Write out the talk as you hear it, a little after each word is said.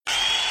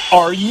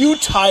Are you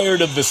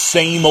tired of the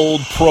same old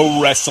pro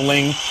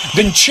wrestling?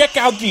 Then check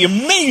out the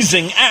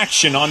amazing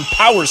action on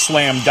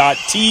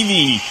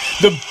Powerslam.tv,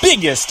 the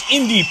biggest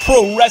indie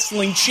pro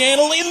wrestling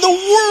channel in the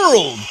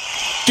world.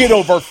 Get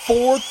over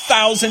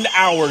 4,000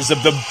 hours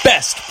of the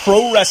best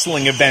pro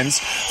wrestling events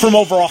from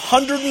over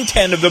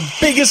 110 of the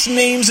biggest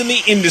names in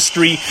the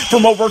industry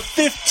from over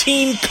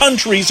 15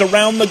 countries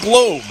around the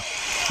globe.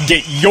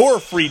 Get your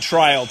free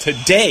trial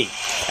today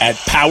at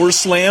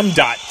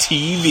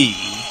Powerslam.tv.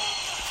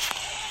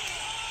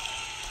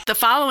 The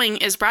following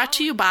is brought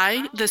to you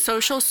by the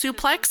Social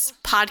Suplex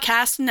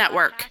Podcast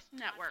Network.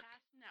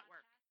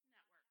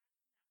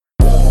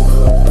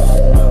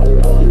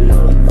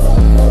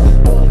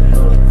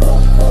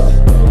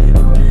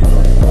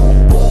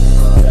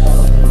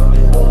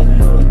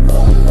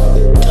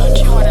 Don't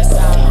you want to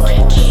sound rich?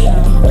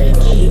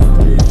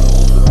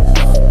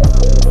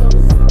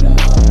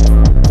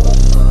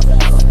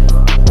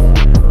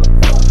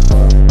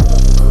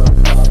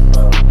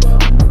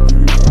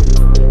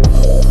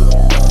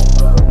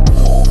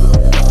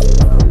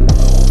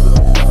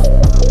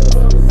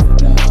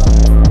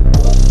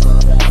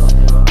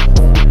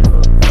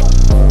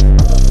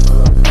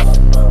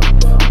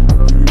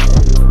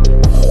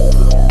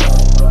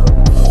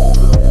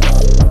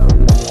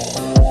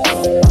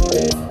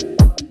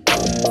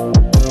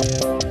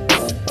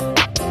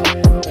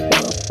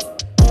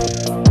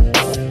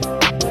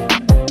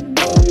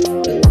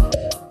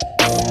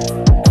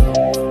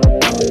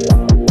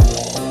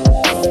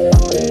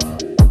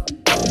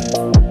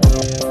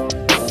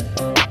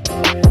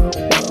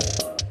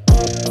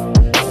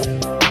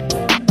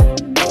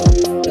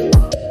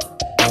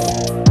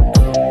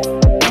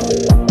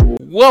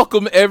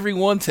 Welcome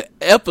everyone to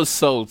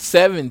episode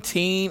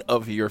 17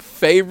 of your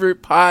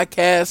favorite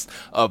podcast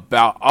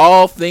about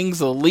all things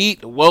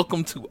elite.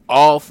 Welcome to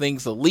All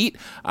Things Elite.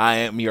 I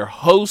am your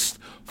host,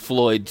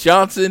 Floyd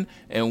Johnson,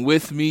 and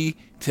with me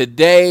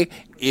today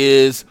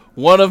is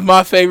one of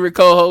my favorite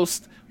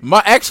co-hosts.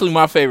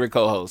 My favorite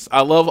co-host.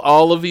 I love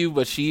all of you,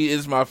 but she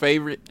is my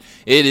favorite.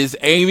 It is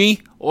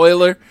Amy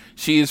Euler.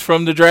 She is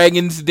from the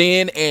Dragon's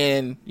Den,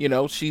 and, you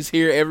know, she's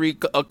here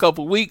a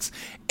couple weeks,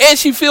 and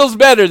she feels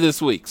better this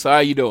week. So how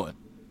you doing?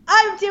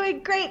 I'm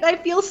doing great. I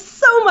feel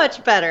so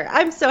much better.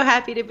 I'm so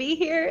happy to be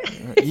here.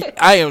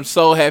 I am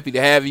so happy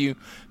to have you.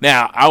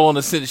 Now, I want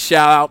to send a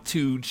shout out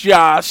to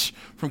Josh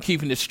from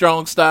Keeping It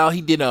Strong Style.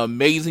 He did an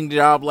amazing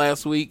job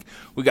last week.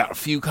 We got a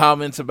few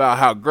comments about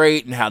how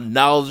great and how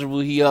knowledgeable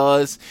he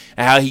is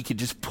and how he could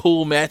just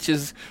pull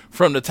matches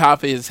from the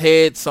top of his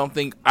head,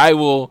 something I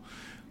will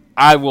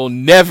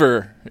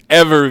never,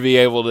 ever be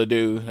able to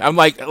do. I'm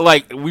like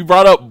we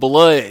brought up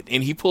blood,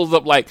 and he pulls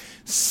up like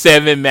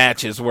 7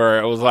 matches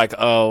where it was like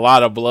a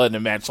lot of blood in a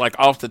match, like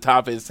off the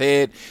top of his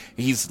head.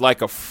 He's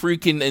like a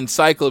freaking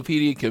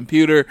encyclopedia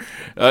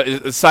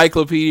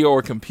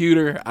or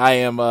computer. I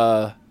am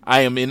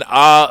in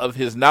awe of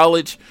his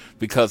knowledge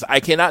because I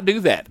cannot do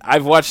that.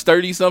 I've watched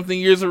 30-something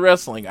years of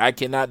wrestling. I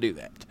cannot do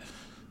that.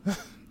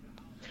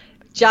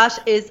 Josh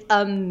is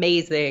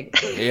amazing.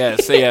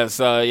 Yes.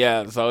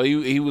 So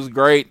he was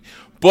great,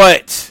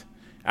 but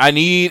I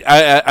need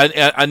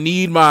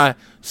my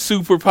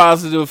super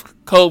positive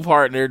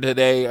co-partner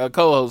today,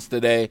 co-host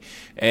today,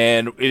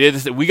 and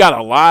we got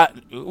a lot.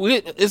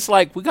 It's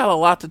like we got a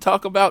lot to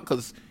talk about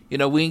because, you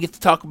know, we didn't get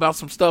to talk about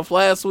some stuff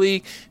last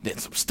week. Then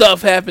some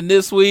stuff happened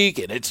this week,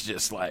 and it's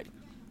just like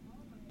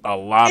a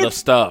lot of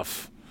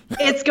stuff.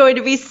 It's going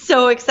to be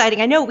so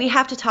exciting. I know we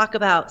have to talk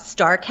about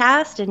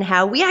StarCast and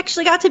how we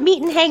actually got to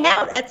meet and hang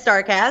out at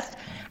StarCast,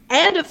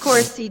 and of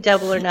course see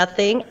Double or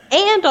Nothing,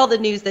 and all the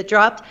news that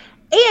dropped,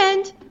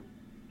 and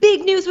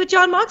big news with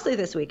Jon Moxley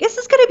this week. This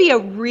is going to be a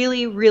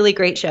really, really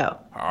great show.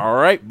 All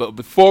right, but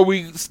before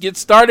we get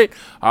started,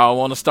 I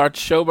want to start the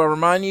show by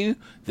reminding you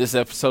this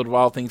episode of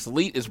All Things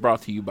Elite is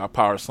brought to you by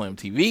Powerslam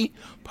TV.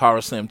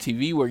 Powerslam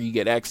TV, where you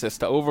get access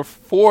to over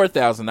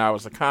 4,000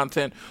 hours of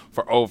content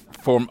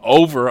from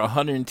over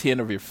 110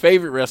 of your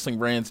favorite wrestling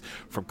brands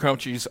from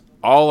countries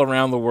all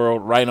around the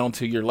world, right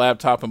onto your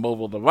laptop and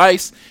mobile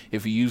device.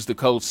 If you use the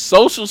code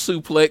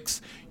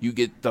SOCIALSUPLEX, you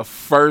get the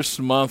first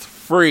month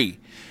free.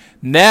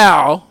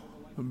 Now,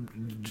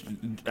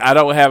 I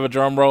don't have a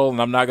drum roll,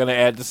 and I'm not going to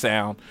add the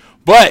sound.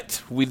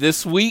 But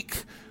this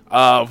week,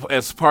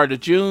 as part of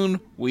June,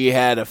 we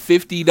had a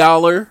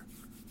 $50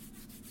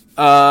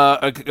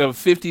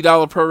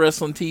 Pro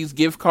Wrestling Tees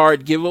gift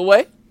card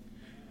giveaway,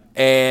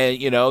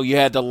 and you know you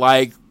had to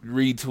like,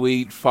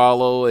 retweet,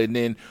 follow, and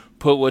then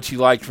put what you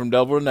liked from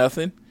Double or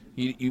Nothing.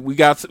 We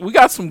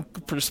got some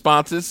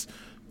responses.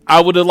 I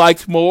would have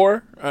liked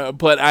more,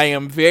 but I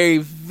am very,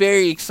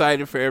 very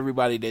excited for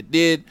everybody that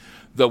did.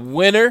 The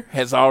winner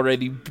has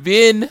already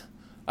been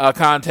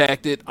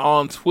contacted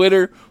on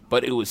Twitter,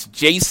 but it was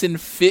Jason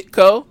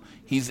Fitco.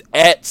 He's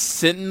at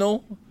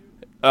Sentinel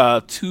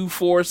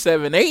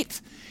 2478.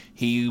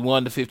 He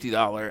won the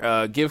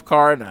 $50 gift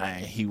card.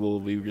 He will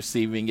be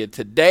receiving it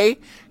today.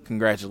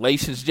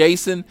 Congratulations,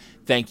 Jason.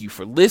 Thank you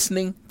for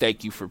listening.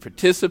 Thank you for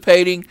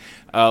participating.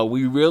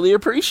 We really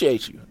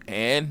appreciate you.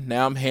 And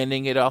now I'm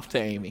handing it off to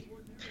Amy.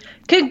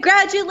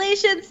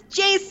 Congratulations,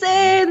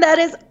 Jason! That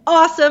is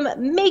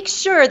awesome. Make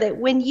sure that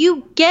when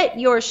you get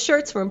your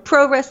shirts from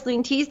Pro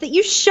Wrestling Tees that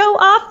you show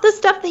off the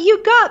stuff that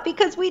you got,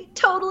 because we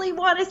totally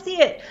want to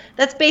see it.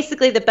 That's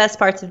basically the best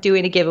parts of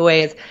doing a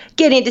giveaway, is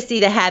getting to see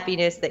the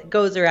happiness that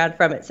goes around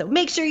from it. So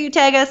make sure you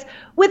tag us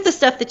with the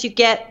stuff that you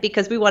get,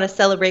 because we want to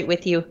celebrate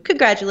with you.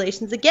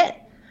 Congratulations again.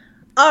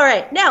 All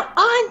right, now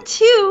on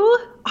to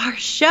our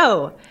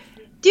show.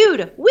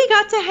 Dude, we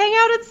got to hang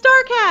out at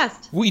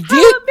StarCast. We did.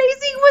 How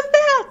amazing was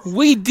that?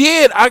 We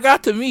did. I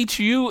got to meet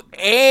you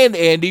and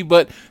Andy,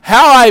 but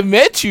how I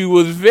met you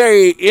was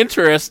very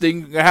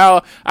interesting.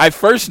 How I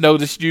first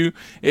noticed you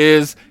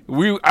is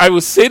I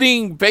was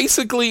sitting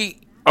basically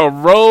a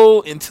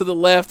row and to the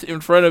left in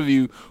front of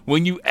you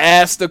when you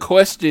asked a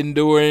question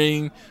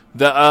during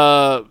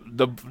the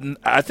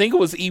I think it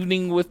was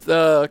Evening with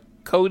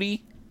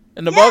Cody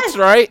and the Bucks,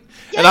 right?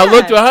 Yeah. And I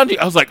looked behind you.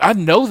 I was like, I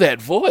know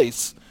that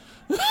voice.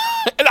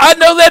 And I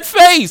know that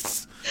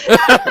face.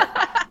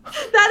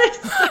 That is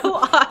so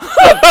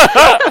awesome.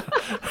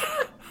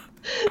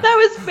 That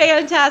was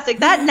fantastic.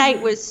 That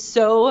night was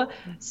so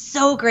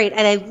great.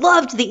 And I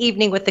loved the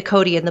Evening with the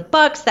Cody and the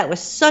Bucks. That was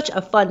such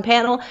a fun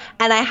panel.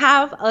 And I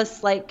have a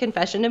slight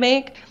confession to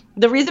make.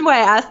 The reason why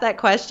I asked that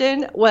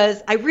question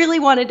was I really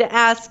wanted to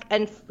ask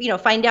and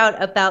find out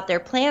about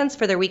their plans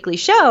for their weekly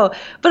show,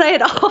 but I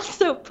had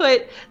also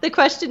put the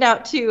question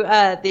out to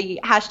the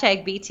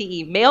hashtag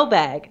BTE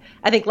mailbag,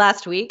 I think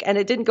last week, and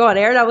it didn't go on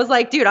air. And I was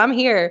like, dude, I'm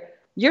here.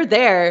 You're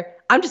there.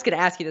 I'm just going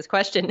to ask you this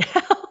question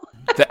now.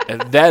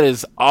 That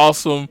is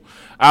awesome.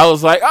 I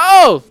was like,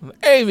 oh,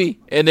 Amy.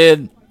 And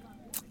then,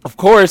 of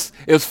course,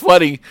 it's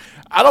funny.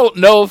 I don't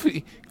know if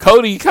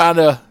Cody kind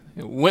of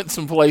went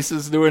some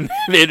places during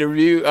that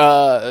interview,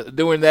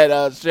 during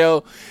that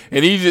show,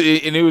 and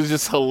it was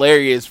just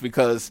hilarious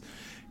because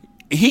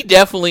he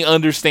definitely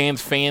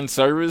understands fan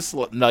service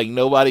like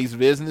nobody's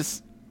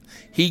business.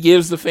 He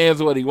gives the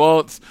fans what he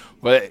wants,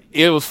 but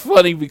it was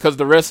funny because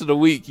the rest of the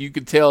week you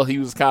could tell he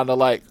was kind of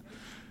like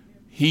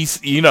he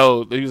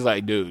was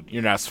like, dude,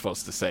 you're not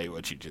supposed to say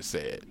what you just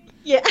said.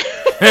 Yeah,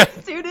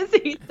 as soon as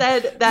he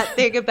said that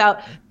thing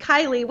about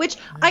Kylie, which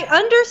I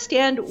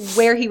understand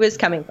where he was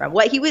coming from.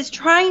 What he was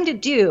trying to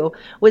do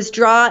was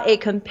draw a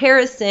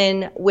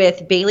comparison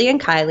with Bayley and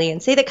Kylie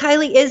and say that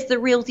Kylie is the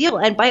real deal.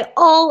 And by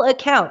all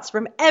accounts,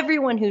 from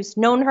everyone who's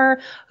known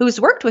her, who's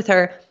worked with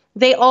her,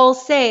 they all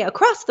say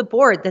across the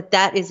board that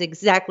that is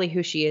exactly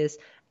who she is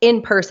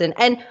in person.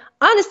 And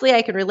honestly,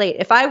 I can relate.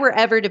 If I were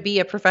ever to be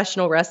a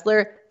professional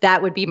wrestler,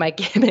 that would be my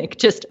gimmick.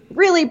 Just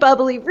really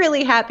bubbly,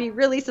 really happy,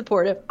 really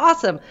supportive.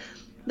 Awesome.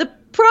 The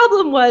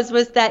problem was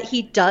that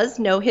he does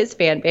know his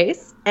fan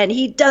base, and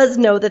he does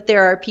know that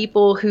there are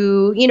people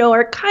who,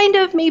 are kind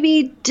of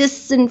maybe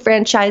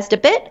disenfranchised a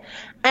bit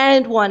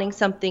and wanting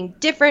something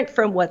different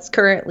from what's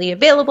currently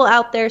available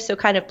out there. So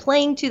kind of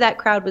playing to that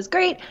crowd was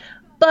great.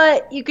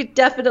 But you could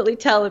definitely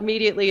tell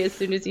immediately as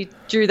soon as he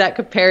drew that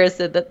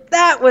comparison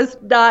that was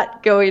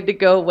not going to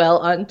go well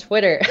on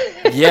Twitter.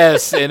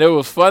 Yes, and it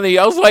was funny.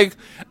 I was like,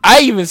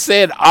 I even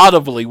said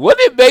audibly, what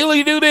did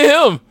Bayley do to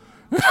him?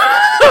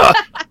 Well,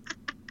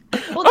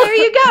 there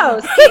you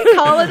go. See,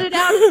 calling it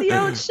out at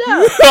the old show.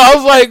 I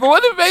was like,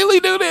 what did Bayley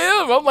do to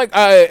him? I'm like,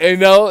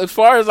 as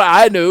far as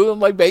I knew,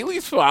 I'm like,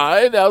 Bayley's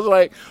fine. I was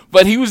like,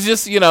 but he was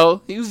just, I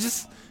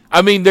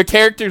mean, their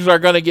characters are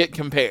going to get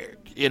compared,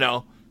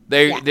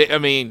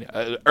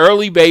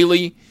 early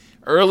Bayley,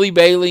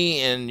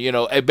 and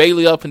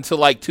Bayley up until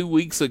like 2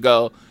 weeks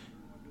ago,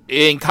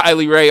 and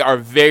Kylie Rae are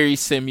very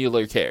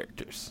similar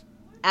characters.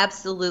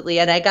 Absolutely,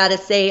 and I gotta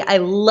say, I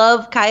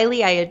love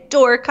Kylie. I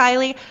adore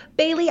Kylie.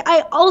 Bayley,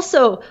 I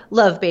also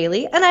love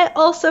Bayley, and I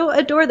also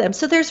adore them.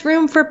 So there's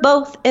room for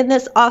both in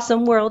this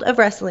awesome world of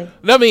wrestling.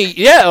 I mean,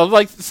 yeah, I'd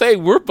like to say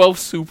we're both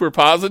super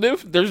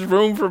positive. There's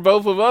room for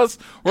both of us.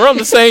 We're on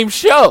the same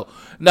show.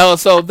 No,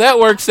 so that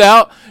works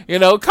out.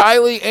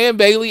 Kylie and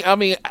Bayley. I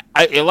mean,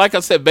 like I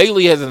said,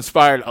 Bayley has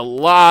inspired a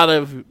lot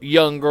of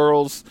young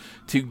girls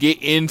to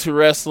get into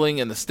wrestling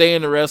and to stay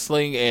into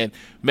wrestling and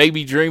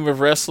maybe dream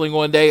of wrestling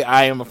one day.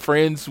 I am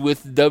friends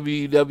with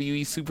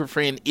WWE super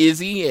friend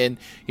Izzy, and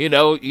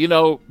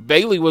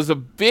Bayley was a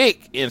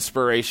big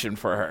inspiration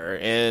for her,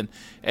 and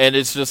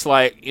it's just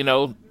like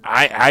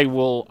I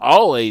will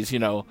always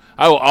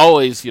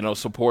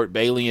support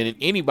Bayley and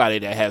anybody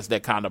that has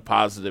that kind of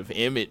positive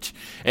image.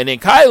 And then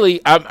Kylie,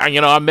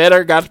 I met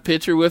her, got a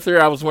picture with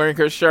her. I was wearing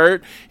her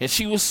shirt, and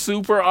she was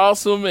super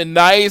awesome and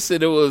nice,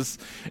 and it was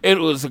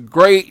a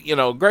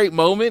great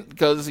moment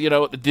because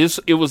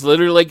it was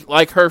literally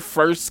like her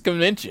first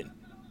convention.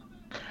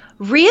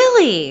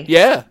 Really?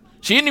 Yeah.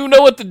 She didn't even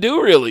know what to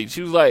do, really.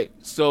 She was like,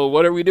 so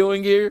what are we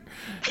doing here?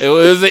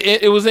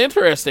 It was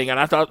interesting, and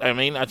I thought,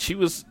 she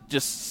was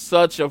just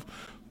such a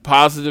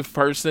positive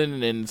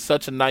person and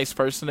such a nice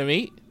person to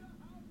meet.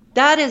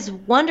 That is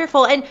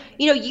wonderful. And,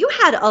 you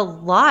had a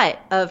lot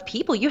of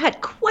people. You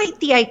had quite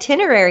the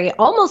itinerary.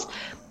 Almost,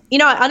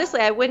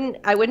 honestly, I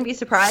wouldn't be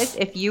surprised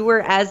if you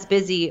were as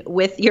busy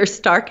with your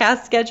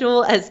StarCast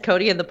schedule as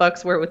Cody and the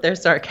Bucks were with their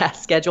StarCast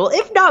schedule.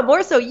 If not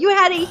more so, you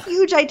had a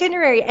huge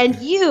itinerary, and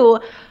you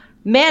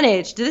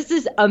managed, this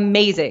is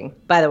amazing,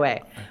 by the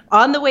way.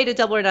 On the way to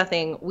Double or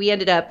Nothing, we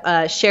ended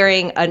up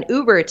sharing an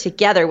Uber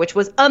together, which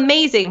was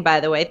amazing, by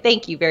the way.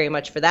 Thank you very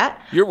much for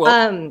that. You're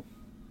welcome.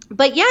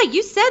 But yeah,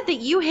 you said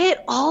that you hit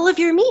all of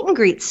your meet and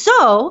greets.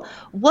 So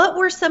what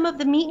were some of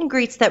the meet and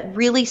greets that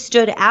really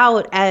stood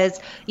out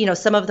as,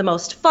 some of the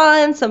most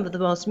fun, some of the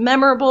most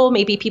memorable,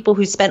 maybe people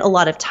who spent a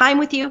lot of time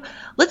with you?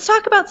 Let's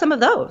talk about some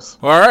of those.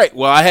 All right.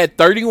 Well, I had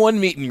 31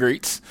 meet and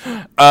greets,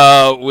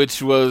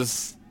 which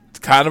was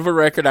kind of a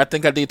record. I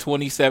think I did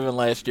 27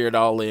 last year at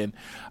All In.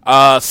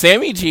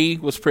 Sammy G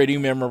was pretty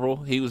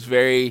memorable. He was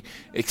very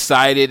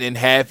excited and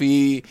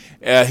happy.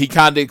 He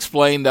kind of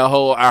explained the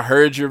whole, I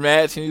heard your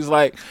match. And he's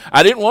like,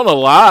 I didn't want to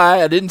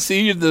lie. I didn't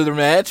see you in the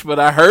match, but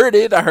I heard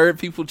it. I heard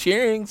people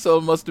cheering, so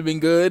it must have been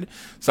good.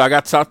 So I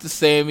got to talk to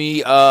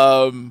Sammy.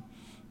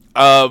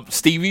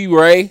 Stevie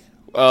Ray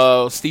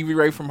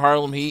from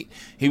Harlem Heat.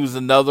 He was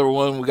another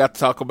one. We got to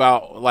talk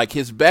about like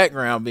his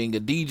background being a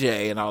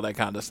DJ and all that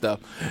kind of stuff.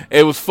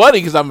 It was funny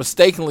because I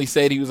mistakenly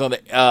said he was on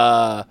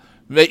the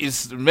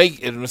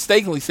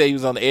mistakenly say he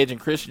was on the Edge and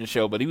Christian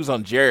show, but he was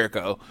on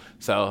Jericho.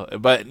 So,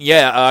 but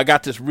yeah, I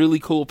got this really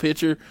cool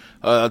picture,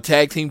 a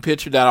tag team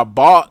picture that I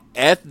bought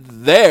at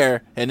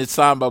there, and it's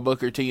signed by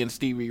Booker T and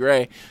Stevie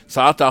Ray.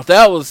 So I thought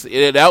that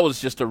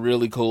was just a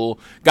really cool.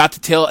 Got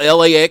to tell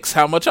LAX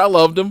how much I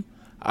loved them.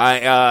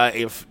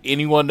 If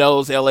anyone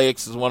knows,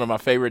 LAX is one of my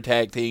favorite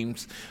tag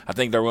teams. I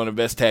think they're one of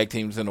the best tag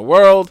teams in the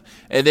world.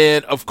 And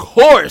then, of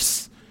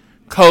course,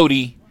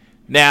 Cody.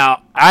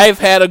 Now, I've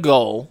had a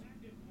goal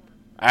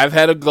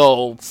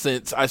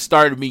since I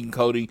started meeting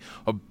Cody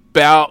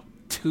about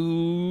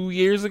 2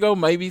 years ago,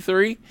 maybe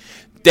 3,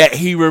 that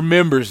he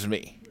remembers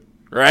me,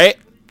 right?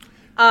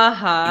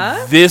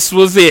 Uh-huh. This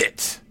was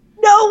it.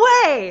 No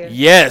way.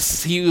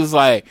 Yes, he was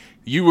like,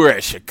 you were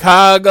at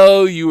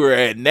Chicago, you were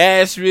at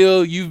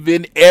Nashville, you've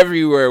been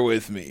everywhere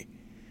with me.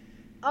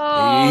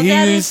 Oh,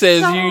 that is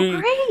so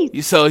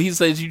great. So he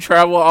says, you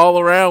travel all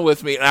around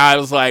with me. And I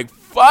was like,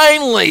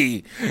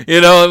 finally,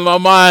 in my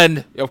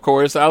mind, of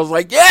course, I was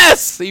like,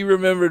 yes, he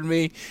remembered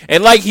me.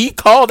 And like, he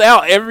called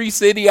out every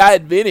city I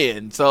had been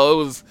in. So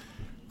it was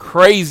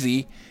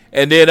crazy.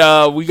 And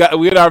then we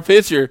get our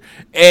picture,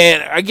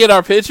 and I get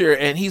our picture,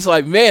 and he's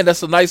like, man,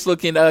 that's a nice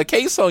looking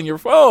case on your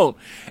phone.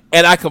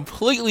 And I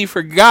completely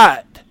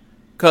forgot,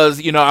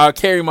 because, I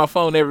carry my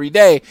phone every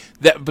day,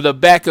 that the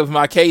back of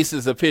my case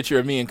is a picture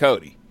of me and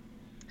Cody.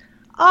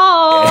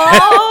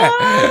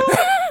 Oh.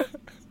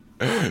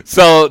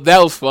 So that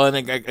was fun,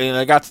 and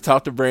I got to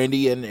talk to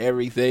Brandy and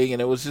everything,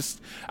 and it was just,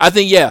 I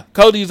think, yeah,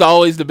 Cody's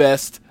always the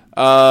best.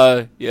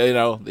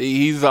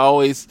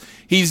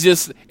 He's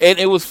just, and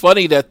it was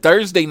funny that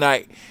Thursday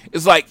night,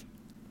 it's like,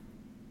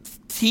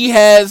 he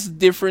has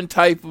different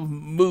type of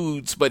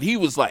moods, but he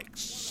was like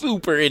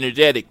super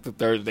energetic the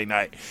Thursday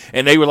night,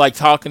 and they were like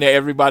talking to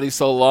everybody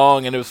so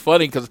long, and it was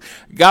funny because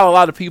got a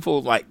lot of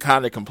people like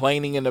kind of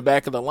complaining in the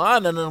back of the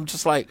line, and I'm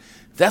just like,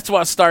 that's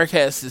why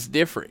StarCast is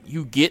different.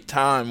 You get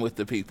time with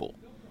the people,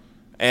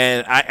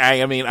 and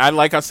I mean,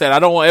 like I said, I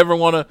don't ever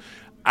want to.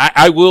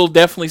 I will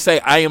definitely say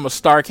I am a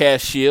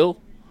StarCast shill.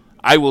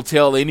 I will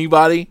tell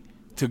anybody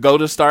to go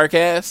to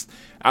StarCast.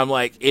 I'm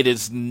like, it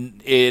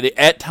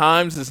at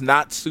times is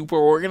not super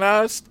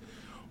organized,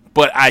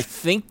 but I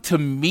think to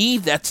me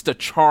that's the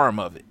charm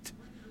of it.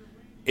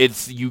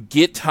 It's you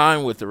get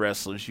time with the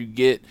wrestlers.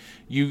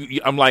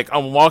 I'm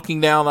walking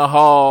down the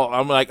hall.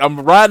 I'm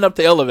riding up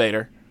the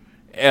elevator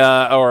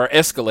or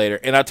escalator,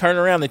 and I turn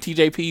around and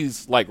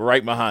TJP's like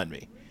right behind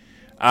me.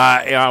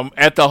 I'm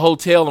at the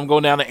hotel. I'm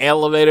going down the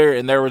elevator,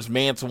 and there was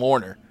Mance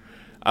Warner.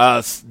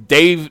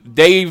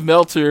 Dave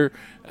Meltzer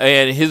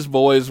and his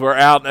boys were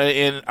out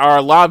in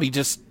our lobby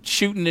just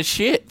shooting the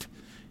shit.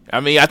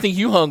 I mean, I think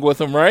you hung with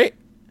them, right?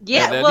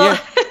 Yeah,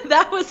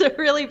 that was a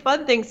really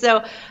fun thing.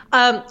 So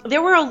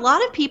there were a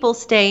lot of people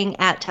staying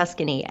at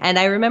Tuscany. And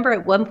I remember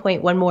at one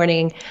point one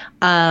morning,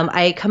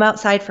 I come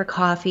outside for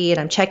coffee and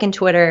I'm checking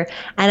Twitter.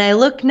 And I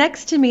look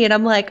next to me and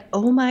I'm like,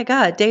 oh, my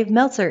God, Dave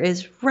Meltzer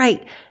is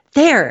right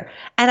there.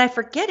 And I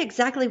forget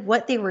exactly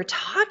what they were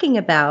talking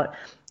about.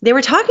 They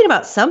were talking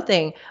about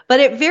something, but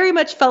it very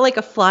much felt like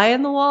a fly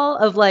on the wall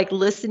of like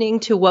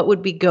listening to what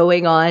would be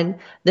going on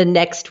the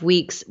next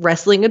week's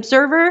Wrestling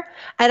Observer.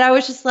 And I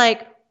was just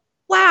like,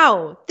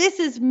 wow, this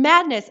is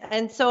madness.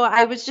 And so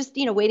I was just,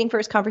 waiting for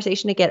his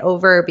conversation to get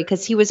over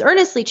because he was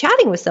earnestly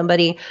chatting with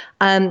somebody.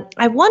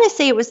 I want to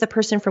say it was the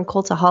person from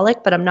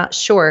Cultaholic, but I'm not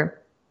sure.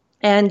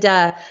 And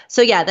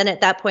so, yeah, then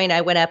at that point,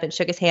 I went up and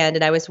shook his hand,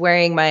 and I was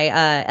wearing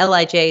my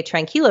LIJ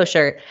Tranquilo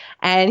shirt.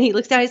 And he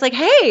looks down, he's like,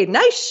 hey,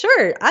 nice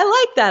shirt. I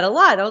like that a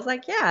lot. I was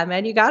like, yeah,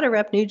 man, you got to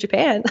rep New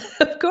Japan,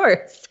 of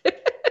course.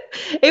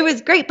 It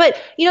was great. But,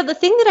 the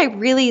thing that I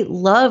really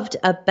loved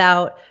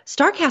about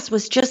StarCast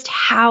was just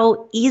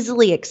how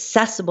easily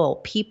accessible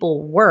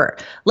people were.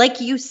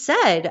 Like you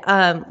said,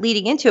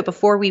 leading into it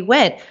before we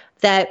went,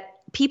 that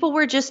people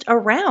were just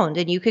around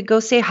and you could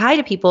go say hi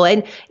to people.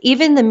 And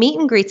even the meet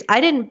and greets,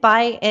 I didn't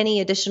buy any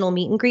additional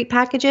meet and greet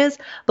packages,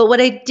 but what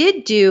I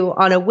did do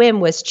on a whim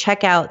was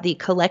check out the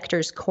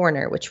Collector's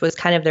Corner, which was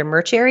kind of their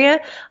merch area,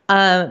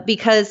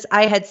 because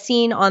I had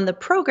seen on the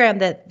program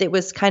that it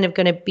was kind of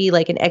going to be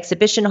like an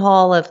exhibition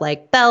hall of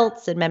like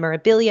belts and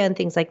memorabilia and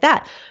things like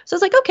that. So I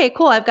was like, okay,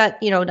 cool. I've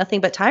got,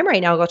 nothing but time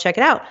right now. I'll go check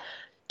it out.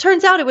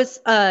 Turns out it was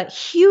a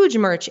huge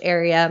merch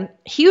area,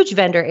 huge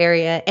vendor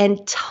area,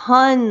 and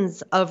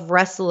tons of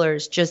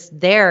wrestlers just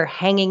there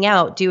hanging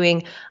out,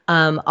 doing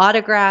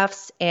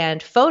autographs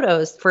and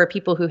photos for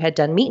people who had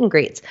done meet and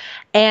greets.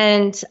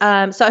 And so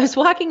I was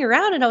walking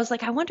around and I was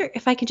like, I wonder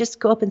if I could just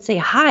go up and say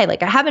hi.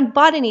 Like, I haven't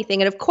bought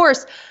anything. And of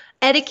course,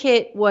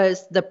 etiquette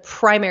was the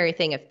primary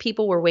thing. If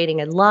people were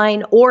waiting in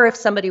line or if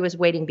somebody was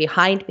waiting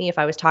behind me, if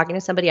I was talking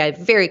to somebody, I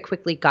very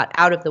quickly got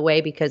out of the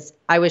way because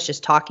I was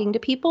just talking to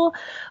people.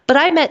 But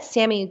I met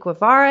Sammy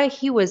Guevara.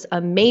 He was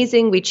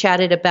amazing. We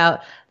chatted about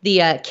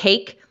the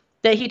cake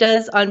that he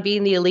does on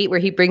Being the Elite, where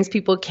he brings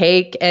people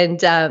cake.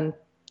 And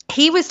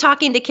he was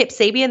talking to Kip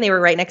Sabian. They were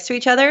right next to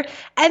each other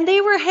and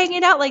they were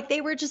hanging out like they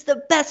were just the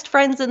best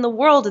friends in the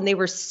world. And they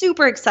were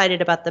super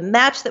excited about the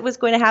match that was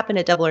going to happen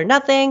at Double or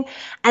Nothing.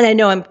 And I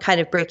know I'm kind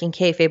of breaking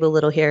kayfabe a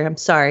little here. I'm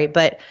sorry,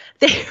 but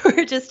they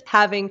were just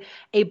having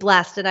a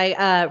blast. And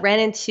I ran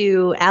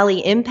into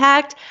Allie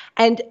Impact,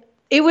 and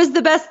it was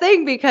the best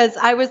thing because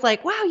I was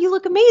like, wow, you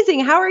look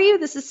amazing. How are you?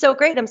 This is so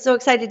great. I'm so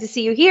excited to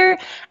see you here.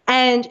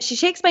 And she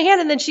shakes my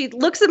hand and then she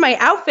looks at my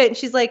outfit and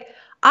she's like,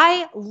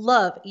 I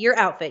love your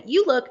outfit.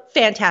 You look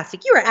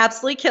fantastic. You are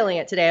absolutely killing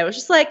it today. I was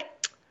just like,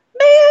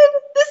 man,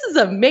 this is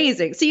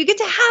amazing. So you get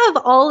to have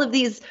all of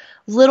these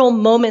little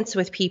moments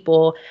with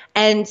people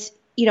and,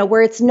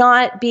 where it's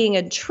not being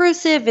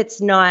intrusive,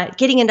 it's not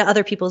getting into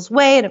other people's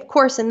way. And of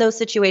course, in those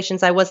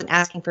situations, I wasn't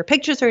asking for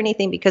pictures or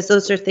anything because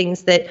those are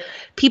things that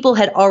people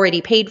had already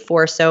paid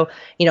for. So,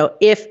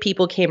 if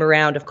people came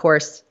around, of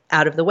course,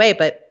 out of the way.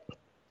 But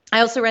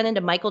I also ran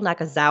into Michael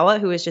Nakazawa,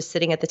 who was just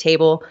sitting at the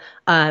table,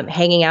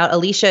 hanging out.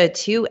 Alicia,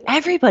 too.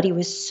 Everybody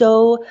was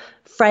so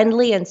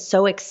friendly and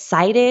so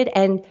excited.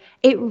 And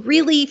it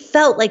really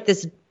felt like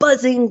this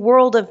buzzing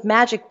world of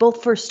magic,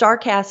 both for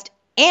StarCast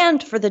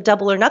and for the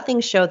Double or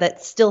Nothing show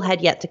that still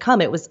had yet to come.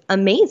 It was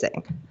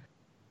amazing.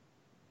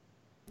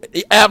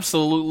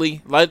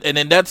 Absolutely. And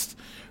then that's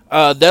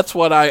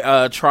what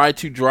I try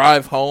to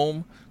drive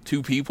home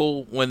to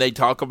people when they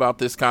talk about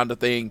this kind of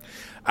thing.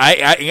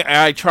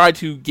 I try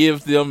to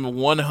give them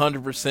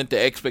 100% the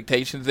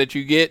expectations that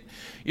you get.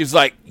 It's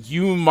like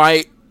you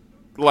might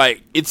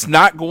it's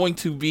not going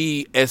to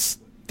be as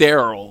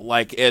sterile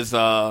as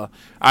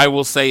I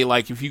will say,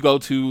 if you go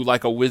to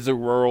a Wizard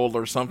World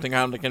or something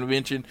on the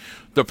convention,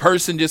 the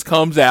person just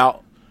comes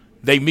out,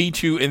 they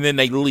meet you, and then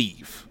they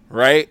leave.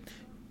 Right?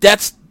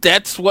 That's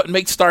what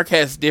makes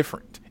StarCast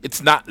different.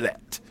 It's not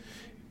that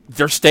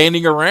they're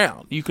standing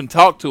around. You can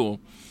talk to them.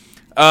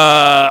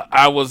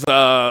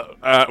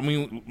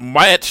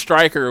 Matt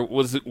Striker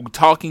was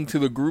talking to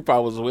the group I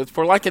was with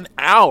for an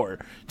hour,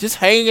 just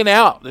hanging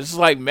out. It's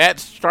like Matt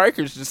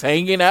Striker's just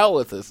hanging out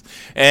with us,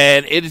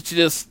 and it's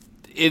just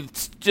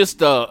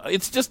a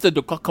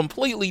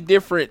completely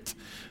different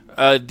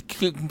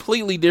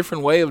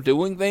way of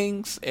doing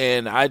things.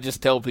 And I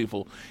just tell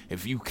people,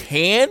 if you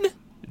can,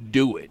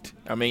 do it.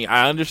 I mean,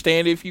 I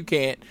understand if you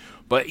can't,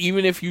 but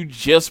even if you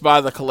just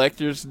buy the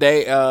Collector's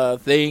Day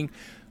thing,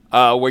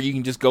 where you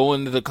can just go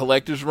into the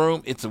collector's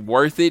room, it's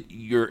worth it.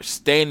 You're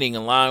standing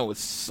in line with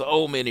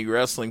so many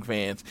wrestling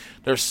fans.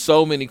 There's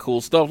so many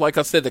cool stuff. Like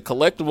I said, the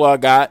collectible I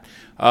got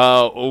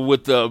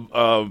with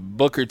the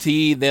Booker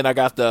T, then I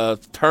got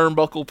the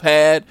turnbuckle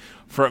pad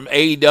from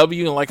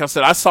AEW, and like I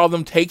said, I saw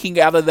them taking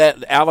out of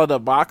the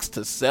box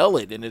to sell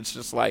it, and it's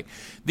just like,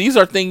 these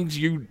are things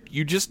you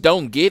just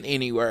don't get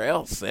anywhere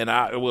else. And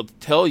I will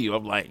tell you,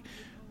 I'm like,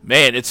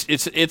 man,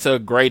 it's a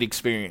great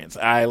experience.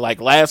 I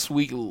last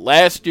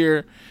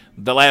year.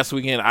 The last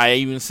weekend, I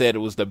even said it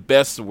was the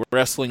best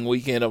wrestling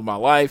weekend of my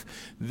life.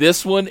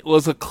 This one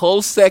was a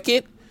close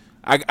second.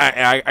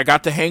 I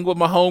got to hang with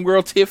my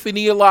homegirl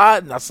Tiffany a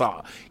lot, and I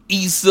saw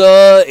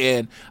Issa,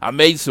 and I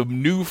made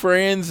some new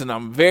friends, and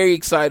I'm very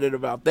excited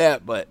about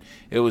that. But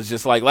it was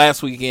just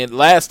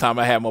last time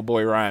I had my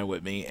boy Ryan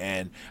with me,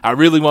 and I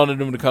really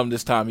wanted him to come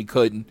this time. He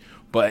couldn't,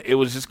 but it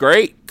was just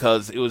great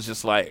because it was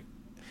just and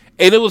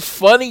it was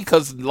funny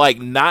because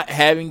not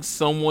having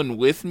someone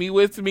with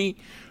me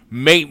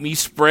made me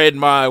spread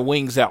my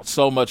wings out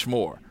so much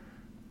more.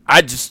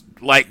 I just,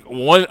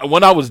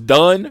 when I was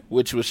done,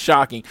 which was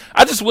shocking,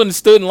 I just went and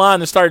stood in line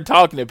and started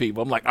talking to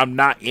people. I'm like, I'm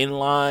not in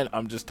line.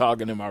 I'm just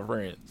talking to my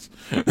friends.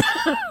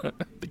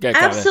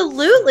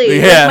 Absolutely.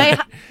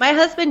 Yeah. My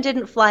husband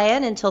didn't fly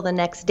in until the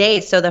next day.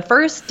 So the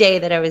first day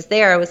that I was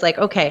there, I was like,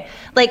 okay,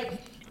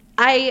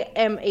 I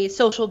am a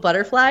social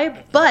butterfly,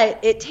 but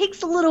it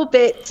takes a little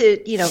bit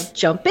to,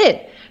 jump in.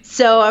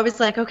 So I was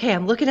like, okay,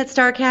 I'm looking at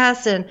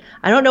StarCast and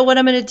I don't know what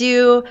I'm going to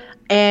do.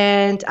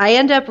 And I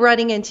end up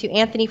running into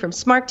Anthony from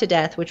Smart to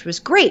Death, which was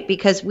great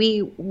because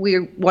we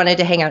wanted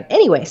to hang out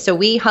anyway. So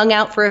we hung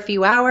out for a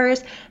few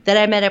hours. Then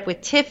I met up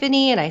with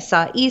Tiffany and I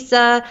saw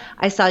Issa.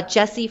 I saw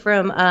Jesse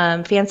from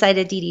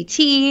Fansided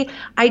DDT.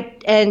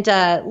 And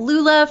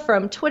Lula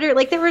from Twitter.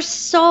 Like, there were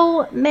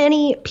so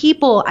many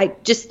people. I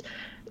just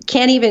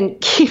can't even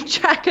keep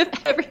track of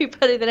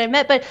everybody that I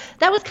met. But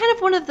that was kind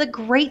of one of the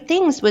great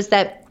things, was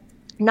that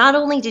not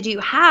only did you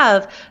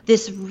have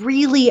this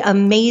really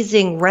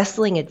amazing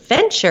wrestling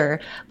adventure,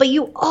 but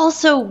you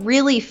also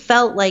really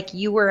felt like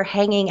you were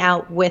hanging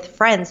out with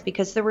friends,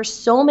 because there were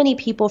so many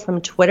people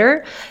from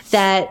Twitter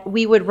that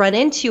we would run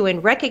into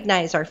and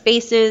recognize our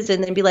faces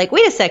and then be like,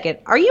 wait a second,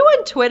 are you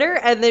on Twitter?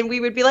 And then we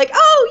would be like,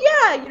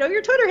 oh yeah,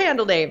 your Twitter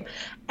handle name.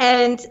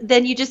 And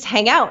then you just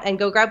hang out and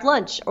go grab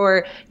lunch,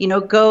 or,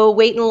 go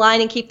wait in line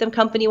and keep them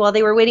company while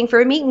they were waiting for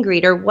a meet and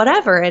greet or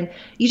whatever. And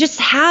you just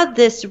had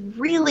this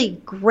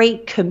really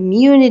great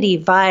community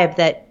vibe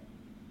that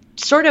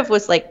sort of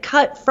was like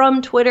cut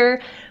from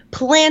Twitter,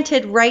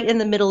 planted right in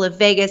the middle of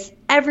Vegas.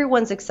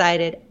 Everyone's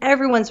excited.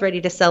 Everyone's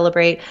ready to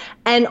celebrate.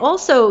 And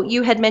also,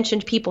 you had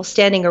mentioned people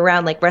standing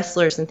around like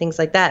wrestlers and things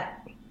like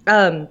that.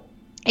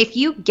 If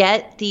you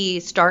get the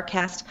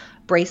StarCast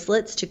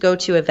bracelets to go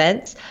to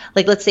events,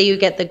 like let's say you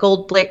get the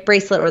gold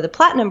bracelet or the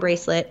platinum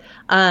bracelet,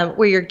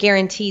 where you're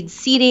guaranteed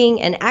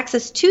seating and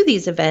access to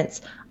these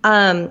events,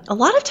 a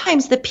lot of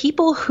times the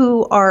people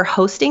who are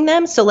hosting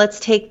them, so let's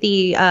take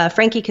the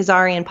Frankie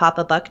Kazarian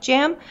Papa Buck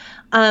Jam,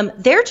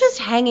 they're just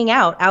hanging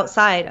out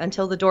outside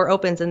until the door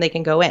opens and they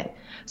can go in.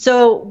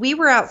 So we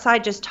were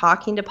outside just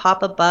talking to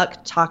Papa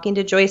Buck, talking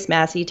to Joyce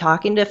Massey,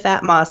 talking to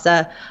Fat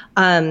Massa,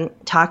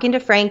 talking to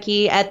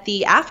Frankie. At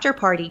the after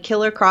party,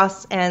 Killer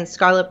Cross and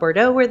Scarlett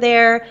Bordeaux were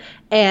there,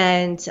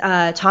 and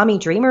Tommy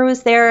Dreamer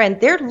was there, and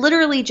they're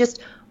literally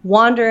just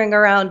wandering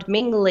around,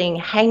 mingling,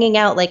 hanging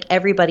out like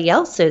everybody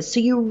else is. So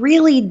you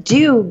really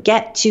do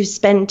get to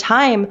spend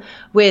time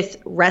with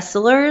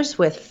wrestlers,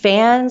 with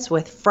fans,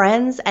 with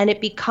friends, and it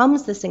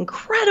becomes this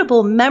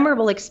incredible,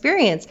 memorable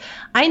experience.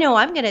 I know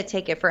I'm going to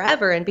take it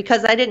forever, and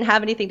because I didn't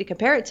have anything to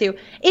compare it to,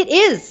 it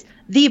is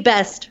the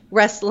best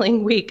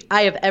wrestling week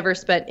I have ever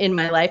spent in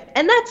my life,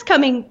 and that's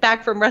coming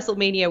back from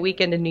WrestleMania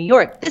weekend in New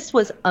York. This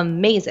was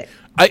amazing.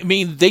 I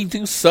mean, they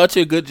do such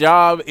a good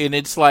job, and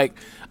it's like,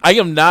 I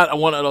am not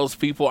one of those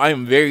people. I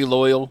am very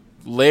loyal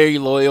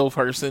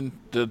person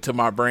to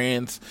my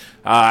brands.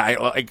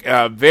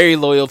 Very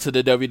loyal to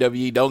the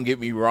WWE. Don't get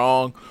me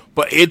wrong,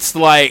 but it's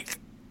like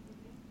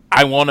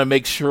I want to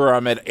make sure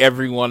I'm at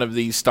every one of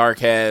these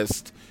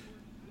StarCast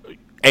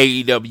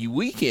AEW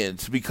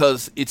weekends,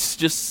 because it's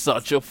just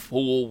such a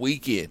full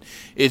weekend.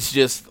 It's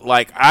just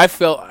like I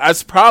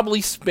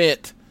probably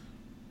spent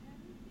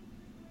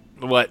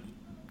an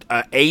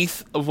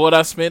eighth of what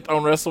I spent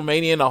on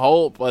WrestleMania in a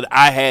whole, but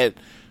I had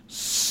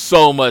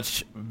so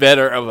much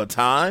better of a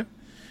time.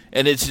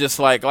 And it's just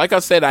like I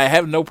said, I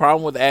have no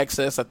problem with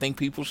access. I think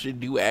people should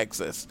do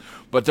access,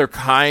 but they're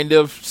kind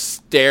of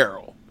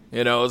sterile.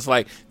 It's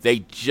like they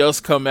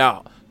just come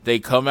out. They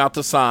come out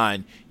to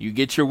sign. You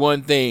get your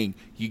one thing.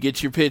 You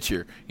get your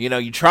picture.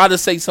 You try to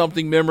say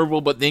something memorable,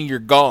 but then you're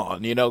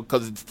gone,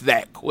 because it's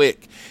that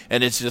quick.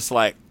 And it's just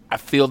like, I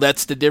feel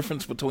that's the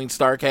difference between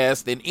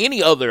StarCast and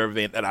any other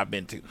event that I've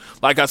been to.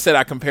 Like I said,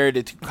 I compared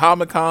it to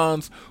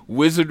Comic-Cons,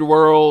 Wizard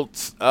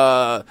Worlds.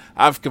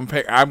 I'm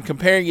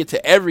comparing it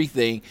to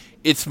everything.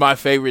 It's my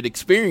favorite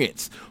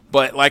experience.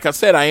 But like I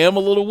said, I am a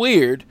little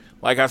weird.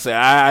 Like I said,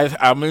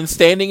 I'm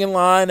standing in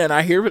line and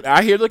I hear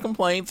the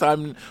complaints.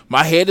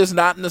 My head is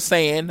not in the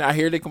sand. I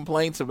hear the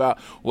complaints about,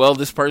 well,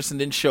 this person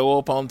didn't show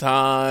up on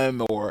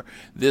time, or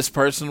this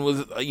person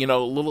was a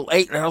little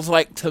late. And I was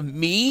like, to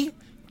me,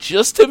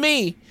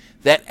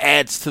 that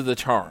adds to the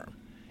charm.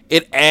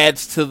 It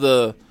adds to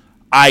the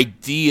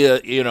idea,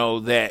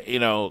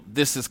 that,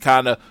 this is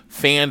kind of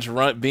fans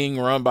being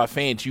run by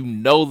fans.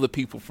 The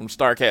people from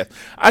StarCast.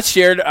 I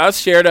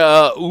shared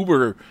a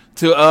Uber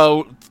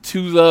to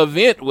the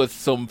event with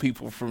some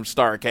people from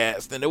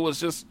StarCast, and it was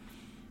just,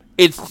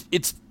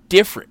 it's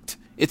different.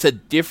 It's a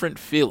different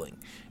feeling.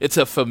 It's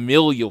a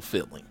familial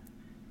feeling.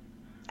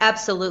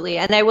 Absolutely.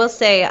 And I will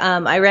say,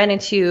 I ran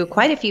into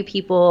quite a few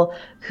people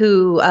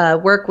who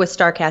work with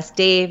StarCast,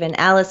 Dave and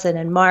Allison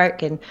and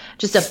Mark, and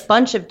just a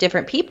bunch of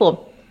different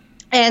people.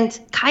 And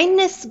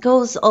kindness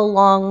goes a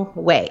long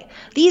way.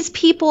 These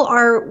people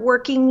are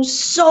working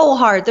so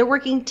hard. They're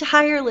working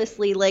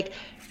tirelessly, like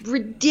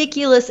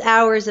ridiculous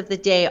hours of the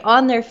day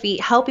on their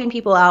feet, helping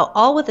people out,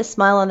 all with a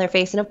smile on their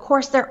face. And of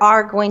course, there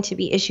are going to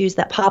be issues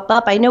that pop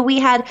up. I know we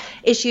had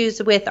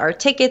issues with our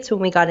tickets when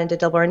we got into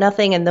Double or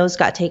Nothing, and those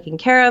got taken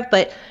care of.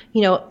 But,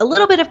 a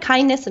little bit of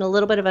kindness and a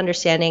little bit of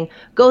understanding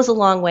goes a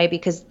long way,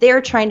 because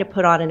they're trying to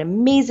put on an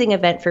amazing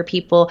event for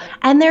people,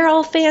 and they're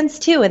all fans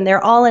too, and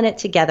they're all in it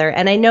together.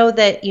 And I know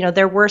that,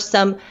 there were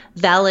some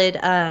valid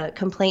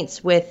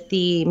complaints with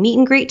the meet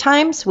and greet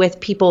times, with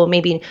people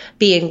maybe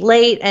being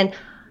late. And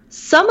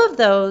some of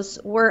those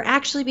were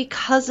actually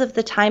because of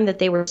the time that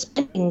they were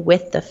spending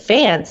with the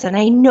fans. And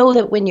I know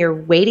that when you're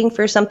waiting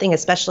for something,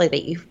 especially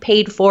that you've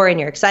paid for and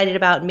you're excited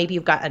about, and maybe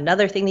you've got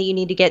another thing that you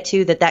need to get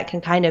to, that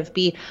can kind of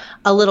be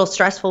a little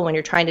stressful when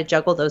you're trying to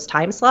juggle those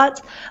time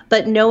slots.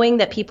 But knowing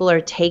that people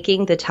are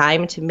taking the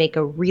time to make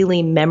a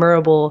really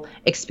memorable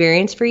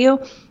experience for you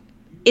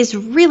is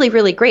really,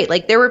 really great.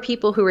 Like, there were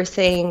people who were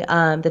saying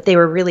that they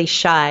were really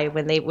shy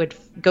when they would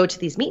go to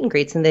these meet and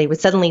greets, and they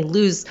would suddenly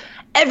lose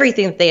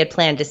everything that they had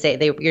planned to say.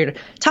 You're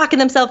talking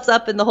themselves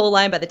up in the whole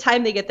line. By the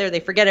time they get there, they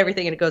forget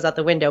everything and it goes out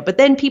the window. But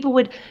then people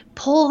would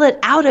pull it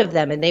out of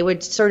them, and they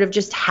would sort of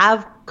just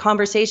have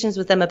conversations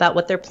with them about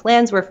what their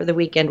plans were for the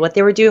weekend, what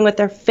they were doing with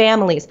their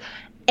families,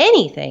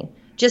 anything,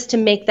 just to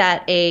make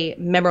that a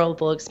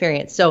memorable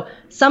experience. So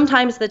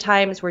sometimes the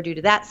times were due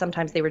to that.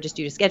 Sometimes they were just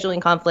due to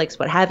scheduling conflicts,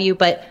 what have you.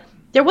 But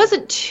there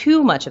wasn't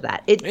too much of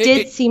that. It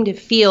did seem to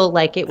feel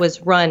like it was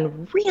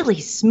run really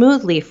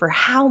smoothly for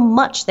how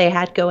much they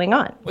had going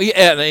on. Well,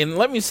 yeah, and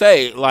let me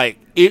say, like,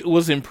 it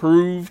was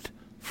improved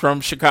from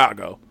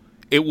Chicago.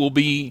 It will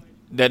be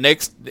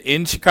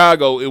in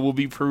Chicago. It will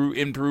be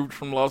improved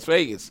from Las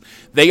Vegas.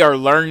 They are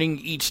learning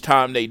each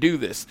time they do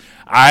this.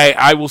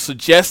 I will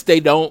suggest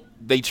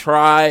they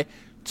try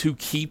to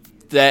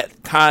keep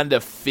that kind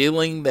of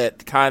feeling,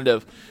 that kind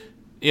of,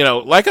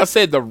 like I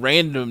said, the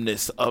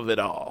randomness of it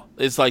all.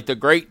 It's like the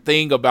great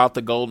thing about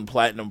the gold and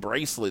platinum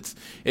bracelets.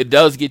 It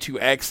does get you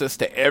access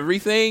to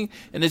everything.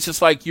 And it's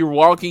just like you're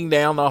walking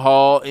down the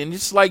hall, and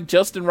it's like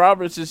Justin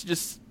Roberts is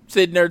just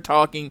sitting there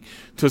talking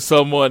to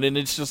someone. And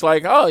it's just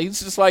like, oh,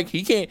 he's just like,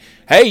 he can't.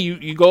 Hey,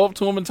 you go up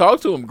to him and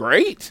talk to him.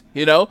 Great.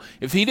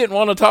 If he didn't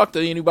want to talk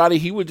to anybody,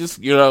 he would just,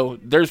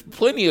 there's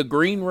plenty of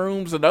green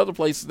rooms and other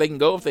places they can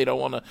go if they don't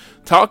want to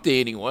talk to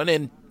anyone.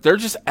 And they're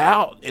just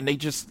out, and they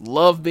just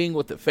love being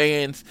with the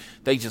fans.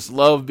 They just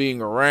love being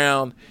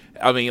around.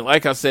 I mean,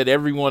 like I said,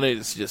 everyone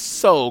is just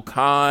so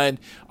kind.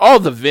 All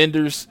the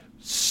vendors,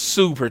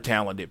 super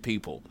talented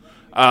people.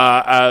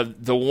 The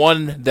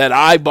one that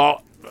I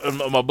bought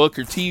my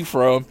Booker T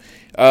from,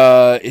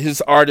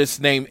 his artist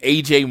named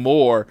AJ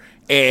Moore,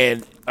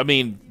 and I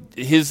mean,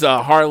 his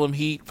Harlem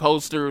Heat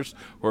posters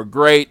were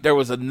great. There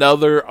was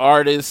another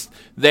artist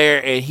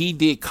there, and he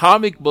did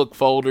comic book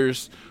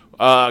folders,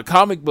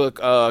 comic book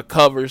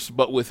covers,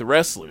 but with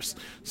wrestlers.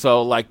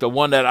 So, like, the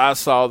one that I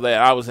saw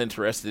that I was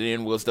interested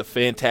in was the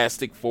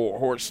Fantastic Four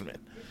Horsemen,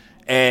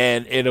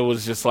 and it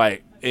was just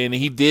like, and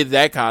he did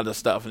that kind of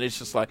stuff, and it's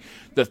just like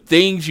the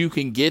things you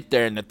can get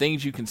there and the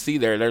things you can see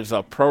there. There's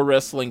a pro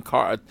wrestling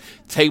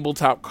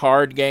tabletop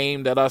card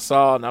game that I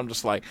saw, and I'm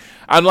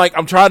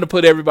trying to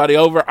put everybody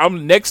over.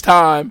 Next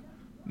time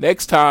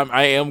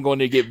I am going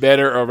to get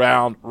better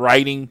around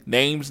writing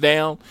names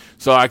down,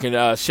 so I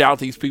can shout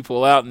these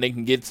people out, and they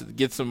can get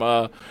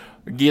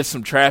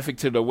some traffic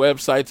to the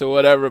websites or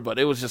whatever. But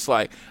it was just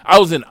like, I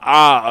was in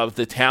awe of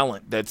the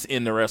talent that's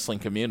in the wrestling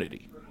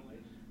community.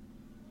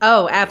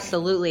 Oh,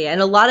 absolutely.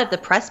 And a lot of the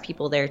press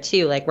people there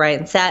too, like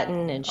Ryan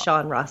Satin and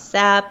Sean Ross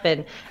Sapp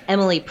and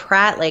Emily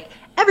Pratt. Like,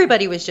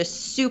 everybody was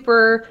just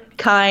super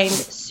kind,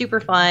 super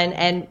fun,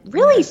 and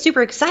really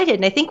super excited.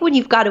 And I think when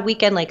you've got a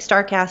weekend like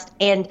StarCast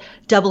and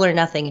Double or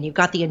Nothing, and you've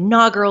got the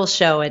inaugural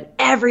show, and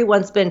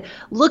everyone's been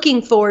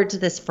looking forward to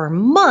this for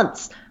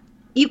months,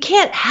 you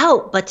can't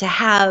help but to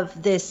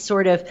have this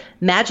sort of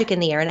magic in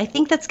the air. And I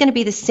think that's going to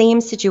be the same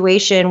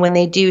situation when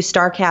they do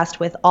StarCast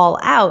with All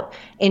Out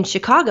in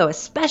Chicago,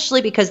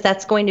 especially because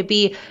that's going to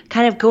be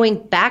kind of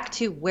going back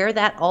to where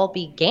that all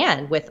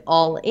began, with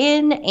All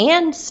In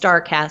and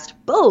StarCast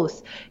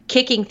both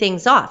kicking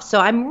things off.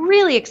 So I'm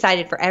really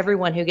excited for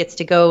everyone who gets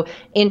to go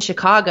in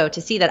Chicago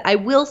to see that. I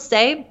will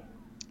say,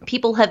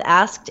 people have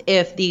asked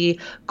if the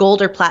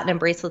gold or platinum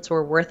bracelets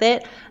were worth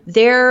it.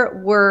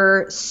 There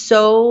were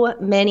so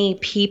many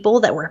people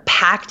that were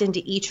packed into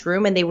each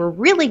room, and they were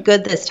really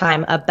good this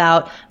time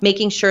about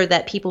making sure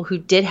that people who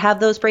did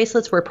have those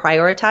bracelets were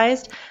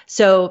prioritized.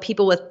 So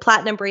people with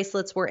platinum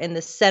bracelets were in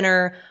the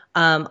center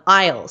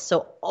aisles.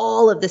 So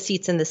all of the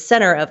seats in the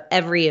center of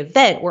every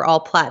event were all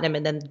platinum,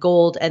 and then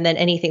gold, and then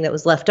anything that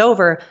was left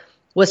over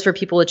was for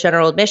people with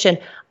general admission.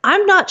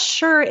 I'm not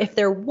sure if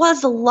there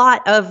was a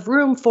lot of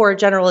room for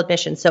general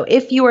admission. So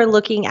if you are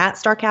looking at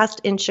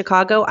StarCast in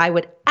Chicago, I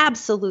would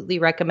absolutely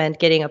recommend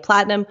getting a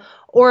platinum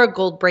or a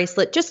gold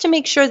bracelet, just to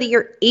make sure that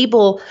you're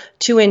able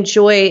to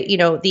enjoy,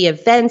 the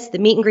events, the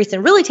meet and greets,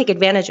 and really take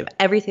advantage of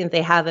everything that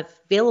they have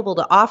available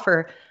to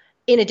offer,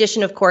 in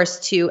addition, of course,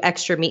 to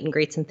extra meet and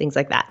greets and things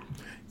like that.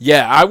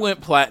 Yeah, I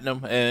went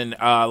platinum, and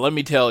let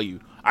me tell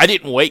you, I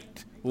didn't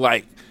wait.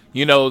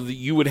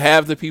 You would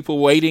have the people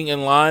waiting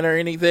in line or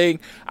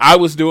anything. I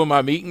was doing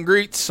my meet and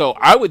greets, so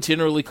I would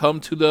generally come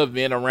to the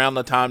event around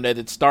the time that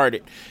it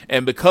started.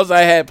 And because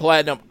I had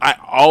platinum, I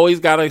always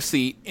got a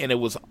seat, and it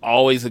was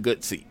always a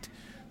good seat.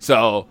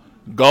 So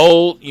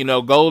gold,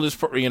 gold is,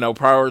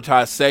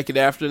 prioritized second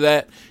after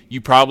that. You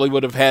probably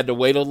would have had to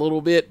wait a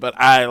little bit, but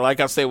like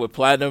I said, with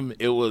platinum,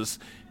 it was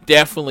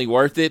definitely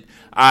worth it.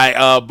 I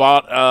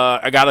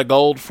got a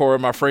gold for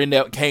my friend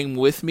that came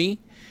with me.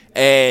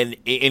 And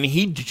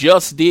he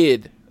just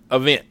did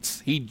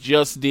events. He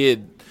just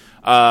did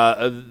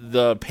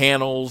the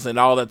panels and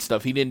all that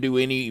stuff. He didn't do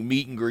any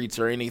meet and greets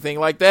or anything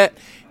like that.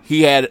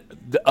 He had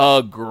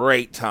a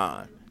great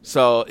time.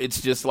 So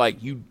it's just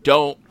like, you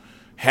don't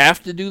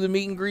have to do the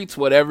meet and greets,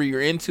 whatever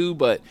you're into,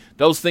 but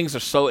those things are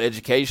so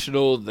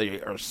educational.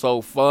 They are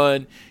so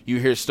fun. You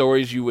hear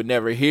stories you would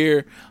never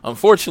hear.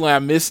 Unfortunately, I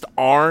missed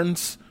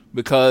Arns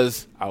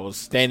because I was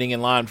standing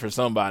in line for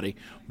somebody.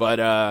 But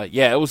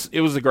yeah, it was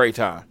a great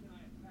time.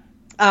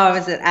 Oh, it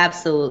was an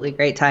absolutely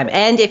great time.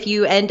 And if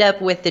you end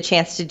up with the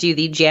chance to do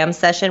the jam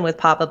session with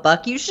Papa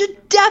Buck, you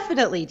should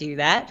definitely do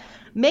that.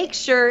 Make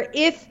sure,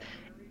 if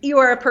you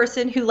are a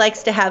person who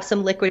likes to have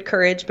some liquid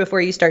courage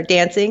before you start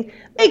dancing,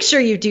 make sure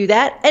you do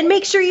that, and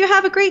make sure you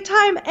have a great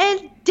time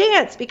and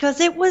dance, because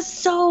it was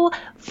so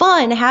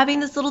fun having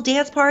this little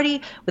dance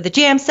party with a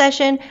jam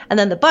session, and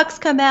then the Bucks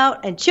come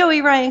out and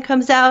Joey Ryan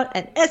comes out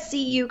and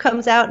SCU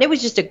comes out, and it was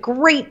just a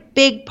great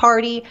big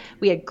party.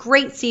 We had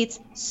great seats,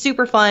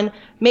 super fun.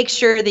 Make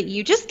sure that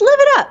you just live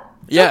it up.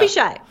 Don't be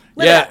shy.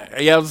 Live it up.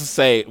 Yeah, I was gonna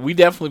say, we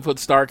definitely put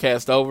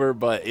StarCast over,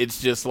 but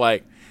it's just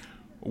like,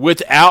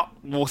 without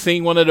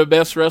seeing one of the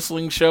best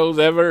wrestling shows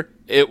ever,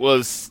 it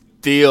was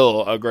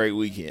still a great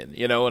weekend.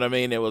 You know what I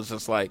mean? It was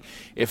just like,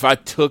 if I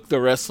took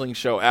the wrestling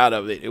show out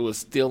of it, it was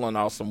still an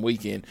awesome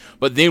weekend.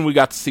 But then we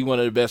got to see one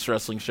of the best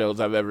wrestling shows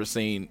I've ever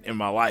seen in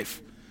my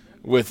life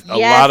with a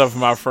lot of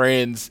my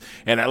friends.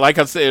 And like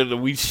I said,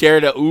 we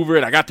shared an Uber,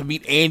 and I got to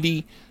meet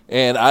Andy.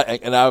 And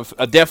I've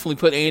definitely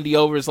put Andy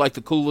over as like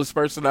the coolest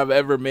person I've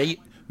ever met.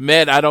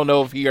 I don't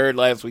know if he heard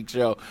last week's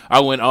show.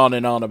 I went on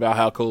and on about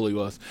how cool he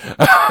was.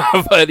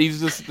 But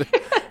he's just...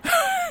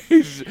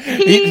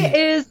 he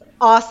is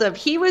awesome.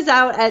 He was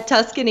out at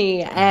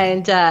Tuscany,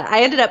 and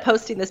I ended up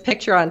posting this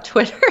picture on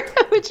Twitter,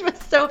 which was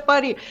so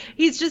funny.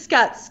 He's just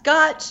got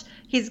scotch.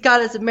 He's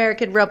got his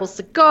American Rebel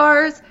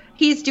cigars.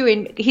 He's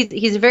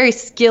a very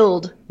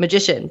skilled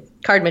magician,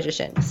 card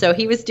magician. So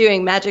he was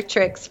doing magic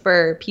tricks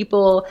for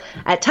people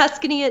at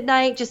Tuscany at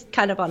night, just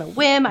kind of on a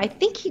whim. I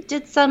think he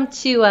did some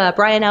to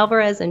Brian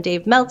Alvarez and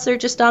Dave Meltzer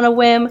just on a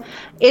whim.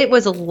 It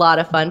was a lot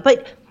of fun.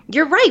 But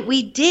you're right.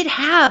 We did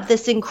have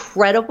this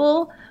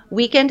incredible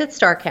weekend at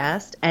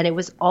StarCast, and it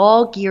was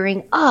all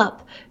gearing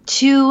up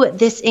to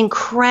this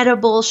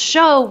incredible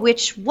show,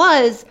 which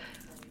was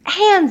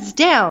hands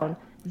down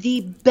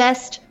the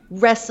best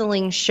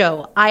wrestling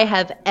show I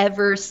have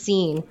ever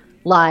seen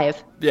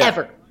live,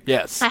 ever.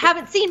 Yes. I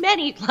haven't seen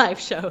many live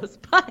shows,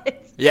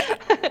 but yeah,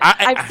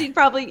 I've seen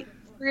probably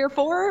 3 or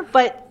 4,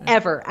 but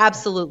ever,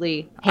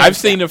 absolutely. I've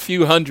seen a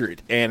few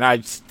hundred, and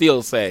I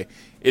still say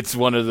it's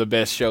one of the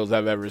best shows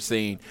I've ever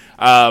seen.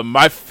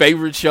 My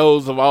favorite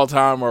shows of all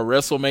time are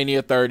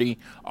WrestleMania 30,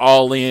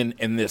 All In,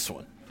 and this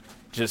one.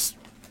 Just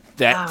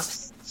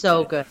that's...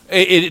 So good.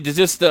 It's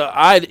just the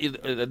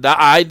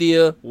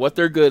idea, what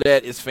they're good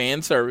at is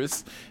fan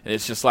service. And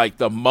it's just like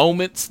the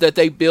moments that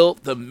they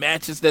built, the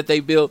matches that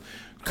they built.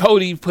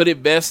 Cody put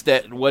it best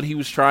that what he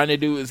was trying to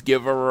do is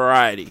give a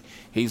variety.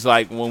 He's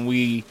like, when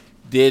we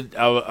had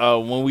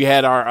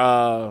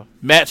our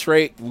match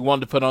rate, we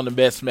wanted to put on the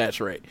best match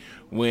rate.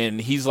 When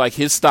he's like,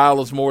 his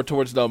style is more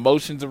towards the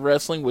emotions of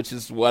wrestling, which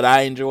is what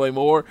I enjoy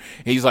more.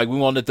 He's like, we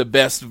wanted the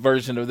best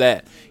version of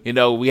that. You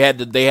know,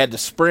 they had the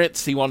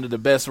sprints. He wanted the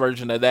best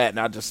version of that. And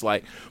I just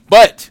like,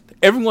 but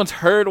everyone's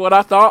heard what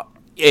I thought.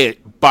 In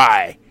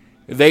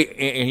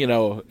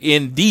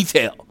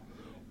detail.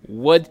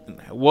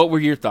 What were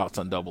your thoughts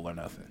on Double or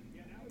Nothing?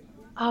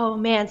 Oh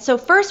man. So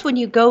first, when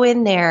you go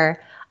in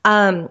there,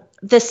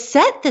 the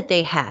set that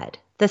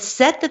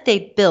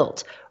they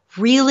built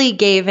really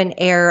gave an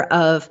air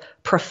of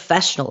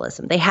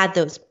professionalism. They had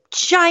those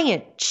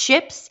giant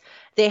chips.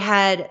 They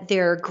had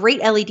their great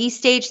LED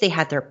stage. They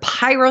had their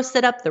pyro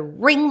set up. The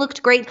ring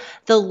looked great.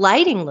 The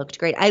lighting looked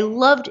great. I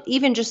loved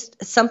even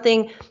just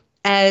something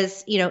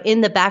as,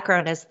 in the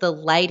background as the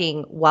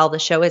lighting while the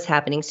show is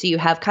happening. So you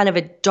have kind of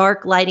a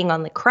dark lighting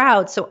on the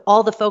crowd. So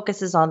all the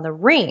focus is on the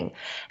ring.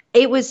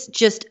 It was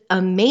just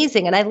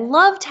amazing. And I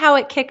loved how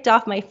it kicked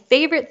off. My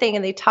favorite thing,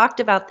 and they talked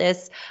about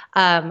this,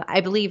 I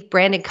believe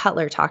Brandon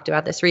Cutler talked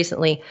about this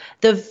recently,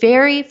 the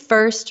very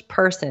first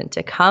person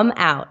to come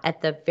out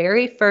at the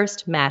very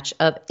first match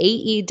of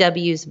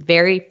AEW's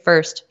very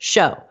first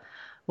show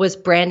was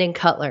Brandon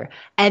Cutler.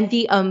 And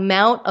the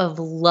amount of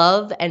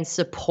love and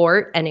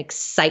support and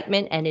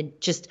excitement and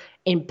just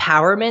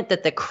empowerment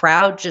that the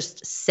crowd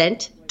just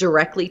sent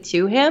directly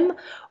to him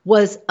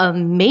was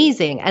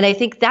amazing. And I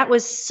think that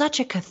was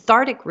such a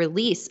cathartic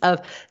release of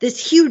this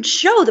huge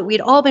show that we'd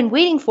all been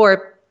waiting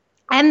for.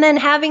 And then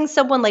having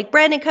someone like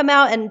Brandon come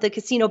out and the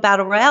Casino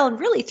Battle Royale, and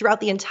really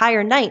throughout the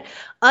entire night,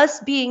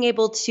 us being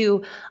able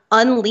to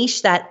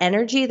unleash that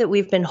energy that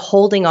we've been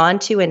holding on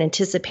to in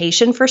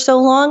anticipation for so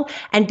long,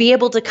 and be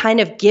able to kind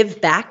of give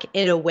back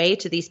in a way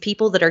to these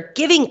people that are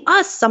giving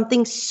us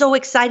something so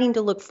exciting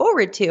to look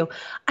forward to,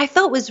 I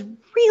felt was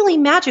really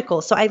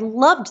magical. So I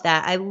loved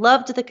that. I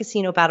loved the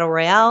Casino Battle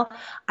Royale.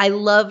 I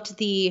loved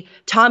the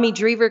Tommy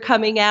Dreamer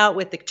coming out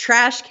with the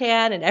trash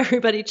can and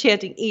everybody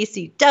chanting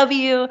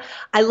ECW.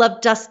 I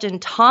loved Dustin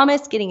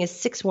Thomas getting his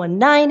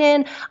 619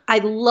 in. I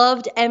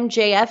loved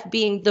MJF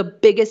being the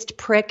biggest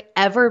prick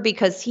ever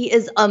because he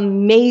is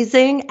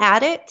amazing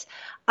at it.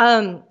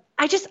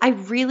 I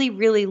really,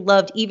 really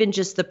loved even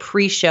just the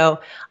pre-show.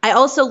 I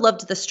also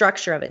loved the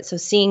structure of it. So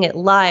seeing it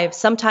live,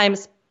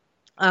 sometimes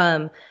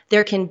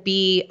there can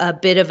be a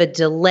bit of a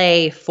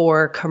delay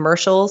for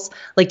commercials.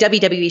 Like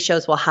WWE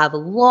shows will have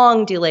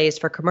long delays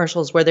for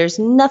commercials where there's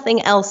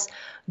nothing else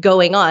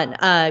going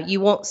on.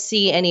 You won't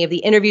see any of the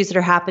interviews that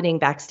are happening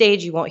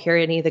backstage. You won't hear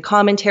any of the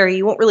commentary.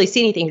 You won't really see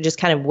anything. You're just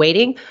kind of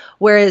waiting.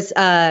 Whereas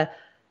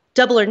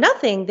Double or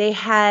Nothing, they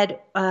had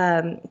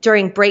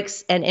during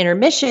breaks and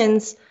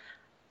intermissions,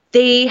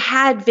 they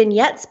had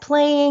vignettes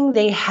playing,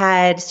 they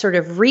had sort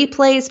of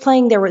replays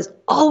playing. There was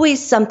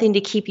always something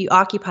to keep you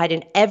occupied,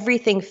 and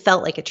everything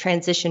felt like it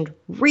transitioned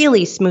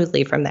really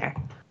smoothly from there.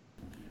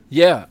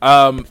 Yeah,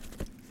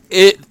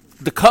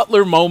 the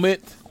Cutler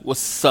moment was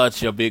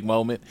such a big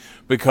moment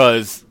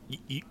because,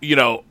 you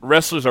know,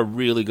 wrestlers are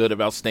really good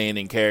about staying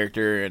in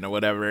character and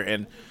whatever.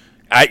 And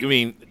I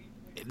mean,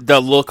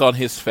 the look on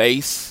his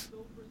face,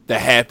 the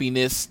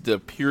happiness, the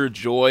pure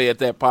joy at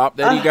that pop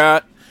that he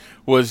got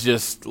was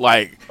just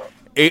like,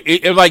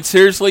 like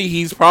seriously,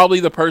 he's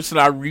probably the person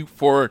I root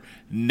for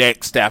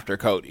next after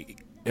Cody.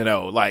 You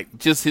know, like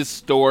just his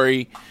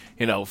story,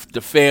 you know,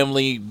 the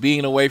family,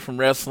 being away from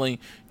wrestling,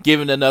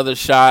 giving another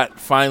shot,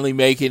 finally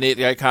making it,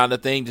 that kind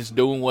of thing, just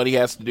doing what he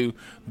has to do,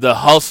 the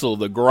hustle,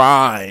 the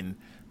grind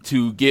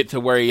to get to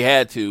where he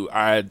had to.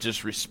 I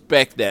just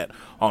respect that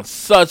on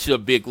such a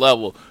big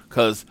level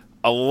because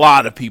a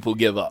lot of people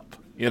give up.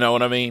 You know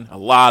what I mean? A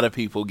lot of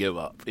people give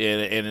up.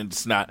 And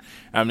it's not,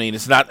 I mean,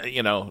 it's not,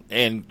 you know,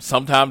 and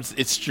sometimes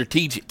it's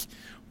strategic.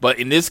 But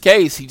in this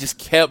case, he just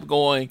kept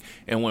going.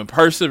 And when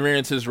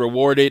perseverance is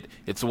rewarded,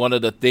 it's one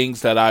of the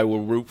things that I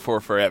will root for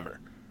forever.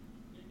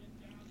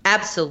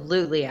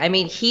 Absolutely. I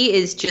mean, he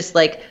is just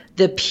like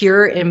the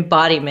pure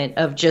embodiment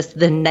of just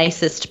the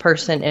nicest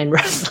person in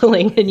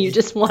wrestling. And you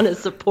just want to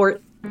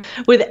support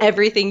with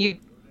everything you.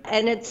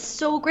 And it's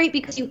so great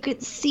because you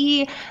could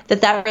see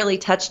that really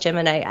touched him.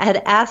 And I had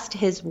asked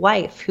his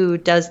wife, who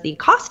does the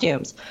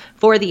costumes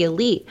for the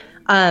Elite,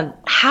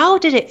 how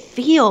did it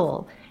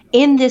feel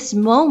in this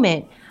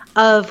moment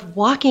of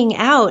walking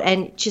out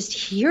and just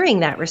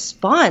hearing that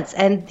response?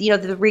 And, you know,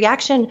 the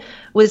reaction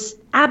was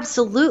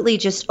absolutely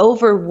just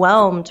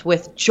overwhelmed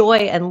with joy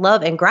and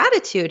love and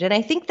gratitude. And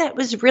I think that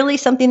was really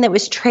something that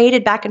was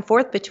traded back and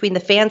forth between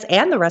the fans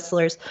and the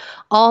wrestlers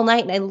all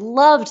night. And I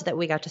loved that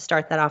we got to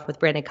start that off with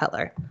Brandon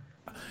Cutler.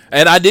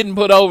 And I didn't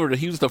put over that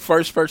he was the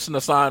first person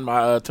to sign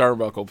my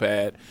turnbuckle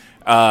pad.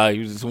 He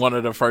was just one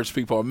of the first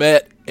people I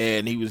met,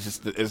 and he was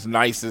just as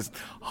nice, as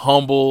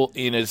humble,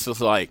 and it's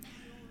just like,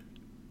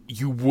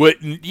 you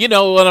wouldn't, you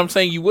know what I'm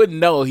saying? You wouldn't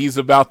know he's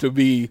about to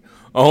be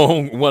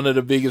on one of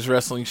the biggest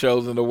wrestling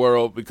shows in the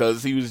world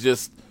because he was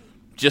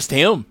just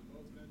him.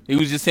 He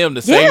was just him.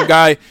 The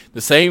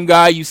same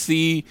guy you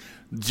see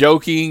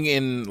joking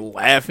and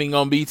laughing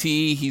on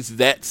BTE. He's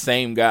that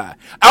same guy.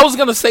 I was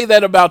going to say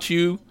that about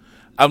you.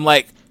 I'm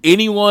like,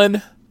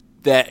 anyone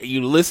that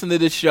you listen to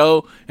this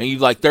show and you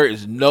like, there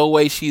is no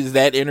way she's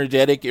that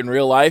energetic in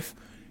real life,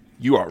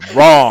 you are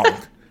wrong.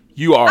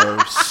 You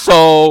are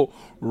so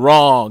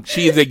wrong.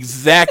 She is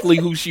exactly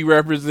who she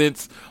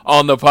represents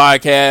on the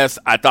podcast.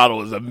 I thought it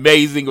was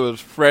amazing. It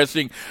was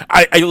refreshing.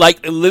 I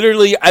like,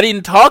 literally, I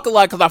didn't talk a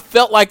lot because I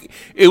felt like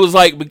it was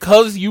like,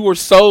 because you were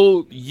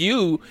so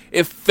you,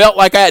 it felt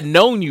like I had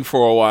known you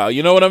for a while.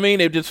 You know what I mean?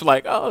 It just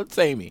like, oh, it's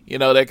Amy. You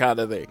know, that kind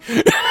of thing.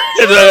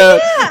 Yeah,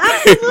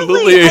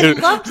 absolutely. I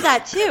loved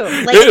that too.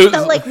 Like, it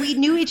felt like we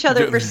knew each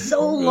other for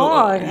so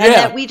long and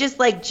that we just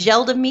like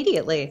gelled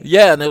immediately.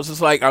 Yeah, and it was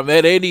just like, I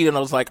met Andy and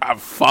I was like,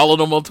 I've followed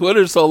him on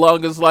Twitter so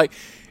long. It's like,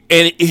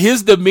 and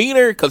his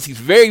demeanor, because he's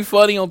very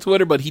funny on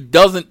Twitter, but he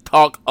doesn't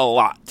talk a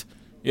lot.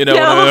 You know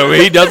what I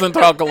mean? He doesn't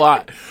talk a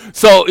lot.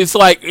 So it's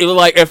like,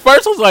 at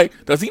first I was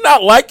like, does he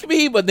not like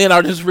me? But then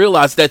I just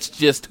realized that's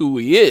just who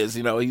he is.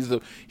 You know,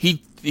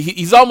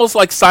 he's almost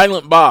like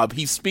Silent Bob.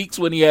 He speaks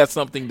when he has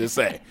something to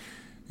say.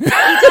 He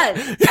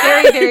does.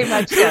 Very, very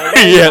much so.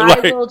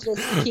 I will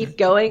just keep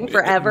going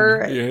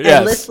forever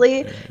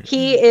endlessly.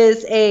 He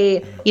is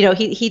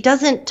he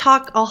doesn't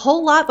talk a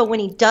whole lot, but when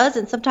he does,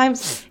 and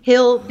sometimes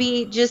he'll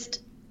be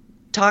just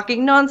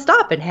talking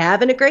nonstop and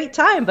having a great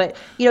time. But,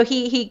 you know,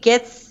 he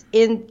gets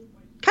in,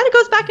 kind of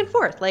goes back and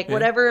forth, like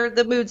whatever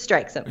the mood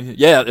strikes him.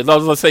 Yeah, I was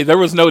going to say, there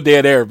was no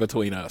dead air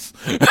between us.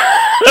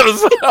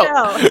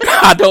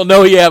 I don't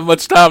know he had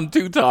much time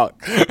to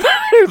talk.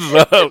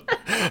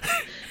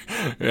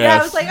 Yeah,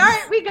 I was like, all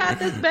right, we got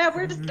this, man.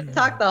 We're just going to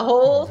talk the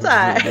whole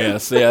time.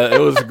 Yes, yeah, it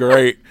was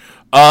great.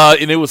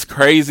 And it was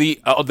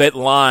crazy. Oh, that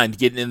line,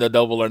 getting into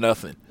Double or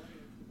Nothing.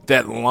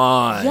 That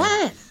line.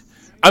 Yes.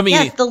 I mean,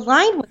 yes, the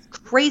line was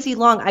crazy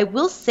long. I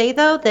will say,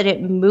 though, that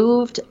it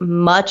moved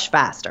much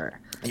faster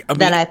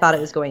than I thought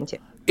it was going to.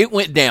 It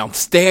went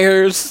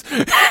downstairs.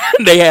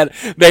 they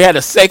had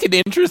a second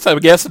entrance. I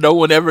guess no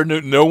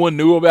one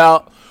knew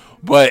about.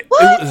 But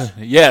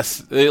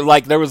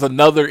like there was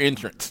another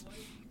entrance.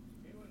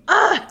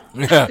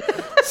 Yeah.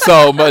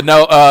 So, but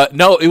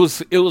no, it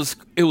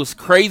was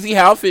crazy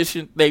how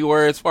efficient they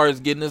were as far as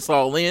getting us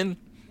all in.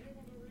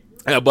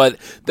 But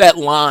that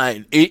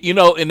line,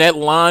 in that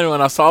line,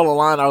 when I saw the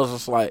line, I was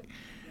just like,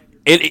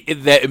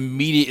 that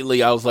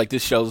immediately I was like,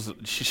 this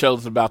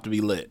show's about to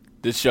be lit.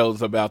 This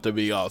show's about to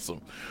be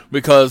awesome,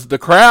 because the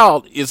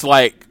crowd is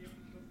like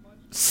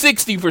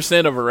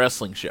 60% of a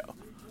wrestling show.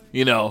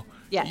 Yeah.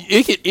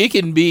 It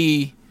can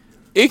be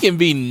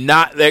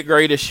not that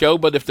great a show,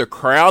 but if the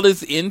crowd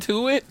is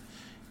into it,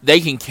 they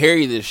can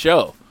carry this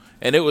show.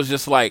 And it was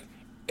just like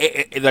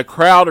the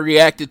crowd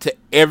reacted to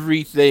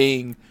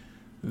everything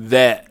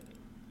that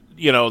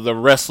the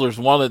wrestlers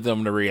wanted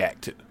them to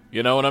react to.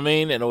 You know what I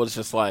mean? And it was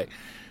just like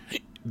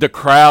the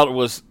crowd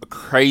was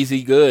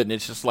crazy good, and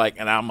it's just like,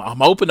 and I'm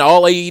hoping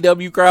all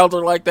AEW crowds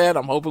are like that.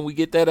 I'm hoping we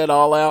get that at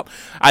All Out.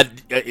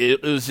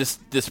 It was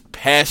just this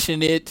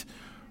passionate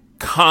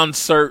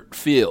concert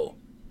feel.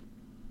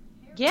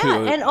 Yeah,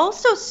 and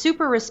also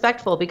super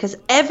respectful, because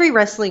every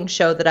wrestling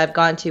show that I've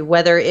gone to,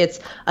 whether it's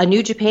a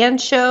New Japan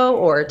show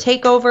or a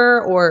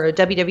TakeOver or a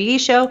WWE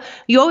show,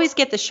 you always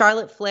get the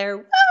Charlotte Flair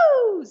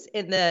woos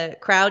in the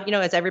crowd,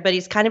 as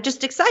everybody's kind of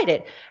just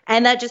excited.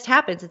 And that just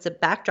happens. It's a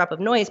backdrop of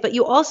noise. But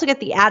you also get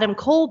the Adam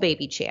Cole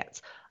baby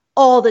chants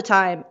all the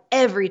time,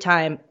 every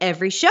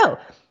show.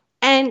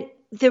 And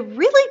the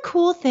really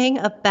cool thing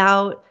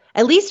about,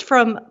 at least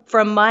from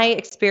my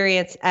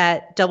experience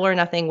at Double or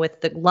Nothing,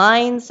 with the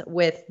lines,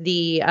 with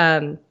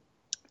the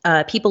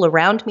people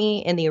around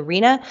me in the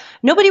arena,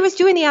 nobody was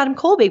doing the Adam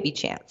Cole baby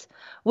chants,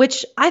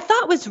 which I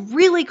thought was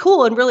really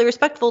cool and really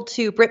respectful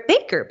to Britt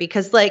Baker,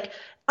 because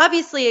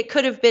obviously it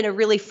could have been a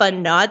really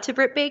fun nod to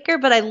Britt Baker,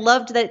 but I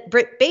loved that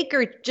Britt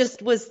Baker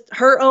just was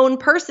her own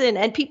person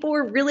and people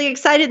were really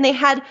excited, and they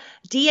had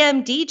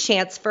DMD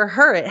chants for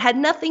her. It had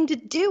nothing to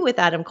do with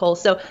Adam Cole.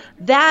 So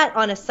that,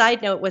 on a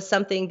side note, was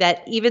something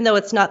that, even though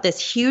it's not this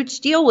huge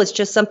deal, was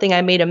just something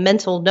I made a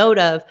mental note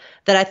of,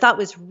 that I thought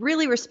was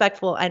really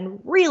respectful and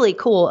really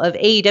cool of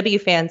AEW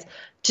fans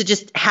to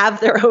just have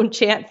their own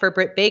chant for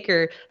Britt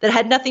Baker that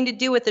had nothing to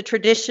do with the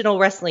traditional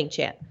wrestling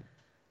chant.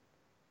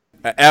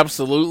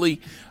 Absolutely.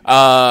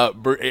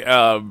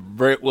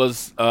 Britt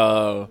was,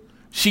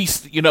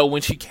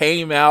 when she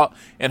came out,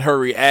 and her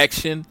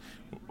reaction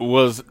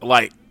was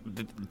like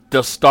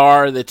the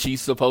star that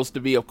she's supposed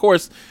to be. Of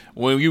course,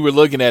 when you were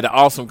looking at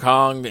Awesome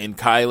Kong and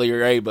Kylie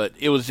Rae, but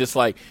it was just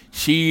like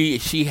she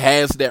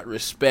has that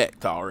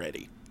respect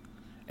already.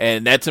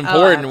 And that's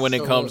important when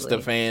it comes to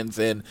fans.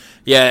 And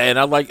and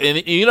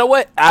and you know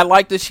what? I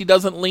like that she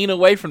doesn't lean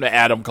away from the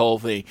Adam Cole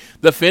thing.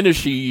 The finish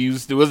she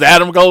used was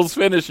Adam Cole's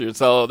finisher.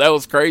 So that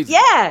was crazy.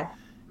 Yeah.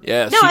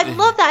 Yeah. No, I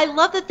love that. I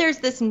love that there's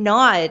this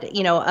nod,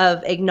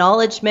 of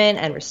acknowledgement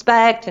and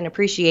respect and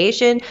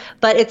appreciation,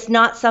 but it's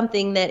not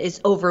something that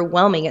is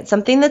overwhelming. It's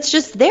something that's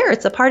just there.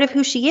 It's a part of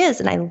who she is.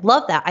 And I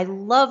love that. I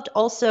loved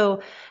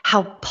also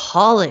how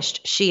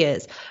polished she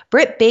is.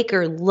 Britt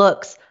Baker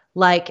looks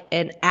like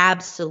an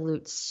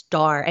absolute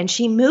star, and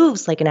she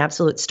moves like an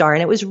absolute star.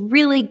 And it was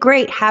really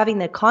great having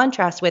the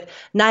contrast with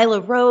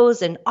Nyla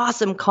Rose and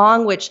Awesome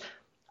Kong, which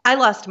I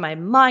lost my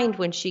mind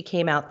when she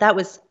came out. That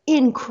was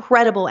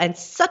incredible and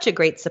such a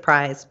great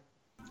surprise.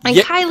 And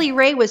Kylie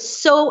Rae was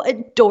so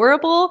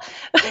adorable.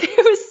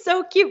 It was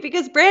so cute,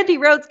 because Brandy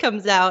Rhodes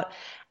comes out,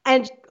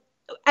 and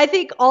I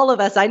think all of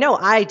us, I know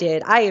I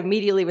did, I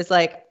immediately was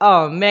like,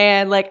 oh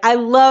man, I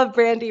love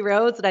Brandy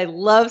Rhodes and I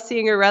love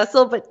seeing her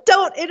wrestle, but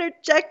don't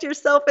interject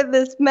yourself in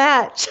this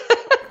match.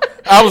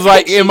 I was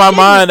like, in my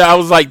mind, I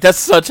was like, that's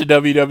such a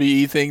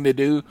WWE thing to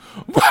do.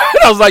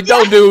 I was like,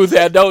 don't do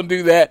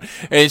that.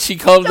 And she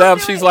comes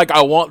out, she's like,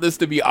 I want this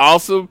to be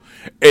awesome.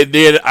 And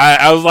then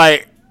I was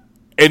like,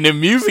 and the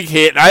music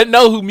hit. I didn't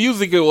know who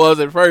music it was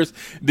at first.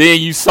 Then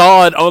you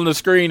saw it on the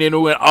screen and it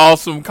went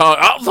Awesome Kong.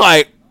 I was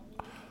like,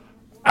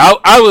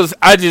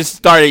 I just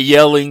started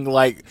yelling,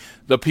 like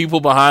the people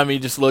behind me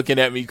just looking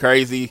at me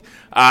crazy.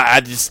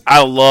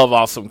 I love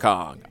Awesome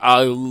Kong.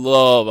 I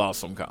love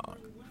Awesome Kong.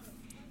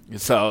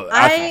 So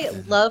I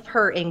love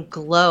her in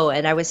Glow,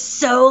 and I was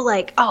so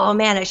like, oh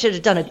man, I should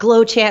have done a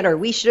Glow chant, or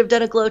we should have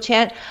done a Glow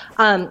chant.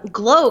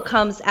 Glow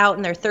comes out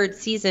in their third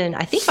season,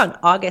 I think on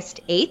August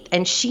 8th,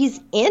 and she's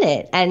in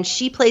it, and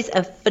she plays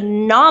a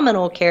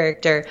phenomenal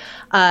character.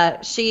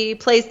 She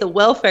plays the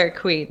welfare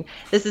queen.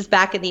 This is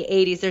back in the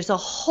 80s. There's a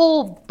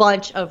whole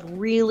bunch of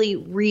really,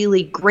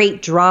 really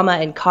great drama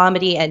and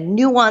comedy and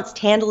nuanced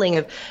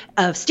handling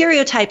of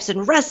stereotypes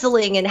and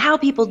wrestling and how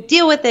people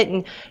deal with it,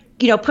 and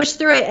push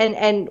through it,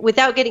 and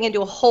without getting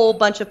into a whole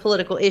bunch of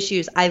political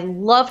issues. I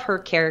love her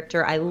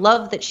character. I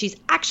love that she's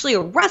actually a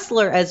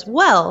wrestler as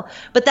well,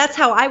 but that's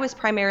how I was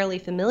primarily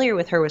familiar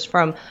with her, was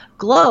from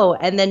Glow,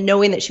 and then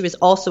knowing that she was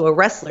also a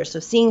wrestler.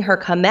 So seeing her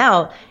come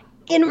out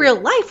in real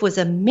life was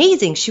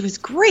amazing. She was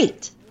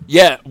great.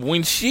 Yeah,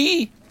 when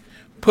she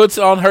puts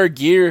on her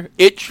gear,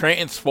 it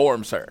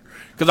transforms her.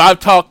 Because I've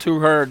talked to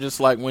her just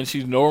like when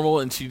she's normal,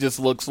 and she just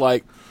looks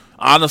like,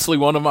 honestly,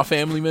 one of my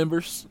family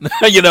members,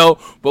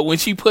 but when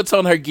she puts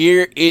on her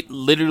gear, it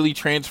literally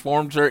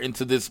transforms her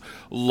into this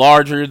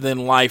larger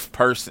than life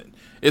person.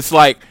 It's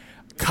like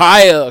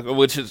Kaya,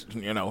 which is,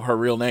 her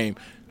real name.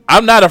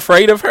 I'm not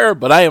afraid of her,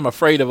 but I am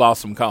afraid of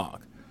Awesome Kong.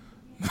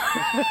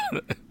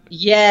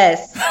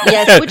 Yes,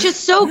 which is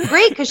so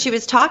great because she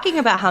was talking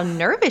about how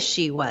nervous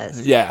she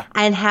was. Yeah.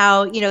 And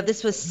how,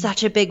 this was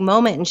such a big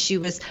moment, and she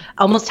was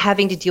almost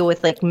having to deal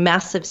with like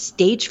massive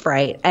stage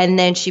fright. And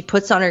then she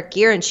puts on her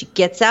gear and she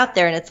gets out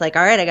there, and it's like,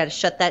 all right, I got to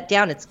shut that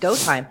down. It's go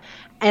time.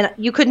 And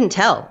you couldn't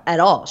tell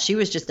at all. She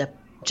was just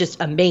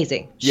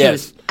amazing. She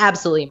was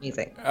absolutely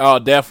amazing. Oh,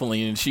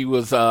 definitely. And she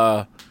was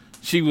so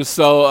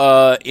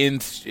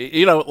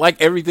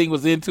like everything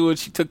was into it.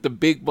 She took the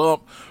big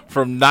bump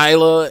from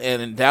Nyla,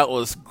 and that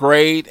was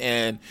great.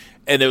 And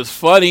it was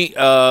funny.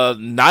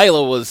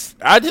 Nyla was,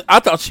 I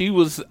thought she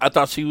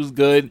was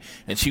good,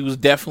 and she was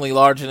definitely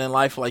larger than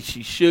life, like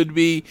she should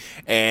be.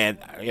 And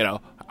I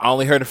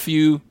only heard a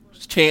few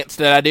chants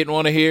that I didn't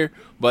want to hear,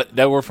 but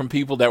they were from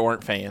people that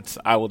weren't fans.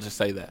 I will just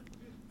say that.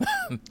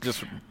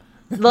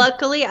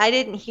 Luckily, I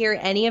didn't hear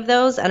any of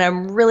those, and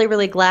I'm really,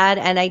 really glad.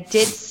 And I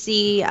did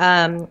see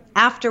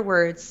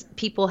afterwards,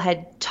 people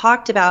had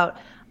talked about,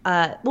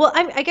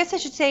 I guess I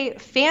should say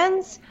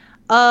fans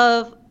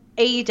of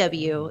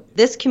AEW,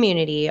 this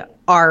community,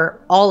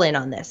 are all in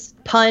on this.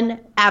 Pun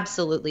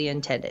absolutely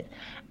intended.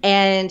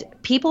 And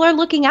people are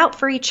looking out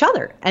for each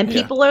other, and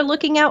people are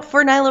looking out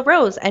for Nyla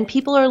Rose, and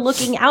people are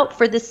looking out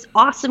for this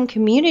awesome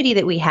community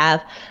that we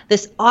have,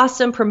 this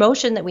awesome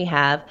promotion that we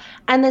have,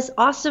 and this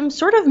awesome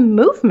sort of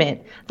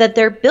movement that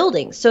they're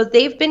building. So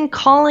they've been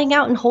calling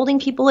out and holding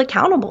people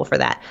accountable for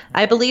that.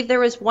 I believe there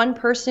was one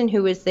person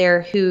who was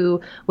there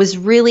who was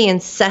really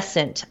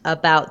incessant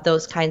about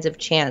those kinds of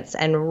chants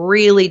and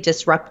really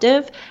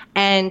disruptive.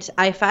 And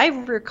if I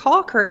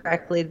recall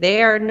correctly,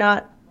 they are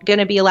not going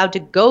to be allowed to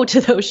go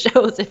to those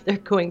shows if they're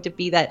going to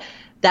be that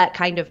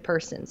kind of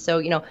person.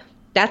 So,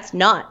 that's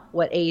not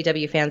what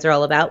AEW fans are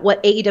all about.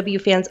 What AEW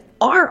fans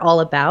are all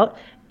about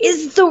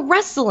is the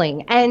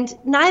wrestling. And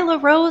Nyla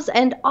Rose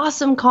and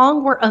Awesome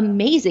Kong were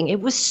amazing.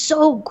 It was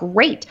so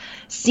great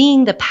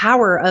seeing the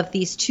power of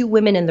these two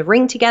women in the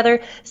ring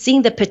together,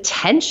 seeing the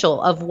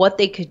potential of what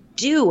they could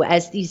do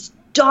as these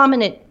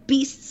dominant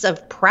beasts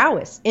of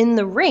prowess in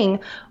the ring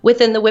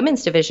within the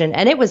women's division.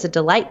 And it was a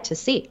delight to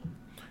see.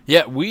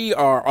 Yeah, we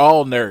are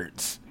all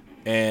nerds,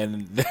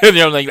 and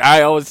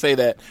I always say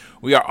that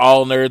we are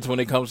all nerds when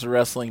it comes to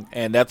wrestling,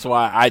 and that's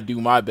why I do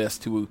my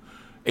best to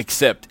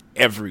accept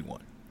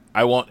everyone.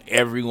 I want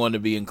everyone to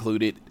be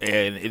included,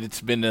 and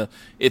it's been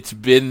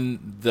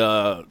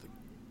the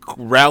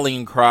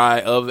rallying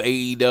cry of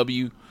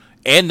AEW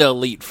and the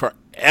Elite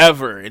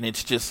forever, and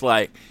it's just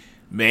like,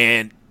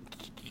 man,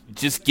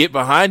 just get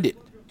behind it.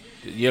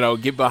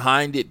 Get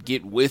behind it,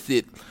 get with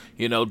it.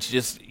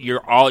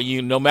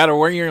 No matter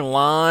where you're in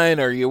line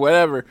or you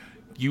whatever,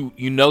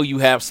 you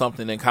have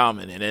something in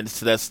common, and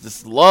that's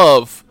this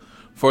love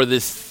for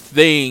this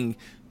thing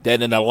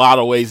that in a lot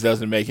of ways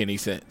doesn't make any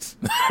sense,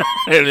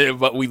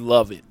 but we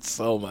love it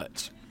so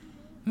much.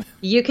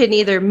 You can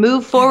either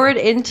move forward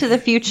into the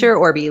future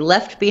or be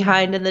left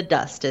behind in the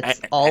dust.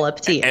 It's all up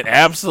to you. And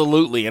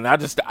absolutely, and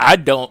I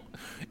don't.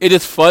 It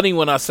is funny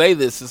when I say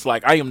this. It's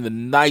like I am the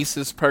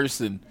nicest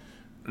person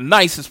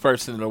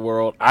in the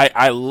world.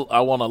 I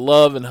want to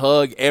love and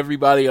hug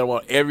everybody. I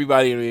want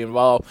everybody to be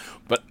involved,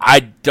 but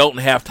I don't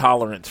have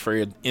tolerance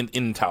for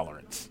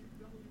intolerance.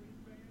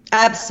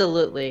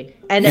 Absolutely.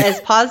 And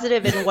as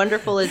positive and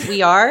wonderful as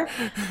we are,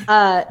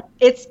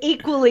 it's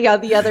equally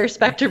on the other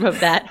spectrum of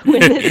that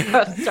when this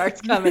stuff starts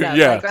coming up.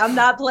 Yeah. Like, I'm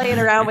not playing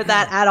around with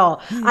that at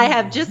all. I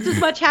have just as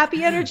much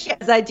happy energy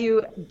as I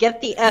do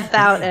get the F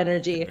out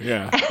energy.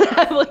 Yeah. And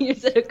I will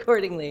use it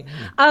accordingly.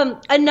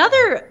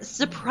 Another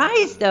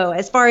surprise, though,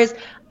 as far as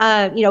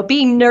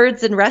being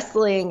nerds in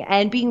wrestling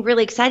and being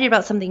really excited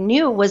about something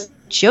new was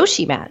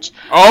Joshi match.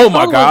 Oh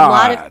my God. A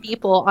lot of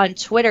people on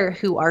Twitter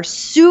who are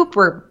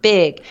super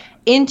big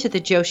into the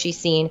Joshi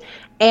scene.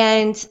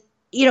 And,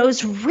 it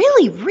was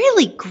really,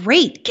 really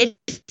great getting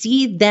to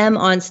see them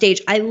on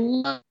stage. I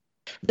love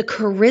the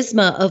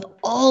charisma of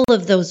all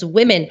of those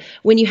women.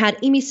 When you had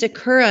Emi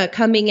Sakura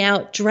coming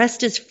out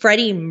dressed as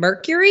Freddie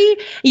Mercury,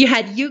 you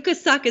had Yuka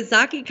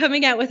Sakazaki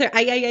coming out with her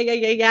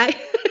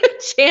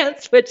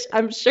chants, which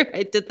I'm sure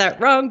I did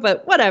that wrong,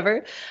 but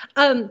whatever.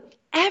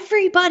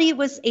 Everybody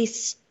was a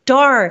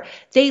star.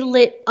 They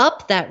lit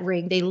up that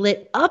ring. They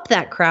lit up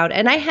that crowd.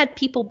 And I had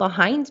people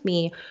behind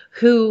me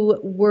who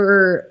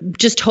were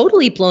just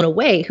totally blown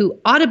away, who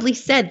audibly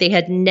said they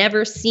had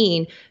never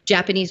seen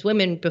Japanese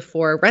women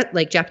before,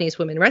 like Japanese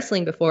women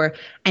wrestling before.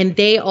 And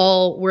they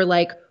all were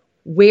like,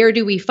 where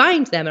do we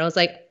find them? And I was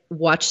like,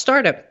 watch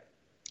Stardom.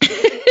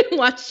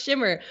 watch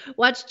Shimmer,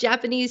 watch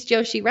Japanese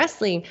Joshi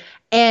wrestling,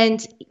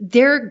 and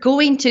they're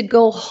going to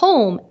go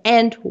home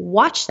and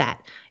watch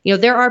that. You know,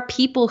 there are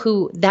people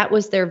who that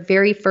was their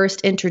very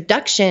first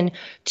introduction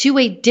to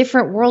a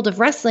different world of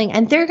wrestling,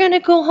 and they're going to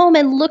go home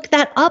and look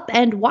that up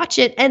and watch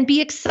it and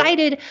be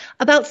excited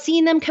about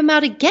seeing them come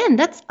out again.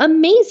 That's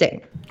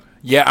amazing.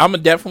 Yeah, I'm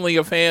definitely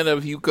a fan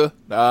of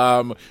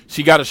Yuka.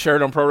 She got a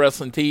shirt on Pro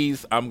Wrestling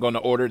Tees. I'm going to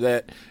order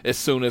that as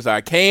soon as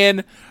I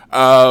can.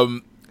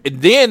 And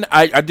then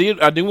I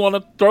do want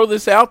to throw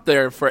this out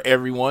there for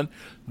everyone.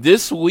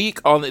 This week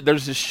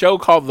there's a show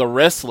called The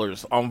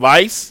Wrestlers on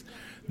Vice.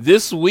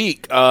 This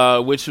week,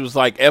 which was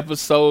like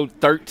episode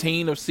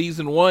 13 of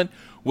season 1,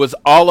 was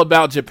all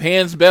about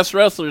Japan's best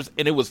wrestlers,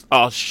 and it was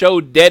a show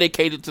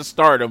dedicated to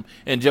Stardom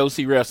and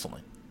Joshi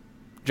wrestling.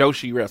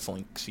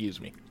 Excuse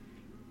me.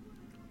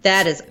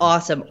 That is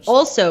awesome.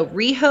 Also,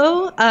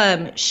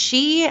 Riho,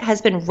 she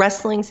has been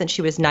wrestling since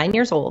she was 9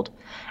 years old.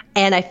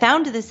 And I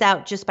found this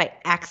out just by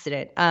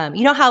accident.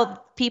 You know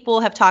how people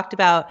have talked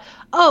about,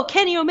 oh,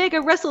 Kenny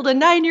Omega wrestled a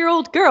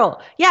 9-year-old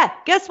girl. Yeah,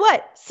 guess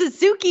what?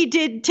 Suzuki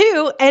did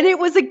too, and it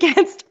was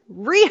against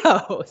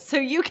Riho. So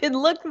you can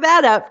look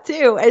that up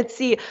too and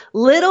see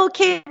little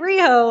kid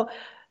Riho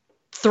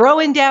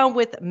throwing down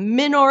with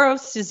Minoru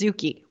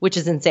Suzuki, which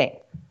is insane.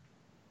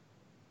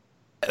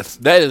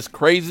 That is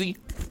crazy.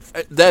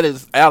 That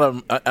is out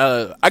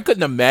of I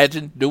couldn't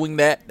imagine doing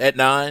that at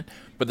 9,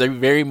 but they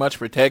very much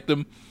protect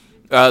them.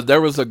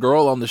 There was a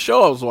girl on the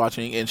show I was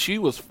watching, and she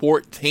was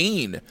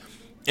 14,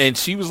 and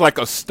she was like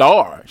a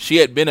star. She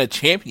had been a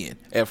champion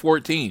at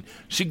 14.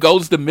 She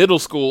goes to middle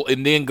school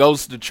and then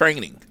goes to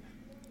training.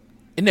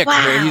 Isn't that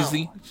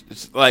crazy?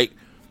 It's like,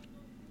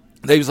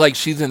 they was like,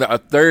 she's in a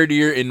third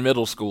year in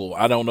middle school.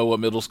 I don't know what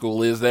middle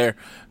school is there.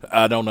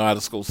 I don't know how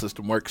the school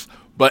system works.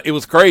 But it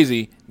was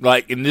crazy.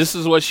 Like, and this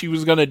is what she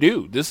was going to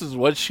do. This is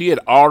what she had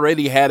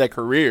already had a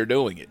career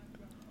doing it.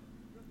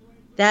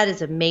 That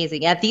is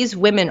amazing. Yeah, these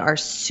women are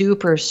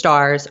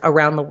superstars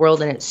around the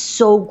world, and it's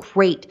so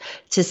great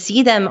to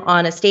see them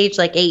on a stage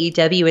like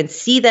AEW and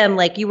see them,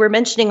 like you were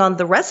mentioning on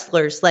The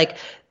Wrestlers, like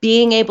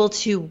being able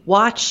to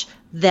watch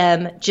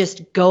them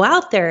just go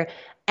out there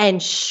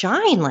and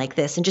shine like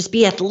this and just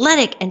be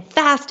athletic and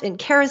fast and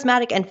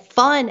charismatic and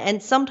fun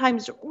and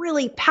sometimes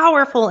really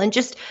powerful, and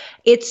just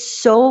it's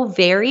so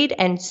varied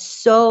and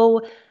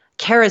so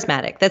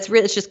charismatic. That's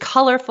really, it's just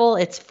colorful,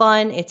 it's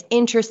fun, it's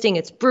interesting,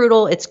 it's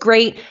brutal, it's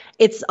great.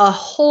 It's a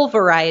whole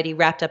variety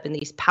wrapped up in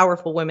these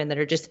powerful women that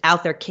are just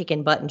out there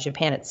kicking butt in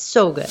Japan. It's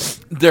so good.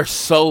 They're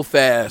so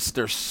fast,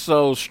 they're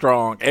so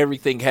strong,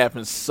 everything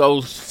happens so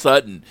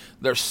sudden,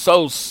 they're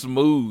so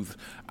smooth.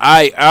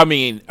 I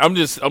mean, I'm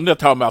not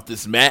talking about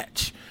this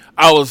match.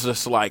 I was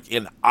just like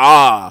in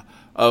awe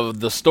of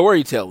the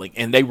storytelling,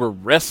 and they were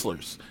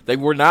wrestlers. They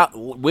were not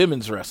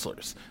women's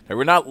wrestlers. They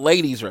were not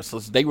ladies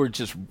wrestlers. They were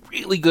just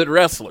really good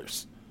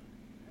wrestlers.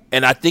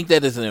 And I think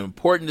that is an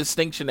important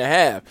distinction to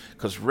have,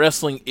 because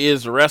wrestling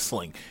is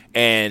wrestling,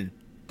 and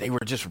they were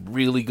just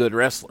really good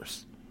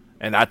wrestlers.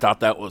 And I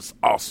thought that was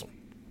awesome.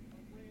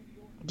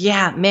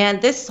 Yeah, man,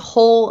 this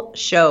whole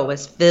show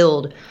was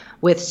filled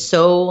with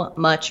so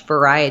much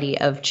variety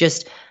of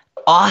just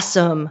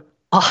awesome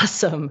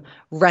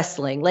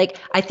wrestling. Like,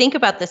 I think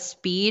about the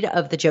speed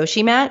of the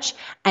Joshi match,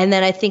 and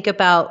then I think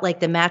about like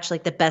the match,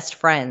 like the Best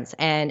Friends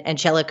and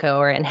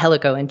Angelico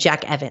and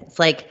Jack Evans.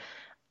 Like,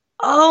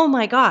 oh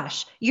my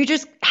gosh, you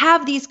just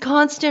have these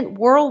constant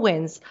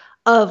whirlwinds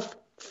of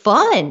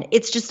fun.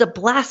 It's just a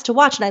blast to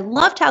watch. And I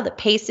loved how the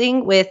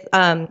pacing with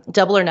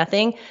Double or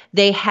Nothing,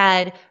 they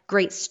had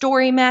great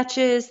story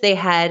matches. They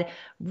had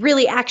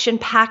really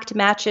action-packed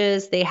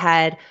matches. They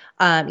had,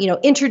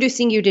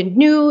 introducing you to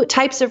new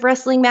types of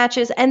wrestling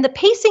matches. And the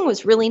pacing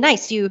was really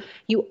nice. You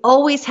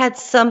always had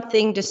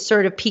something to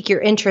sort of pique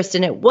your interest.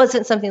 And it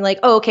wasn't something like,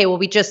 oh, okay, well,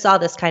 we just saw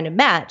this kind of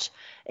match.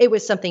 It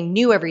was something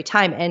new every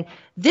time. And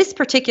this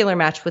particular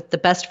match with the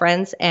Best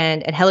Friends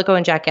and Angelico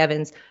and Jack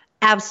Evans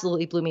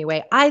absolutely blew me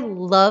away. I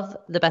love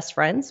the Best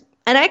Friends.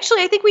 And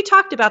actually, I think we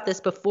talked about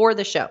this before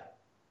the show.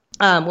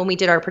 When we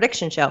did our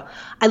prediction show.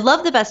 I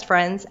love the Best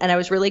Friends, and I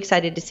was really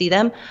excited to see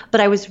them, but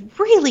I was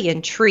really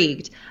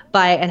intrigued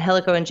by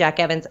Angelico and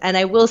Jack Evans. And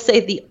I will say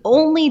the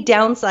only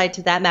downside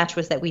to that match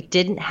was that we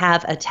didn't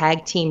have a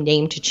tag team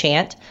name to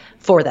chant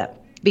for them,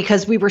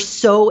 because we were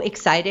so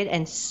excited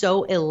and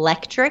so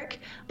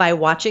electric by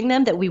watching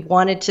them that we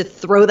wanted to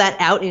throw that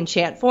out in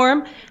chant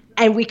form,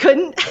 and we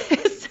couldn't.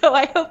 So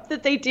I hope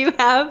that they do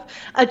have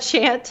a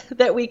chant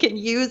that we can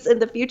use in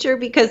the future,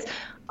 because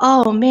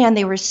oh man,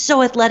 they were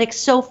so athletic,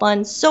 so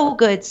fun, so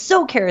good,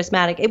 so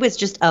charismatic. It was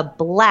just a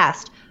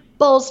blast.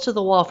 Balls to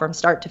the wall from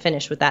start to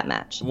finish with that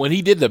match. When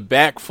he did the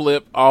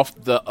backflip off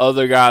the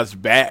other guy's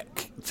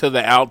back to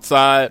the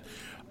outside,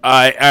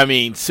 I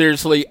mean,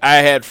 seriously, I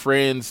had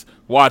friends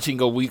watching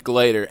a week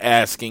later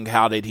asking,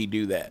 how did he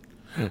do that?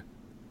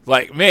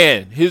 Like,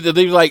 man, his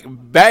like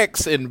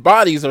backs and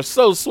bodies are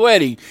so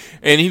sweaty.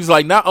 And he's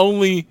like, not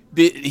only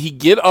did he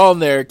get on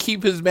there,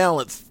 keep his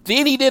balance,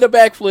 then he did a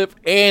backflip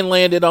and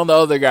landed on the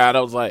other guy. And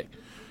I was like,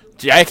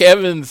 Jack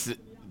Evans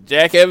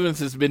Jack Evans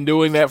has been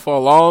doing that for a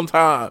long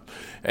time,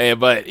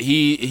 but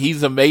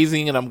he's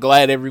amazing, and I'm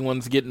glad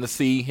everyone's getting to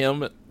see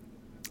him.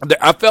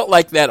 I felt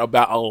like that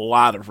about a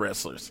lot of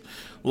wrestlers.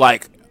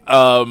 Like,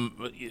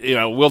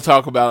 we'll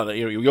talk about it.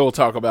 You'll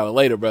talk about it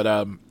later, but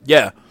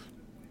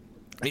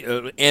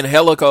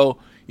Angelico,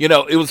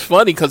 it was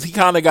funny because he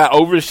kind of got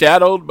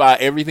overshadowed by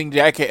everything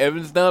Jack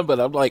Evans done. But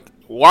I'm like,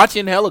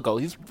 watching Angelico,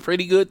 he's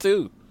pretty good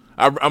too.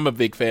 I'm a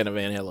big fan of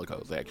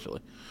Angelico's,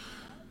 actually.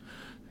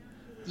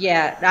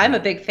 Yeah, I'm a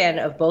big fan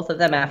of both of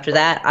them after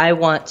that. I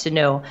want to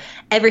know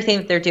everything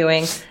that they're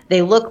doing.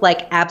 They look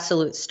like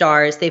absolute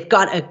stars. They've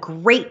got a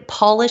great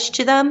polish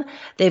to them.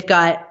 They've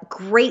got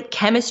great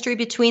chemistry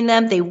between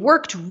them. They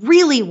worked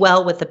really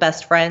well with the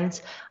Best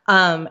Friends.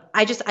 I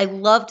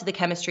loved the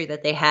chemistry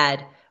that they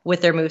had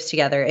with their moves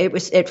together.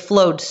 It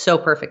flowed so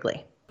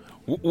perfectly.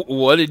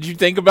 What did you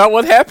think about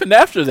what happened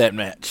after that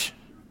match?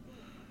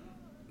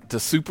 The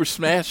Super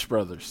Smash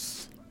Brothers.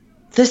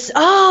 The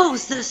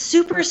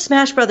Super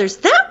Smash Brothers.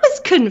 That was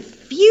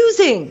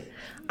confusing.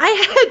 I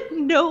had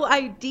no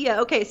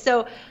idea. Okay,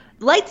 so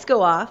lights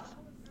go off,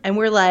 and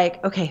we're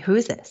like, okay, who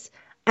is this?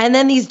 And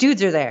then these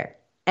dudes are there,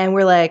 and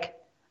we're like,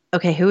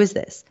 okay, who is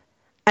this?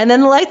 And then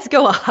the lights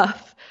go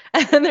off,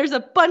 and then there's a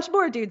bunch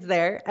more dudes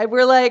there, and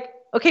we're like,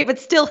 okay, but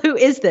still, who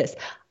is this?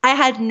 I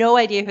had no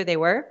idea who they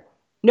were.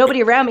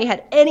 Nobody around me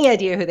had any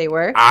idea who they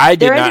were. I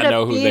did not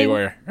know who they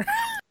were.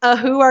 A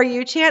who are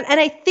you chant. And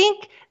I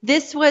think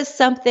this was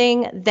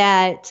something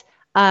that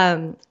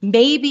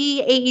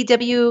maybe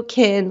AEW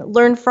can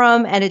learn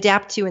from and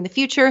adapt to in the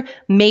future.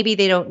 Maybe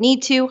they don't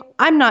need to.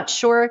 I'm not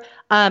sure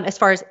as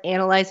far as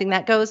analyzing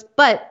that goes.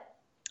 But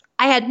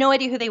I had no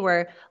idea who they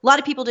were. A lot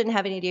of people didn't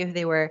have any idea who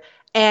they were.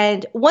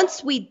 And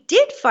once we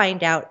did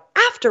find out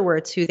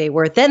afterwards who they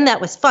were, then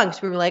that was fun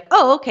because we were like,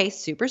 oh, okay,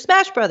 Super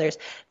Smash Brothers.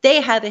 They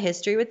have a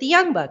history with the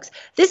Young Bucks.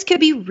 This could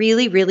be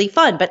really, really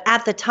fun. But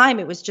at the time,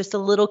 it was just a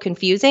little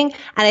confusing.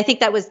 And I think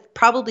that was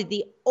probably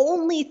the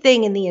only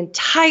thing in the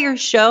entire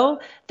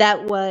show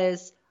that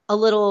was a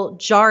little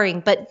jarring,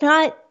 but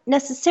not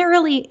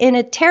necessarily in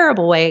a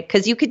terrible way,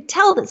 because you could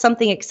tell that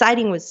something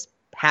exciting was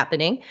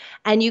happening.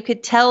 And you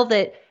could tell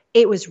that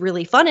it was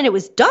really fun and it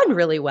was done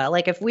really well.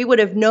 Like if we would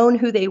have known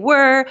who they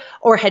were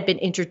or had been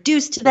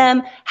introduced to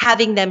them,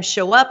 having them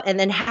show up and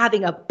then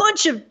having a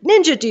bunch of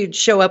ninja dudes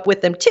show up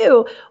with them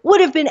too would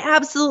have been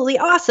absolutely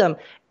awesome.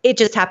 It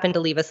just happened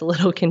to leave us a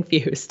little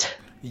confused.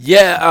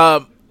 Yeah.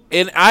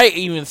 And I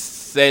even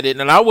said it,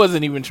 and I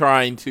wasn't even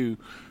trying to,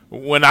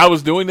 when I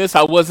was doing this,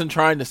 I wasn't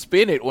trying to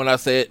spin it when I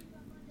said,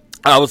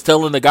 I was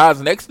telling the guys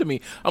next to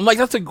me, I'm like,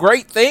 that's a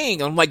great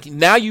thing. I'm like,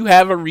 now you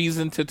have a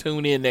reason to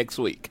tune in next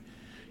week.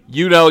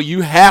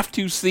 You have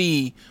to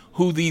see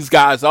who these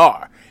guys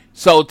are.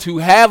 So to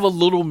have a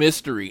little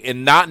mystery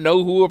and not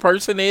know who a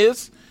person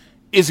is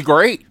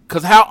great.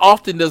 Because how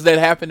often does that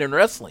happen in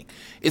wrestling?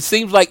 It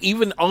seems like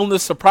even on the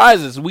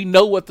surprises, we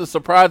know what the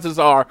surprises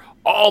are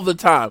all the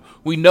time.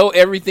 We know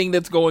everything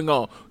that's going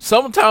on.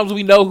 Sometimes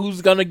we know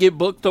who's going to get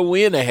booked to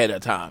win ahead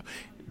of time.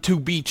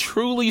 To be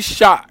truly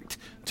shocked,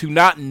 to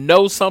not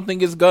know something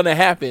is going to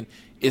happen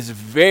is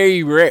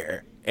very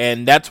rare.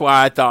 And that's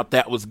why I thought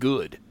that was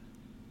good.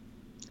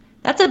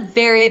 That's a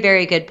very,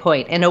 very good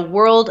point. In a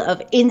world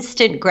of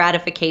instant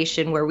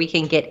gratification where we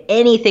can get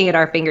anything at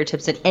our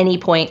fingertips at any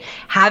point,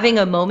 having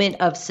a moment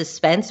of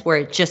suspense where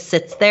it just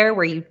sits there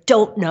where you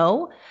don't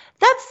know,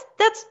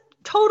 that's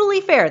totally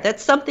fair.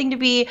 That's something to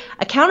be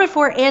accounted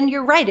for. And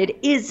you're right. It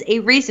is a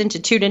reason to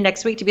tune in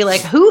next week to be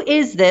like, who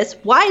is this?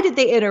 Why did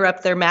they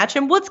interrupt their match?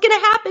 And what's going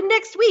to happen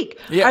next week?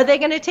 Yeah. Are they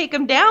going to take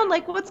them down?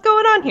 Like, what's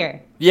going on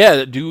here?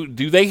 Yeah. Do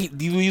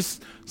these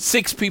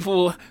 6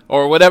 people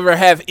or whatever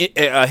have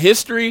a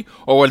history,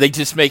 or are they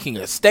just making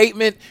a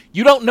statement?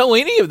 You don't know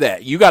any of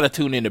that. You got to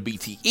tune into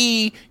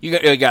BTE.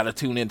 You got to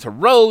tune into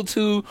Road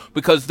 2,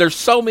 because there's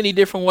so many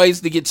different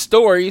ways to get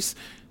stories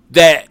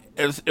that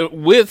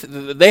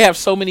they have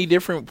so many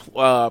different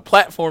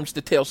platforms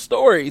to tell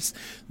stories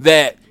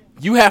that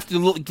you have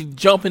to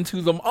jump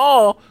into them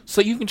all so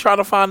you can try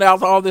to find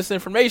out all this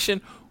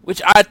information,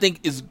 which I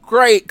think is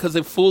great because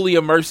it fully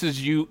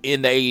immerses you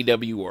in the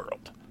AEW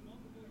world.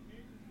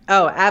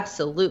 Oh,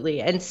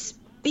 absolutely. And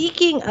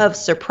speaking of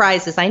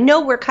surprises, I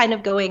know we're kind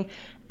of going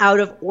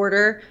out of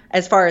order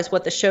as far as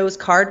what the show's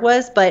card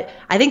was, but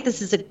I think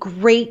this is a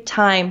great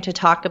time to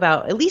talk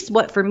about at least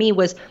what for me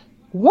was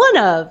one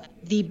of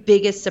the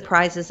biggest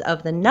surprises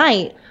of the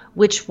night,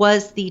 which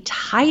was the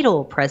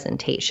title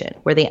presentation,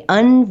 where they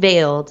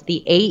unveiled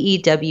the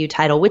AEW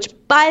title, which,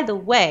 by the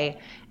way,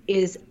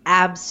 is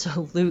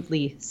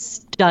absolutely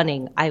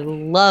stunning. I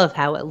love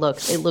how it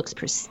looks. It looks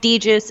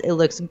prestigious. It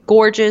looks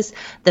gorgeous.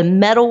 The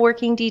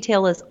metalworking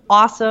detail is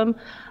awesome.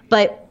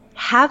 But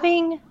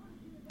having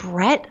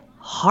Bret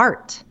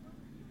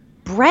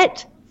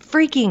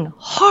freaking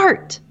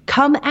Hart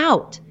come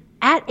out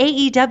at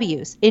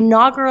AEW's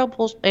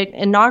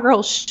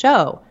inaugural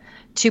show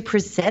to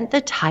present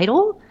the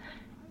title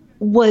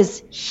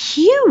was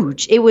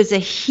huge. It was a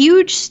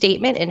huge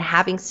statement in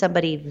having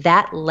somebody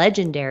that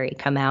legendary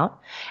come out.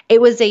 It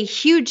was a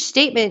huge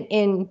statement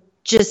in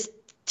just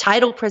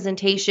title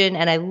presentation,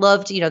 and I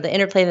loved, the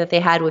interplay that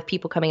they had with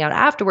people coming out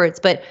afterwards.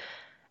 But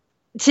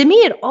to me,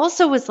 it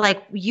also was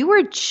like, you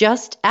were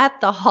just at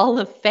the Hall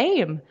of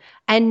Fame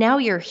and now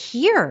you're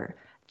here.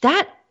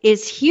 That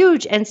is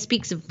huge and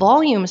speaks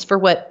volumes for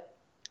what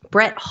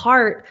Bret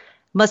Hart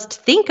must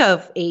think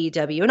of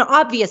AEW. And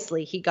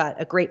obviously he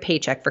got a great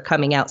paycheck for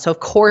coming out. So of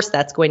course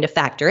that's going to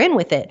factor in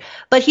with it,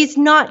 but he's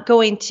not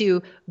going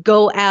to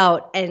go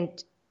out and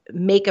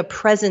make a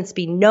presence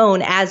be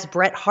known as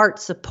Bret Hart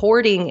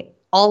supporting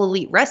All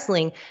Elite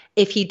Wrestling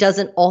if he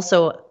doesn't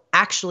also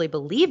actually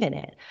believe in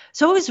it.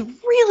 So it was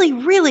really,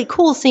 really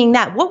cool seeing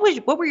that. What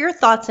were your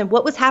thoughts and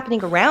what was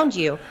happening around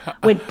you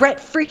when Bret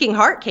freaking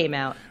Hart came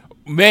out?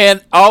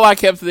 Man, all I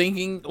kept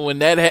thinking when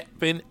that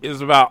happened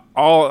is about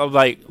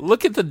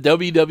look at the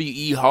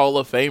WWE Hall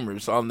of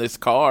Famers on this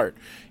card.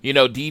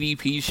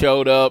 DDP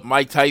showed up,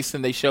 Mike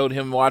Tyson, they showed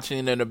him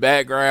watching in the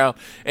background,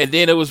 and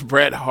then it was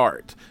Bret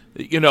Hart.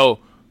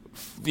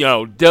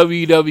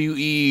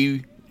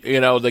 WWE,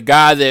 the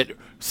guy that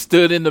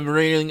stood in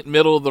the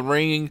middle of the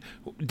ring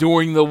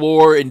during the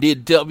war and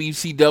did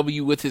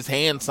WCW with his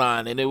hand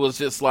sign, and it was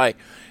just like,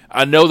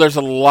 I know there's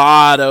a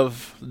lot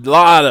of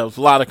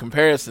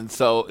comparisons,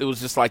 so it was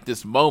just like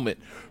this moment.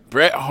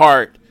 Bret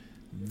Hart,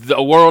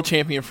 the world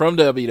champion from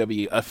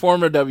WWE, a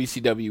former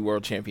WCW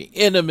world champion,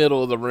 in the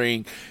middle of the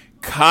ring,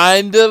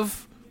 kind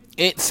of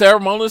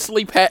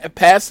ceremoniously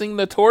passing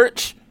the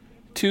torch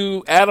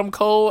to Adam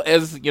Cole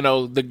as,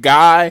 the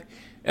guy.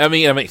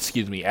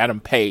 Adam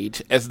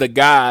Page as the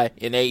guy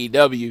in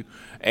AEW,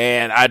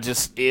 and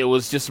it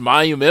was just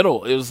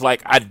monumental. It was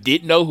like, I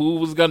didn't know who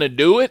was going to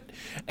do it,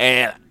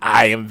 and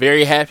I am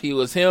very happy it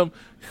was him,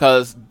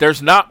 because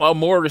there's not a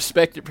more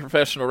respected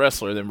professional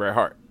wrestler than Bret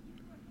Hart.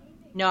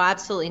 No,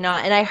 absolutely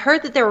not. And I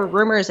heard that there were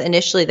rumors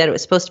initially that it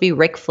was supposed to be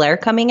Ric Flair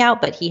coming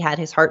out, but he had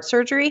his heart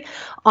surgery.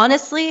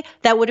 Honestly,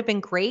 that would have been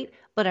great,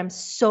 but I'm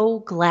so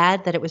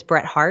glad that it was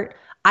Bret Hart.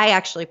 I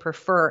actually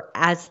prefer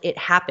as it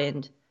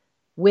happened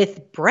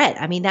with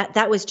Bret. I mean,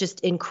 that was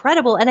just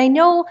incredible. And I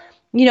know,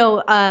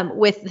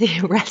 with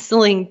the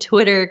wrestling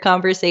Twitter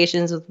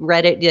conversations with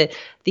Reddit,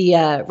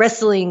 the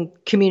wrestling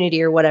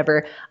community or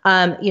whatever,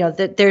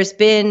 that there's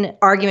been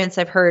arguments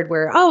I've heard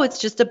where, it's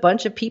just a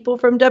bunch of people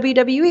from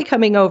WWE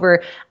coming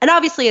over. And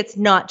obviously it's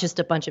not just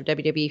a bunch of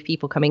WWE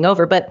people coming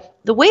over, but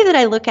the way that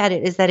I look at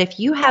it is that if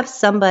you have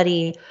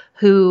somebody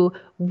who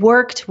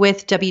worked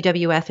with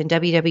WWF and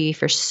WWE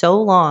for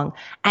so long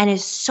and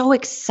is so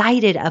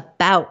excited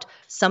about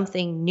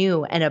something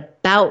new and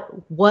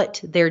about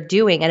what they're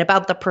doing and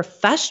about the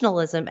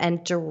professionalism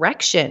and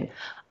direction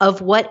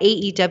of what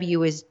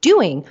AEW is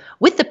doing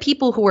with the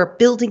people who are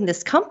building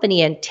this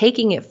company and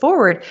taking it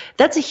forward,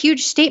 that's a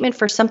huge statement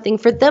for something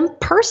for them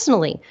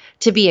personally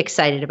to be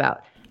excited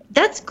about.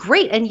 That's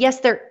great. And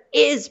yes, there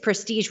is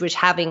prestige, which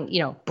having,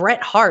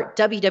 Bret Hart,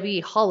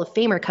 WWE Hall of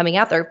Famer coming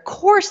out there, of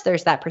course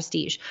there's that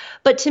prestige.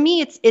 But to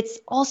me, it's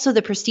also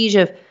the prestige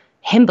of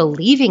him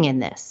believing in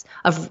this,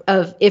 of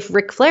if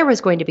Ric Flair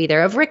was going to be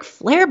there, of Ric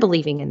Flair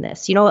believing in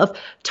this, of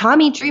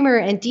Tommy Dreamer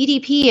and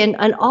DDP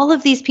and all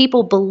of these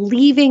people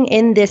believing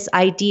in this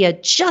idea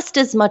just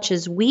as much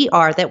as we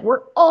are, that we're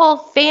all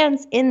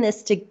fans in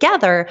this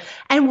together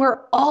and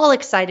we're all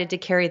excited to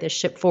carry this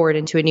ship forward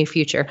into a new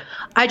future.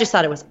 I just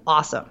thought it was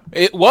awesome.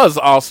 It was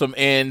awesome.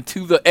 And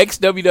to the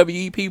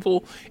ex-WWE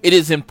people, it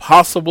is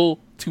impossible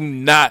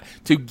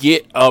to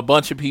get a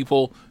bunch of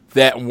people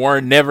that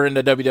were never in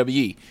the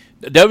WWE.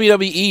 The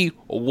WWE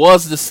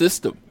was the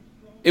system.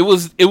 It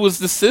was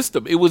the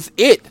system. It was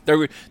it.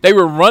 They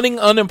were running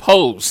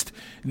unimposed,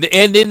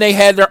 and then they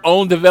had their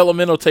own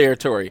developmental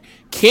territory.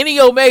 Kenny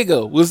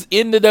Omega was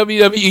in the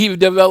WWE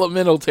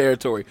developmental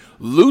territory.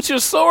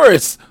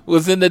 Luchasaurus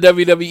was in the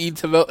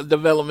WWE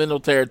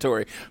developmental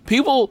territory.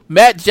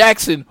 Matt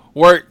Jackson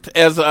worked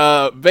as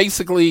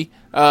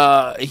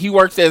he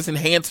worked as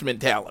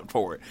enhancement talent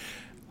for it.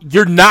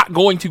 You're not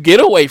going to get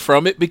away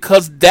from it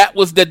because that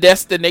was the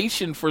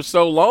destination for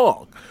so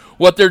long.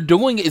 What they're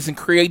doing is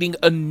creating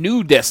a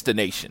new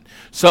destination.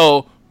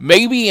 So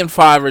maybe in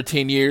 5 or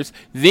 10 years,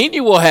 then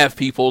you will have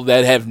people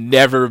that have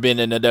never been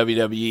in the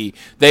WWE.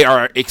 They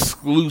are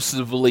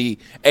exclusively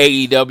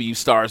AEW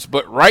stars.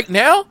 But right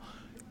now,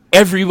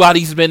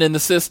 everybody's been in the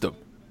system.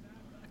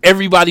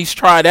 Everybody's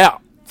tried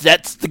out.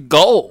 That's the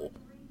goal.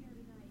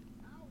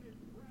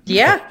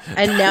 Yeah,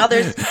 and now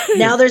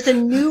there's a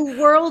new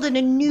world and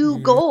a new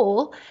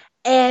goal,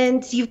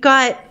 and you've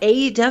got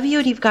AEW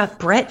and you've got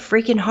Bret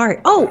freaking Hart.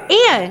 Oh,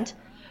 and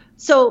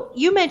so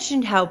you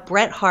mentioned how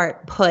Bret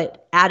Hart put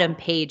Adam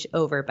Page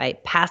over by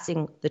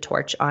passing the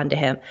torch on to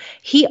him.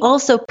 He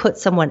also put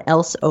someone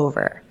else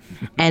over,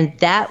 and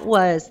that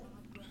was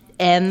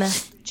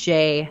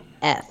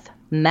MJF,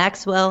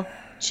 Maxwell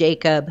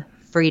Jacob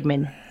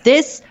Friedman.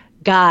 This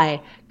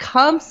guy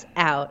comes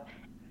out,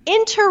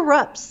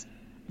 interrupts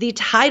the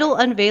title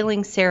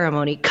unveiling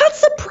ceremony,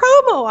 cuts a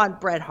promo on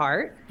Bret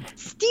Hart,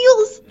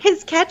 steals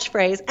his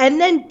catchphrase, and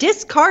then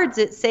discards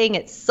it saying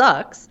it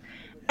sucks,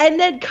 and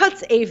then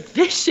cuts a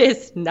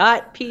vicious,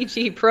 not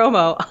PG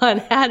promo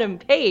on Adam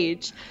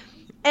Page.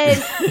 And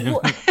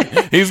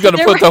he's going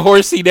to put the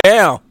horsey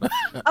down.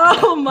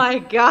 Oh my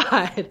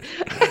God.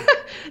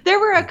 There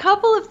were a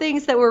couple of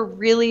things that were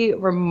really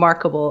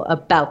remarkable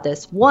about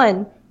this.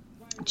 One,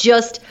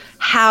 just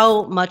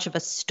how much of a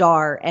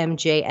star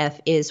MJF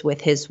is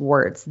with his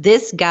words.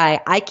 This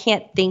guy, I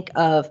can't think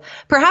of,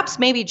 perhaps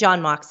maybe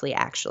Jon Moxley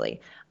actually.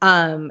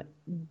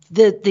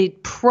 The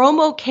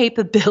promo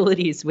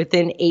capabilities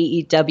within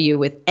AEW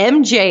with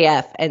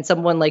MJF and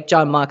someone like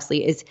Jon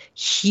Moxley is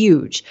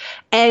huge.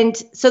 And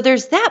so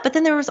there's that, but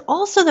then there was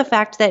also the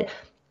fact that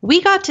we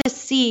got to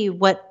see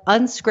what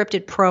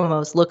unscripted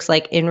promos looks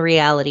like in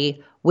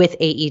reality with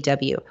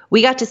AEW.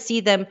 We got to see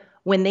them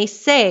when they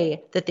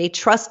say that they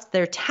trust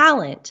their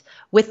talent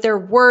with their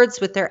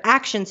words, with their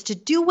actions to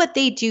do what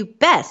they do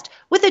best,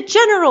 with a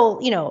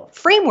general,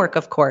 framework,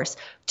 of course,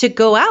 to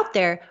go out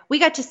there. We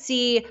got to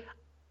see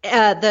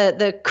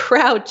the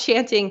crowd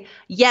chanting,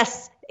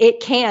 "Yes, it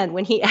can,"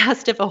 when he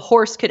asked if a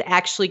horse could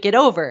actually get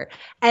over.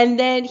 And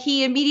then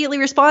he immediately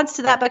responds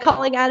to that by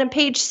calling Adam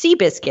Page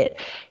Seabiscuit.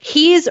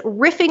 He's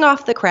riffing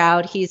off the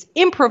crowd. He's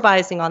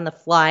improvising on the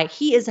fly.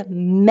 He is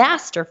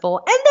masterful,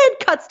 and then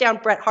cuts down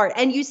Bret Hart.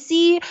 And you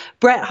see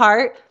Bret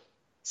Hart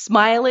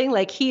smiling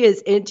like he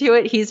is into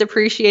it. He's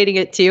appreciating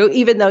it too,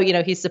 even though,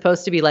 he's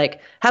supposed to be like,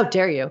 "How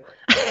dare you?"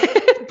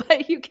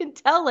 But you can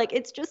tell,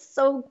 it's just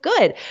so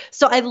good.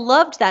 So I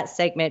loved that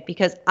segment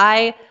because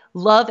I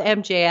love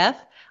MJF.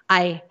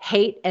 I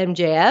hate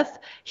MJF.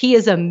 He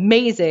is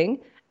amazing.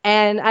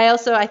 And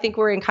I think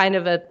we're in kind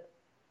of a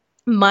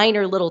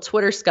minor little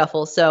Twitter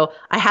scuffle. So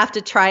I have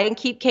to try and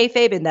keep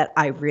kayfabe in that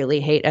I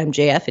really hate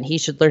MJF and he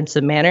should learn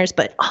some manners.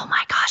 But oh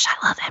my gosh,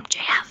 I love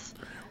MJF.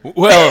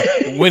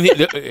 Well, when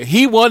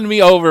he won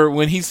me over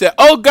when he said,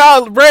 "Oh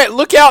God, Brett,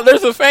 look out,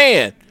 there's a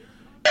fan."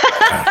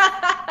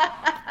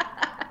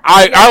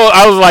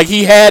 I was like,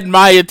 he had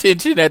my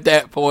attention at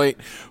that point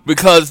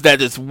because that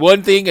is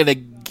one thing. And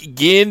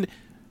again,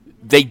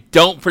 they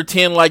don't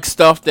pretend like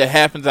stuff that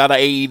happens outside of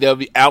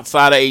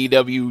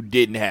AEW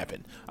didn't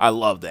happen. I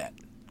love that.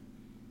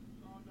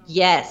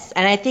 Yes.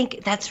 And I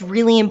think that's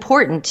really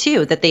important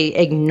too, that they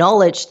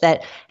acknowledge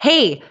that,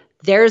 hey,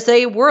 there's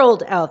a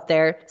world out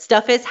there.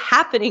 Stuff is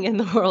happening in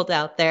the world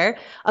out there.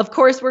 Of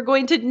course, we're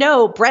going to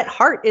know Bret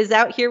Hart is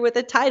out here with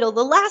a title.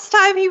 The last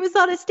time he was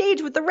on a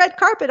stage with the red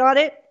carpet on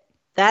it,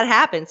 that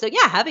happened. So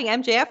yeah, having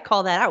MJF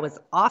call that out was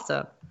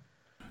awesome.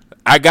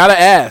 I gotta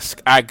ask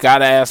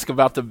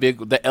about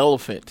the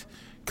elephant,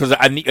 because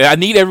I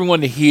need everyone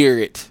to hear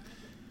it.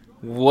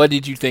 What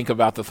did you think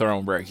about the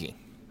throne breaking?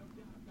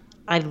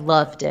 I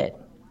loved it.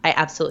 I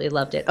absolutely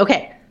loved it.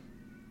 Okay,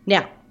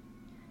 now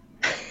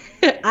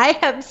I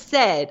have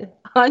said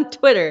on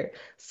Twitter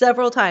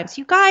several times,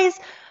 you guys,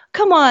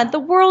 come on, the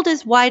world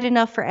is wide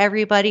enough for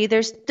everybody.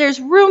 There's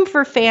room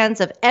for fans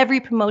of every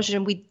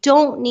promotion. We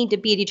don't need to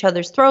beat each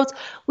other's throats.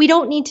 We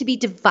don't need to be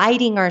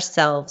dividing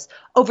ourselves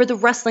over the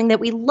wrestling that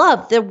we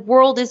love. The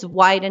world is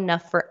wide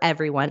enough for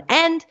everyone.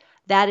 And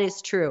that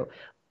is true.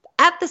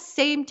 At the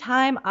same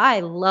time,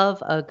 I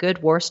love a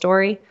good war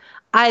story.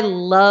 I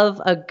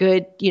love a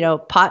good,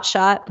 pot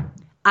shot.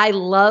 I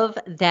love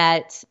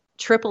that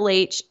Triple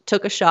H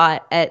took a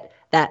shot at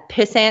that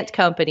pissant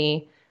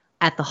company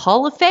at the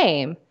Hall of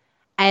Fame.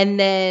 And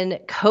then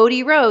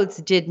Cody Rhodes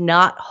did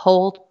not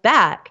hold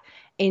back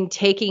in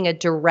taking a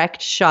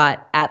direct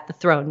shot at the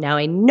throne. Now,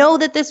 I know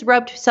that this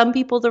rubbed some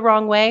people the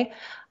wrong way.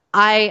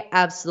 I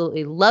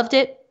absolutely loved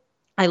it.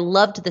 I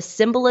loved the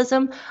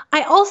symbolism.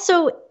 I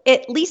also,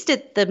 at least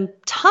at the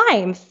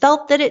time,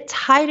 felt that it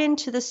tied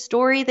into the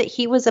story that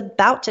he was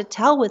about to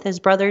tell with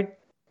his brother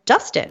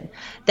Dustin,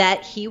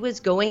 that he was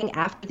going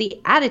after the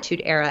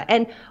Attitude Era.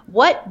 And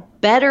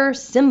what better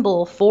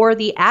symbol for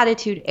the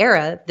Attitude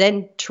Era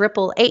than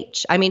Triple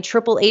H? I mean,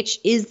 Triple H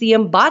is the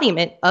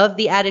embodiment of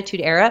the Attitude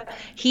Era.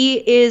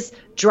 He is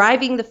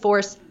driving the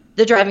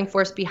driving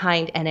force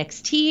behind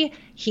NXT.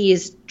 He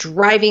is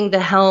driving the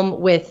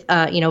helm with,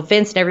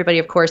 Vince and everybody,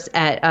 of course,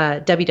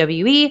 at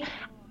WWE.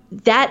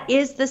 That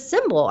is the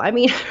symbol. I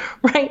mean,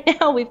 right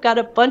now we've got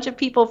a bunch of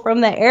people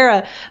from the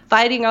era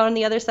fighting on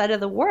the other side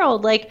of the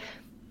world.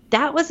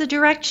 That was a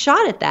direct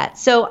shot at that.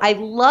 So I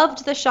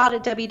loved the shot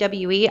at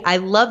WWE. I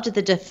loved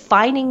the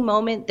defining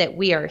moment that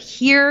we are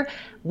here.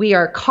 We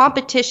are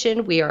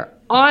competition. We are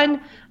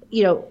on,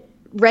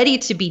 ready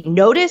to be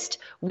noticed.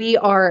 We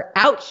are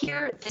out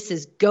here. This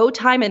is go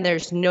time and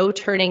there's no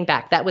turning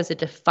back. That was a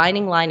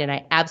defining line and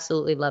I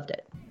absolutely loved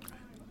it.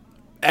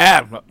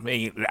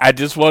 I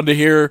just wanted to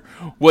hear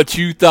what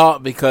you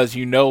thought because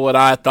you know what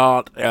I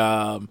thought.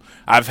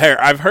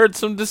 I've heard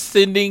some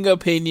dissenting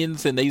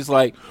opinions and he's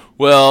like,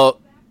 well,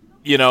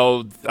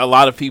 a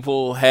lot of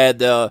people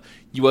had,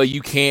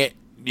 you can't,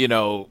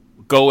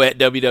 go at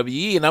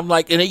WWE. And I'm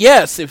like, and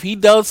yes, if he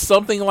does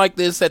something like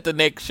this at the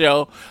next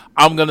show,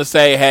 I'm going to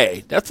say,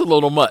 hey, that's a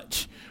little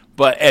much.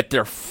 But at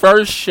their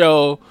first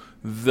show,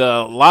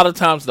 a lot of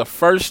times the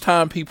first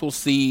time people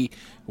see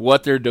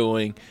what they're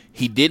doing,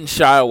 he didn't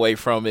shy away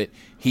from it.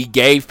 He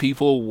gave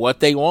people what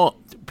they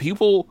want.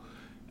 People,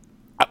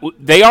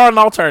 they are an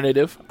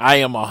alternative. I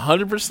am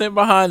 100%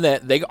 behind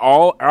that. They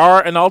all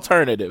are an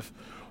alternative.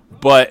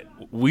 But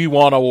we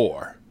want a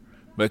war.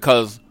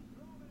 Because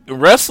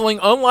wrestling,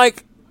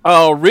 unlike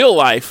real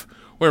life,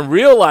 when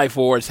real life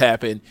wars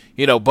happen,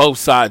 both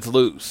sides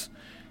lose.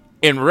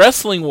 In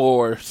wrestling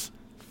wars,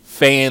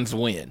 fans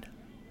win.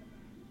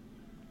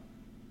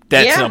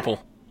 That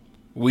simple.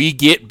 We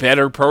get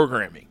better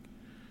programming.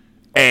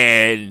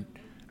 And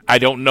I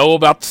don't know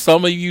about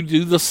some of you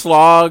do the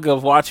slog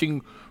of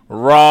watching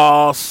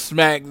Raw,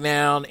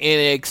 SmackDown,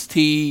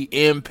 NXT,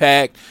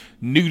 Impact,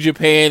 New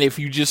Japan. If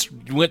you just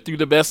went through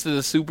the best of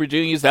the Super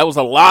Juniors, that was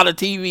a lot of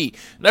TV.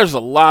 There's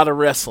a lot of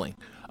wrestling.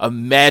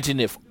 Imagine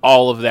if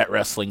all of that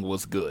wrestling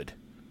was good.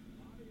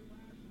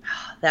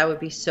 That would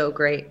be so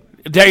great.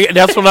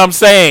 That's what I'm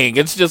saying.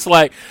 It's just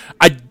like,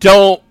 I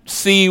don't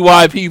see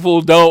why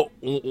people don't,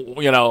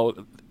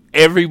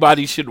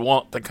 everybody should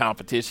want the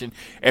competition.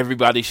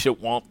 Everybody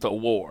should want the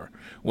war.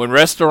 When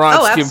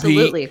restaurants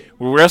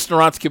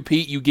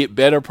compete, you get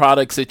better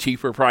products at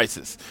cheaper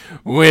prices.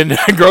 When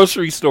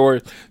grocery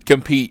stores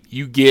compete,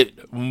 you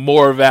get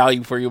more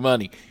value for your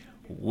money.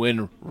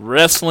 When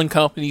wrestling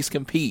companies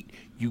compete,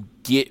 you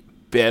get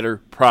better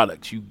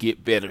products. You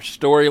get better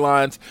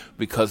storylines,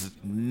 because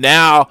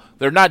now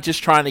they're not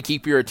just trying to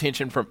keep your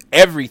attention from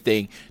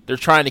everything. They're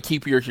trying to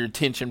keep your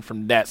attention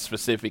from that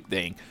specific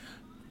thing.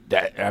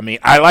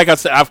 Like I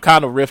said, I've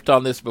kind of riffed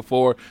on this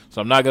before,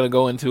 so I'm not going to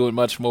go into it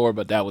much more,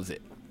 but that was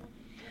it.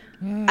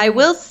 I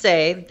will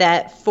say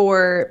that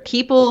for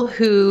people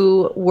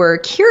who were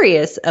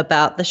curious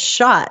about the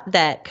shot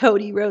that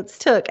Cody Rhodes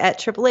took at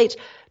Triple H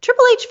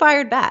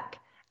fired back.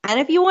 And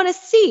if you want to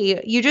see,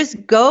 you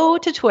just go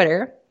to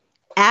Twitter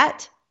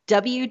at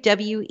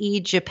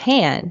WWE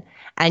Japan,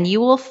 and you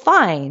will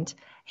find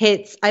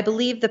I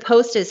believe the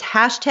post is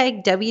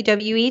hashtag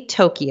WWE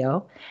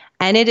Tokyo,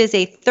 and it is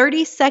a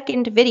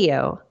 30-second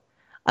video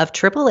of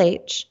Triple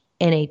H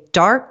in a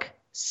dark,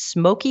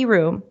 smoky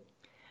room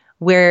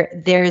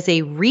where there's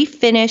a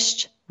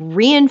refinished,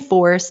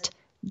 reinforced,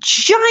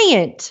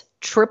 giant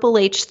Triple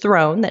H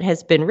throne that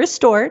has been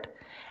restored.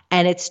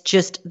 And it's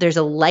just, there's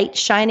a light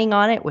shining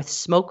on it with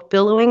smoke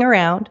billowing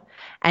around.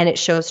 And it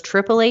shows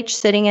Triple H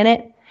sitting in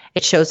it.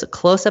 It shows a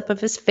close-up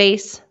of his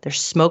face. There's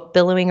smoke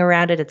billowing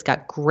around it. It's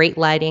got great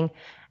lighting.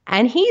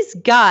 And he's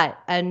got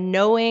a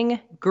knowing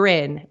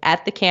grin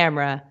at the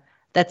camera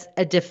that's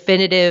a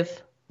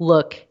definitive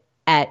look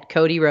at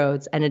Cody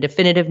Rhodes and a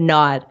definitive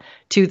nod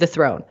to the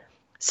throne.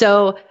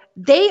 So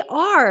they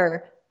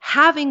are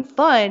having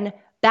fun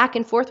back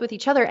and forth with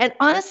each other. And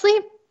honestly,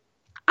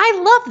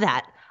 I love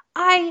that.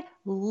 I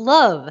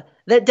love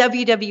that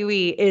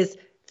WWE is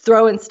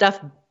throwing stuff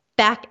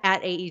back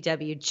at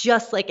AEW,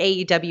 just like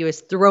AEW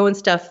is throwing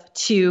stuff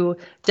to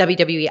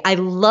WWE. I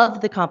love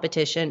the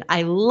competition.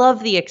 I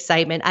love the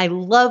excitement. I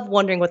love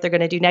wondering what they're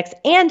going to do next.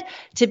 And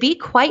to be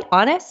quite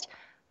honest,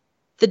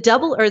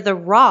 the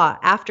Raw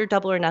after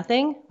Double or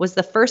Nothing was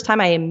the first time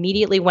I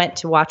immediately went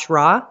to watch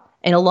Raw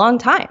in a long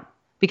time,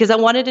 because I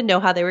wanted to know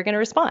how they were going to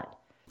respond.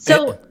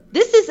 So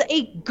this is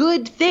a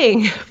good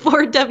thing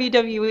for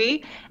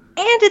WWE,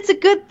 and it's a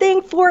good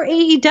thing for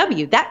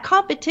AEW. That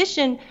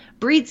competition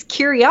breeds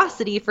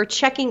curiosity for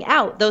checking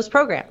out those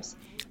programs.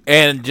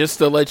 And just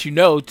to let you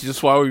know,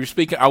 just while we were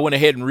speaking, I went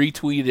ahead and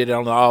retweeted it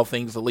on the All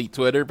Things Elite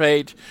Twitter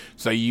page,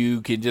 so you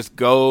can just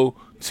go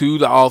to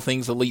the All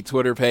Things Elite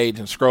Twitter page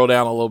and scroll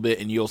down a little bit,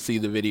 and you'll see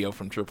the video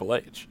from Triple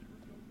H.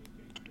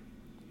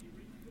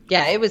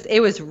 Yeah, it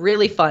was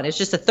really fun. It's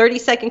just a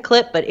 30-second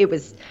clip, but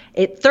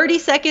 30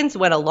 seconds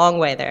went a long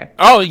way there.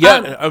 Oh,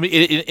 yeah.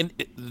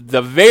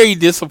 The very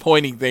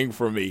disappointing thing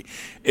for me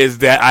is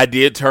that I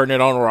did turn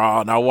it on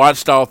Raw, and I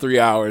watched all 3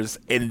 hours,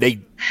 and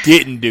they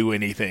didn't do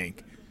anything.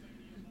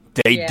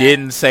 They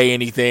didn't say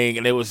anything,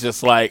 and it was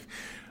just like,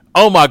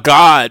 oh, my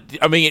God.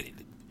 I mean,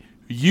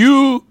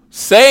 you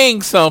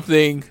saying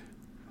something...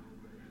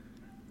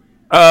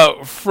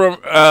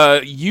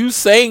 you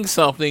saying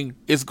something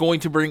is going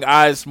to bring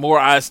more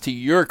eyes to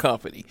your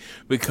company,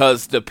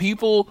 because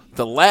the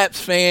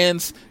lapsed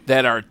fans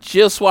that are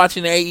just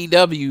watching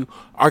AEW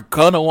are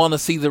gonna want to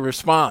see the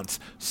response,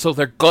 so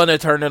they're gonna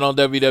turn it on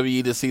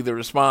WWE to see the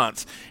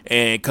response.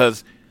 And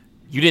because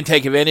you didn't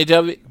take advantage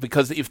of it,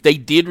 because if they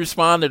did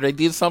respond or they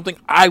did something,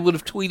 I would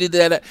have tweeted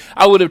that.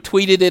 I would have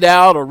tweeted it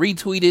out or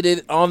retweeted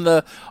it on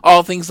the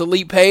All Things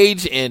Elite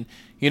page, and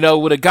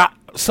would have got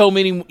so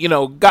many,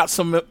 got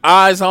some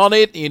eyes on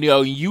it.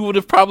 You would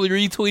have probably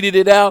retweeted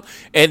it out,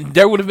 and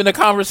there would have been a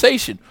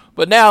conversation.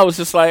 But now it's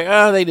just like,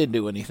 they didn't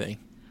do anything.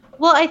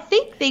 Well, I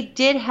think they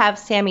did have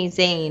Sami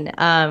Zayn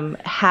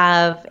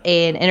have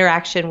an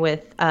interaction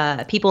with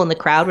people in the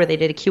crowd where they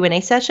did a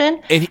Q&A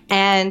session,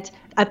 and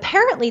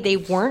apparently they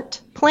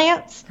weren't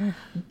plants,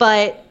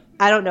 but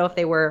I don't know if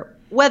they were.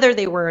 Whether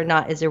they were or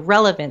not is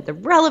irrelevant. The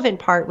relevant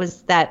part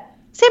was that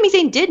Sami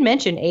Zayn did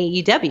mention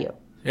AEW.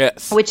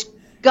 Yes. Which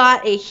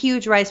got a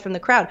huge rise from the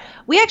crowd.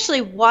 We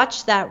actually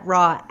watched that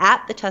Raw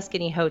at the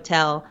Tuscany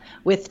Hotel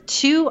with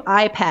 2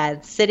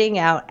 iPads sitting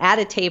out at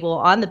a table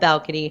on the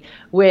balcony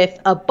with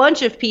a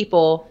bunch of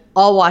people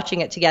all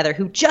watching it together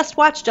who just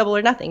watched Double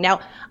or Nothing. Now,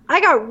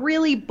 I got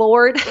really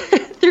bored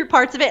through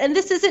parts of it, and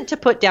this isn't to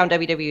put down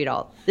WWE at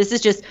all. This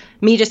is just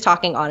me just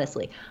talking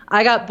honestly.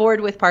 I got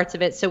bored with parts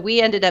of it, so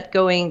we ended up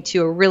going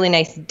to a really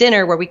nice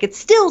dinner where we could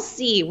still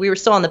see, we were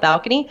still on the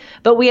balcony,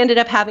 but we ended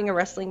up having a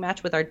wrestling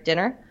match with our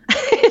dinner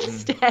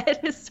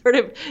instead, sort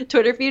of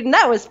Twitter feud, and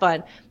that was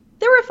fun.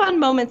 There were fun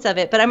moments of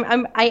it, but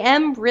I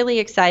am really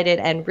excited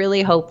and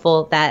really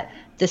hopeful that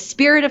the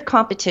spirit of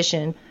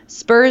competition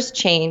spurs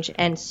change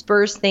and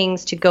spurs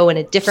things to go in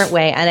a different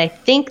way. And I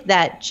think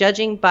that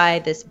judging by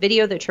this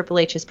video that Triple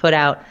H has put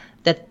out,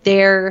 that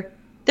they're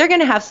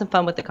going to have some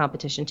fun with the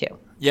competition too.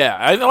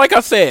 Yeah, like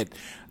I said,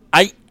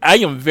 I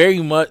am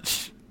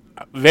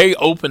very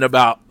open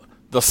about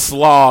the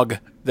slog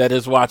that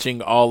is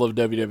watching all of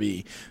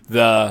WWE.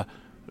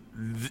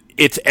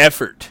 It's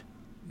effort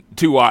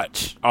to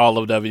watch all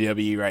of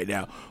WWE right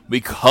now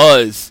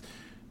because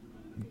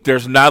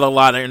there's not a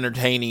lot of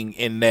entertaining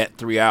in that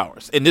 3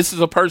 hours. And this is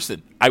a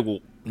person, I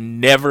will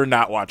never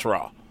not watch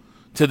Raw.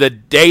 To the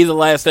day the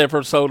last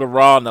episode of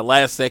Raw and the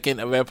last second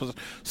of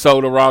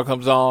episode of Raw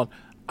comes on,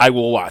 I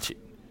will watch it.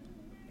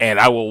 And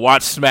I will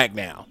watch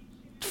SmackDown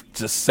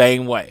the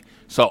same way.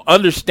 So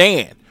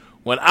understand,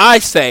 when I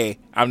say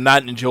I'm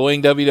not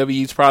enjoying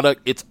WWE's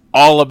product, it's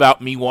all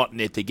about me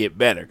wanting it to get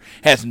better.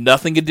 Has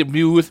nothing to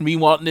do with me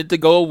wanting it to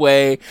go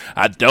away.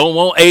 I don't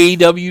want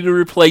AEW to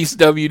replace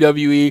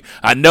WWE.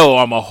 I know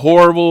I'm a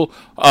horrible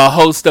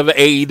host of an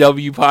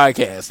AEW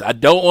podcast. I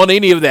don't want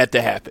any of that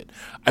to happen.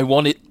 I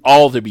want it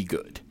all to be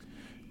good.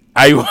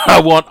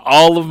 I want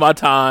all of my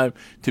time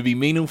to be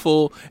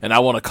meaningful, and I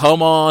want to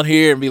come on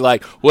here and be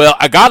like, well,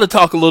 I got to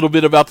talk a little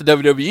bit about the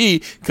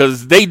WWE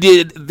because they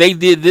did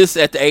this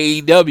at the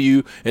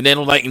AEW, and then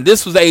and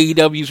this was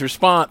AEW's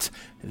response.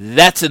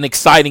 That's an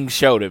exciting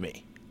show to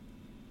me.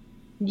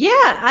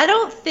 Yeah, I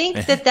don't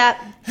think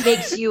that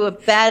makes you a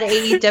bad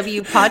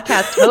AEW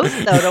podcast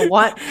host, though, to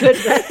want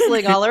good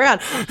wrestling all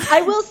around.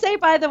 I will say,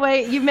 by the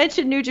way, you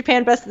mentioned New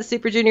Japan Best of the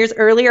Super Juniors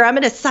earlier. I'm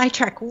going to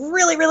sidetrack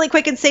really, really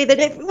quick and say that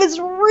it was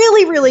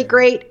really, really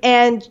great.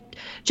 And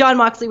Jon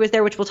Moxley was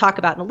there, which we'll talk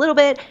about in a little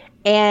bit.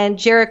 And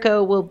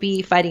Jericho will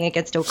be fighting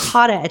against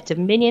Okada at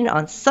Dominion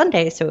on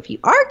Sunday. So if you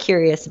are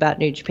curious about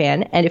New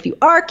Japan, and if you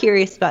are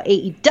curious about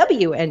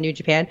AEW and New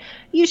Japan,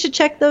 you should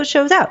check those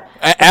shows out.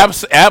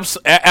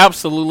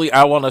 Absolutely.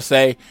 I want to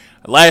say,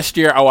 last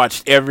year I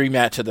watched every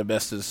match of the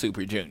Best of the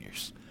Super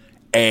Juniors.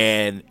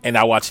 And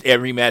I watched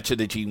every match of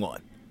the G1.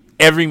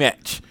 Every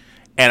match.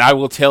 And I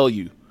will tell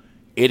you,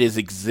 it is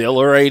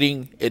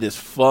exhilarating. It is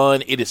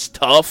fun. It is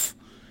tough.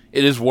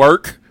 It is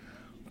work.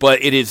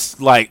 But it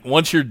is like,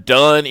 once you're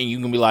done and you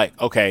can be like,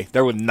 okay,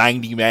 there were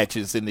 90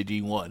 matches in the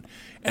G1,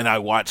 and I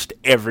watched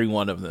every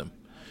one of them.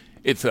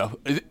 It's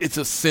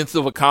a sense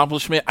of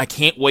accomplishment. I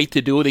can't wait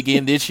to do it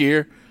again this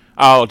year.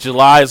 Oh,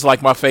 July is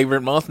like my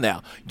favorite month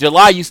now.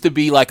 July used to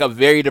be like a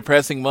very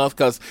depressing month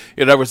because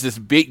there was this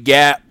big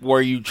gap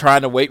where you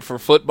trying to wait for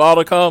football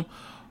to come.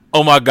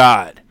 Oh, my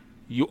God.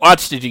 You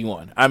watch the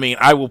G1. I mean,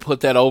 I will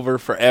put that over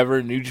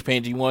forever. New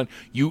Japan G1.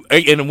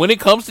 And when it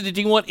comes to the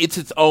G1, it's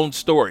its own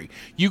story.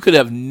 You could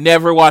have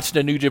never watched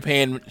a New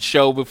Japan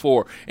show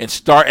before and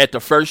start at the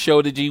first show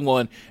of the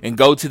G1 and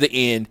go to the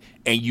end,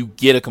 and you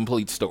get a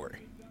complete story.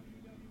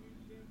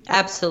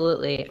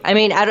 Absolutely. I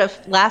mean, out of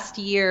last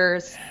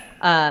year's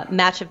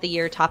Match of the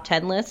Year top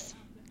 10 lists,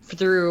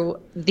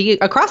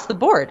 across the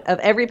board of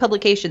every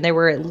publication, there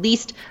were at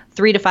least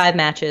 3 to 5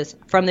 matches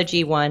from the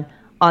G1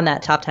 on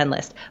that top 10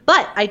 list.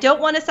 But I don't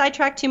want to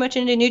sidetrack too much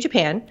into New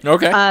Japan.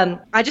 Okay.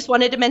 I just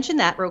wanted to mention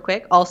that real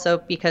quick, also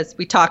because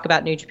we talk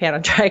about New Japan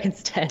on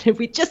Dragon's Den, and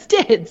we just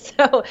did.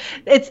 So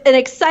it's an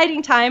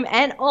exciting time,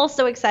 and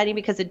also exciting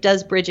because it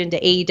does bridge into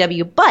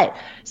AEW. But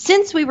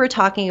since we were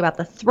talking about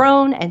the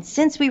throne, and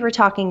since we were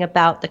talking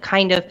about the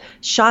kind of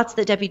shots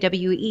that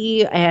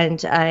WWE and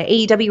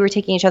AEW were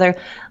taking each other,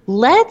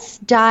 let's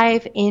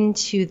dive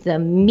into the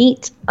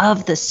meat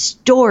of the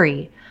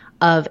story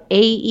of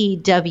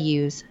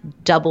AEW's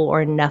Double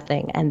or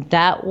Nothing. And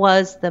that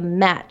was the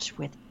match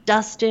with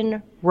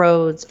Dustin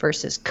Rhodes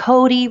versus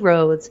Cody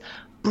Rhodes,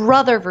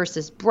 brother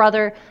versus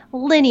brother,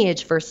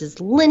 lineage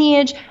versus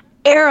lineage,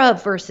 era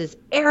versus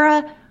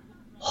era.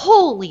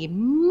 Holy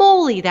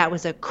moly, that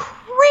was a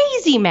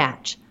crazy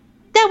match.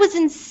 That was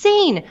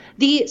insane.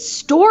 The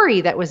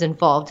story that was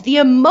involved, the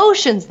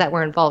emotions that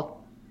were involved,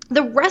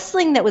 the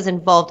wrestling that was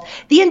involved,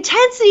 the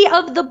intensity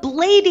of the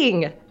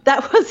blading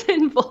that was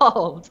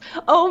involved.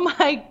 Oh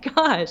my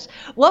gosh.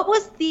 What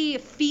was the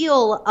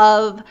feel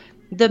of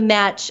the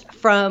match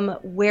from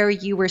where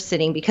you were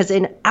sitting? Because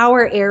in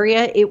our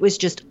area, it was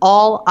just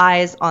all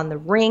eyes on the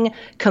ring,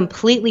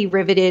 completely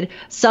riveted.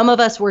 Some of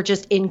us were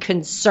just in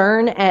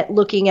concern at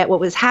looking at what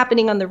was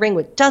happening on the ring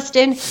with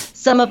Dustin.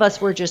 Some of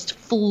us were just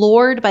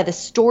floored by the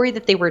story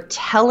that they were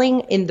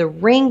telling in the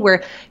ring,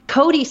 where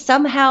Cody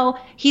somehow,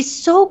 he's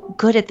so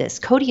good at this.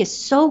 Cody is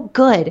so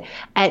good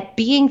at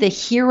being the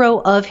hero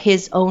of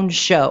his own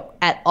show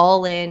at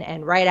All In,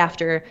 and right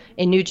after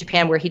in New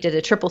Japan where he did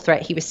a triple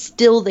threat, he was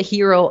still the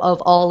hero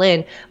of All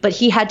In, but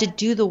he had to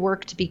do the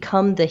work to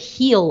become the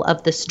heel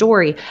of the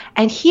story.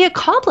 And he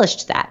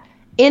accomplished that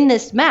in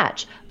this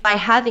match by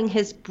having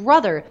his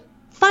brother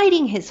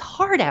fighting his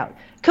heart out,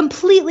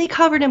 completely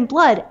covered in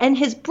blood, and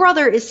his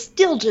brother is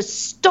still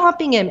just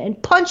stomping him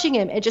and punching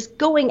him and just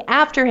going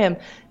after him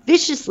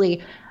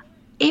viciously.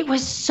 It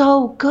was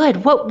so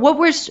good. What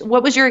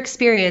was your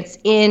experience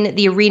in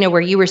the arena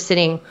where you were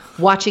sitting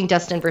watching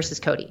Dustin versus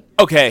Cody?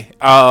 Okay,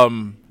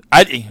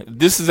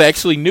 this is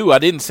actually new. I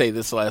didn't say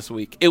this last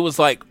week. It was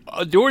like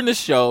during the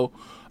show,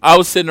 I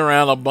was sitting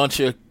around a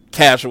bunch of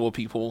casual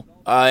people,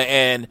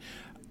 and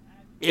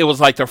it was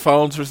like their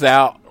phones was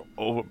out,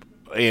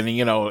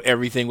 and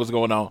everything was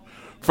going on.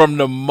 From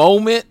the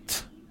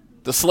moment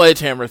the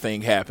sledgehammer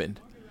thing happened,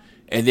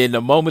 and then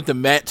the moment the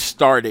match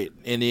started,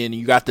 and then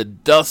you got the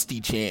Dusty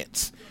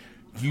chants,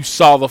 you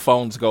saw the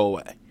phones go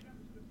away.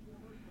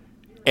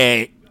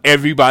 And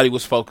everybody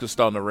was focused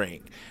on the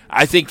ring.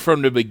 I think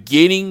from the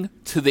beginning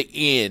to the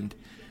end,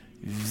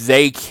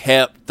 they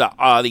kept the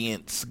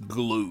audience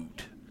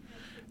glued.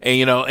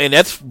 And, and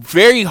that's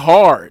very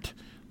hard.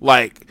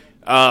 Like,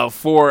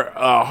 for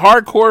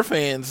hardcore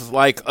fans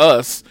like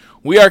us,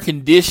 we are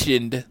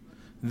conditioned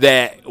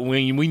that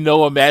when we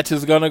know a match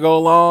is going to go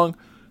long,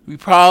 we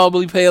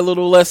probably pay a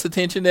little less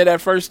attention to that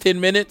first 10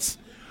 minutes.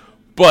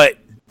 But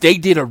they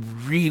did a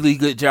really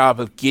good job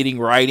of getting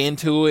right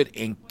into it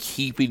and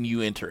keeping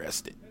you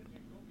interested.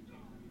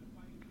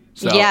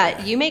 So,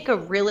 yeah, you make a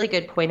really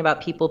good point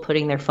about people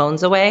putting their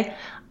phones away.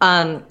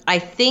 I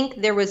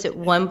think there was at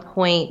one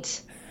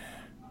point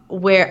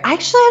where,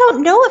 actually, I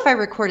don't know if I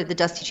recorded the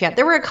Dusty chant.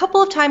 There were a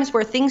couple of times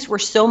where things were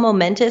so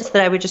momentous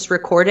that I would just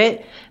record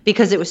it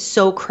because it was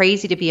so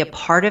crazy to be a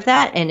part of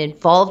that and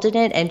involved in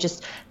it, and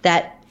just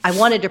that I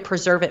wanted to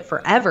preserve it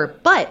forever.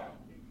 But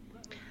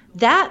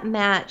that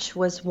match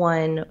was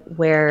one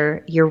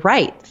where, you're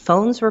right,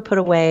 phones were put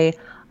away,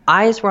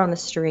 eyes were on the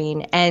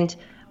screen, and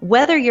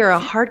whether you're a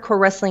hardcore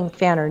wrestling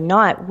fan or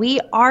not,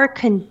 we are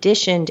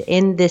conditioned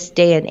in this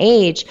day and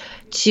age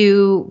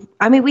to,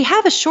 we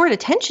have a short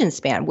attention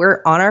span.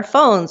 We're on our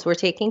phones, we're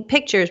taking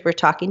pictures, we're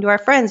talking to our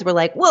friends, we're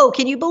like, whoa,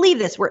 can you believe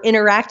this? We're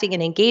interacting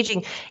and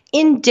engaging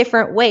in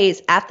different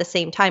ways at the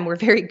same time. We're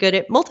very good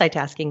at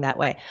multitasking that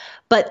way.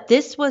 But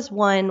this was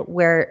one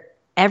where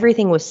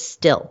everything was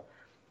still.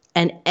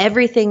 And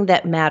everything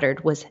that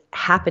mattered was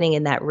happening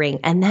in that ring.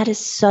 And that is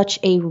such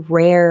a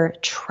rare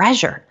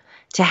treasure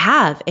to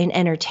have in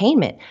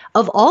entertainment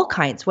of all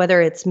kinds,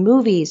 whether it's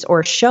movies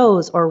or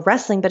shows or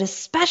wrestling, but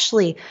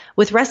especially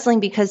with wrestling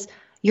because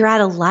you're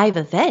at a live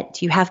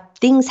event. You have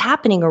things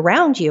happening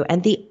around you.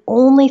 And the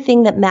only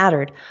thing that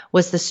mattered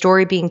was the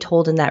story being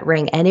told in that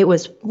ring. And it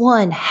was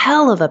one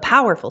hell of a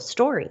powerful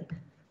story.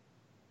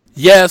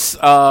 Yes,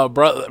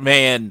 brother,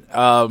 man,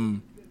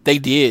 they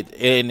did.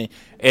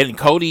 And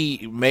Cody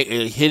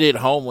hit it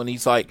home when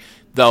he's like,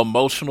 the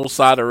emotional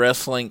side of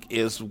wrestling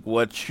is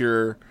what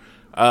you're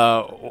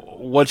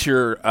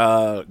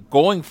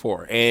going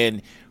for.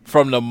 And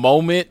from the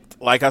moment,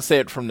 like I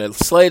said, from the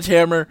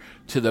sledgehammer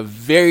to the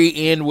very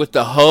end with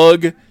the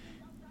hug,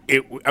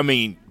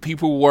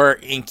 people were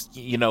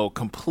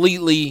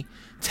completely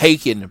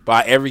taken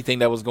by everything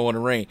that was going to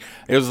ring.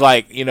 It was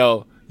like,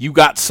 you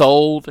got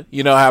sold.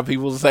 You know how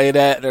people say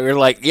that? They're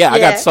like, yeah, I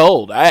got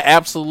sold. I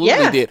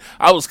absolutely did.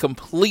 I was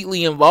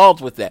completely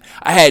involved with that.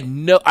 I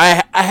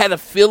had a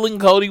feeling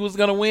Cody was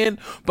going to win,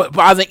 but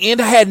by the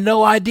end I had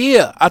no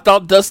idea. I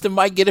thought Dustin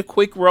might get a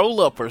quick roll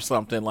up or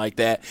something like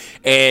that.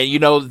 And,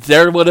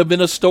 there would have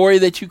been a story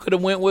that you could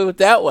have went with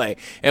that way.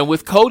 And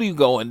with Cody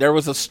going, there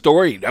was a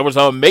story. There was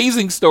an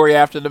amazing story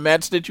after the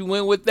match that you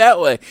went with that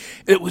way.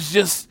 It was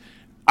just,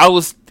 I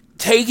was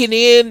taken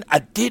in. I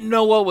didn't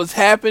know what was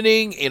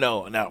happening.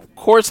 Now of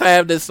course I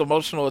have this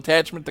emotional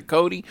attachment to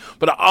Cody,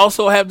 but I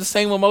also have the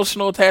same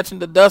emotional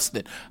attachment to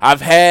Dustin.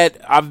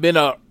 I've been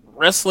a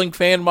wrestling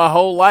fan my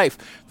whole life.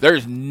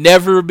 There's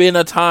never been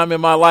a time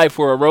in my life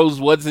where a Rose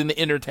wasn't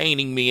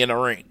entertaining me in a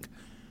ring.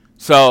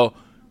 So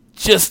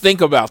just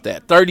think about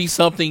that.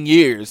 30-something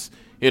years,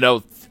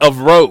 of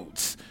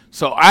Rhodes.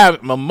 So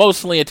I'm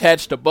emotionally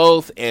attached to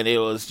both, and it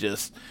was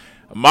just,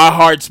 my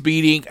heart's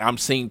beating. I'm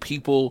seeing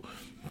people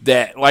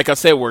that, like I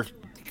said, were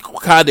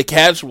kind of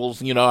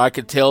casuals. I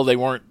could tell they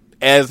weren't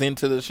as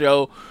into the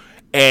show.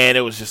 And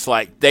it was just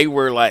like, they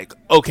were like,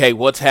 okay,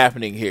 what's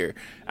happening here?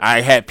 I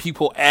had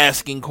people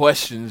asking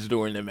questions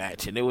during the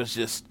match. And it was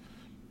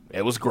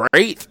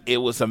great. It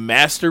was a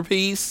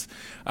masterpiece.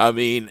 I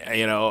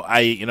know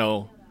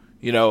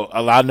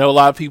a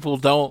lot of people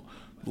don't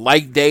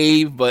like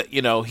Dave, but,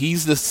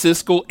 he's the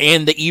Siskel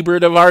and the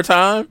Ebert of our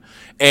time.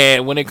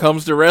 And when it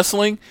comes to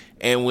wrestling,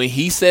 and when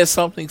he says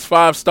something's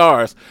 5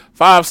 stars,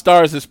 5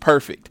 stars is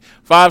perfect.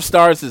 5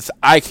 stars is,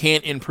 I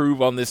can't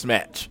improve on this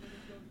match.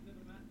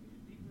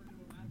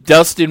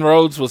 Dustin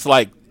Rhodes was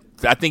like,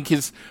 I think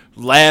his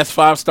last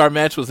 5-star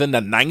match was in the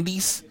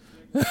 90s.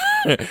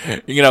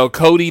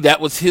 Cody, that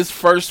was his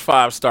first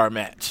 5-star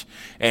match.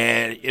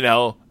 And,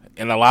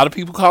 and a lot of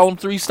people call him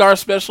 3-star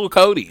special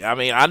Cody.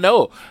 I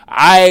know.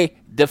 I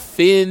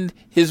defend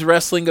his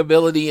wrestling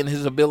ability and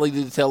his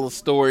ability to tell a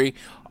story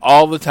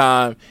all the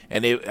time,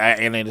 and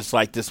it's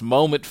like this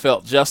moment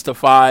felt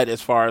justified as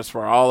far as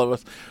for all of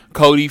us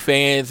Cody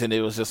fans, and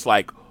it was just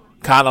like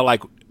kind of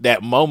like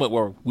that moment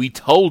where we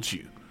told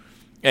you.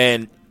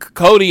 And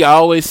Cody, I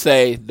always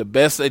say, the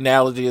best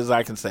analogy as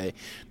I can say,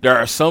 there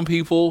are some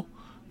people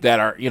that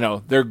are,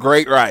 they're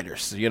great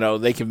writers.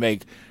 They can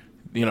make,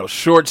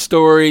 short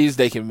stories.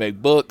 They can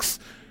make books.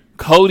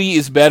 Cody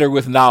is better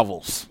with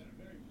novels.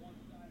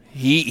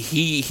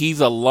 He's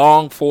a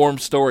long form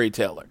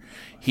storyteller.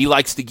 He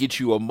likes to get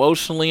you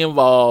emotionally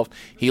involved.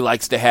 He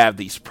likes to have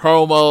these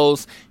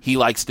promos. He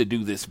likes to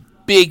do this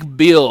big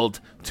build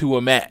to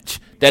a match.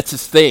 That's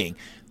his thing.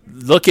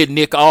 Look at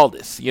Nick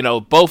Aldis,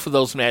 both of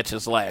those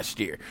matches last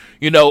year.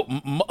 A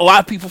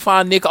lot of people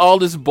find Nick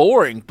Aldis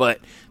boring, but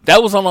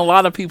that was on a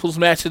lot of people's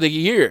match of the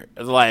year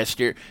last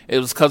year. It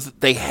was because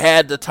they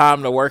had the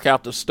time to work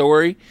out the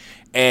story.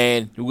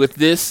 And with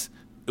this,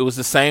 it was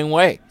the same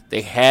way.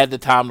 They had the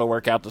time to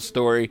work out the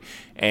story,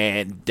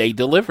 and they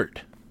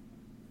delivered.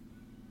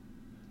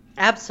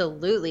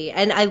 Absolutely.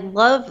 And I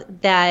love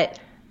that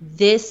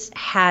this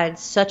had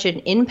such an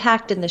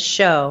impact in the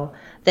show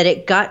that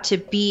it got to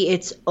be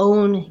its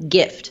own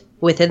gift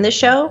within the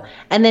show.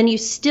 And then you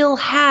still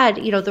had,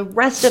 the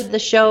rest of the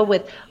show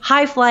with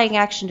high flying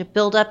action to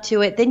build up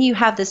to it. Then you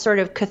have this sort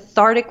of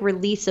cathartic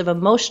release of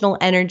emotional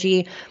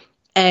energy,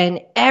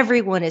 and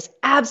everyone is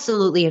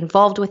absolutely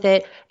involved with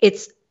it.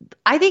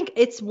 I think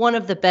it's one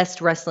of the best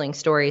wrestling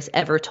stories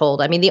ever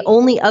told. I mean, the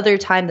only other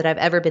time that I've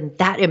ever been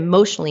that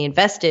emotionally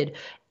invested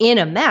in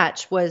a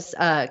match was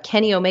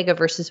Kenny Omega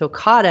versus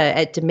Okada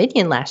at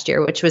Dominion last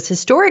year, which was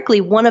historically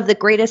one of the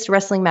greatest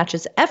wrestling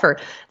matches ever.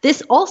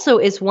 This also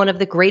is one of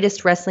the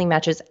greatest wrestling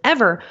matches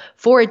ever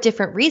for a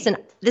different reason.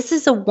 This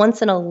is a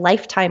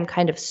once-in-a-lifetime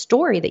kind of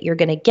story that you're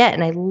going to get,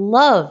 and I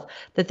love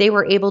that they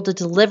were able to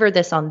deliver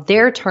this on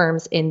their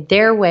terms, in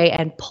their way,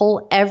 and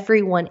pull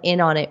everyone in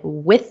on it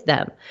with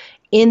them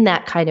in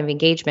that kind of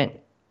engagement.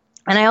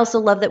 And I also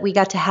love that we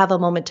got to have a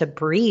moment to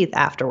breathe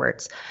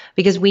afterwards,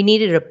 because we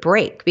needed a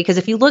break. Because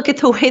if you look at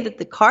the way that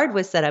the card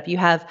was set up, you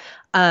have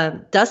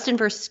Dustin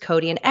versus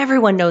Cody, and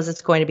everyone knows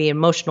it's going to be an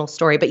emotional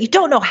story, but you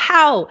don't know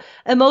how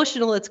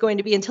emotional it's going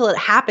to be until it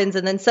happens.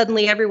 And then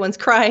suddenly everyone's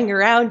crying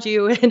around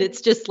you, and it's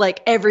just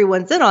like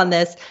everyone's in on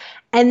this.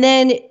 And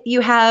then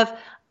you have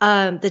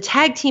the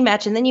tag team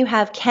match, and then you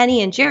have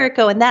Kenny and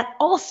Jericho, and that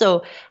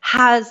also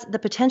has the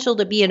potential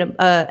to be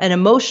an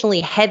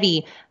emotionally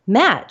heavy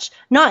match,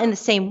 not in the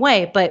same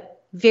way,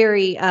 but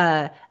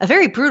a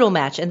very brutal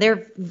match, and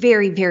they're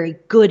very, very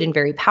good and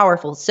very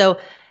powerful. So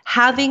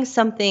having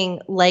something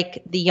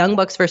like the Young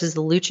Bucks versus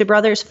the Lucha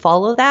Brothers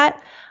follow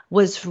that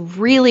was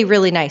really,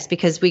 really nice,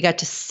 because we got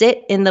to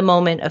sit in the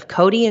moment of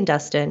Cody and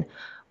Dustin.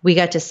 We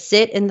got to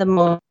sit in the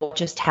moment of what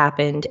just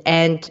happened,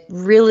 and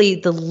really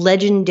the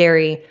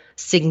legendary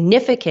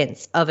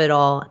significance of it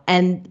all,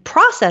 and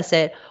process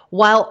it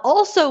while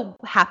also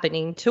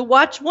happening to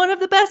watch one of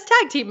the best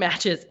tag team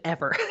matches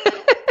ever.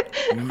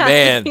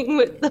 Man,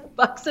 with the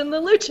Bucks and the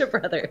Lucha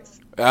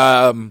Brothers.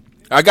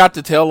 I got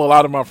to tell a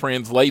lot of my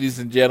friends, ladies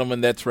and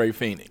gentlemen, that's Rey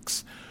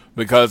Fenix,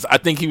 because I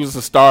think he was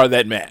the star of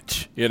that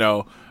match.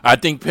 I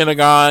think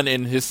Pentagon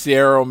and his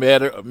Sierra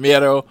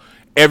Miedo,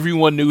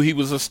 everyone knew he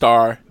was a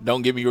star.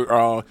 Don't get me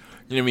wrong.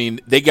 I mean,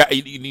 they got,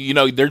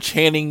 they're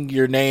chanting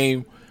your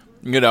name,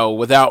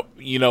 without,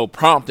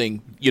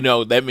 prompting,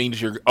 that means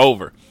you're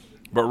over.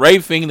 But Rey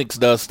Fenix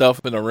does stuff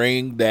in the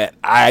ring that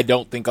I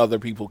don't think other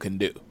people can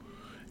do.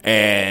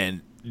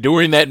 And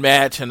during that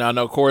match, and I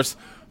know, of course,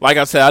 like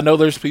I said, I know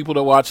there's people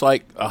that watch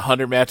like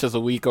 100 matches a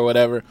week or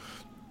whatever,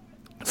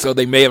 so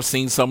they may have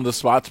seen some of the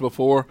spots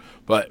before.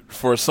 But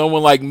for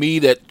someone like me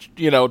that,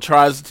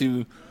 tries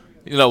to,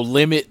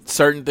 limit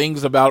certain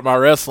things about my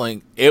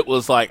wrestling, it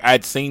was like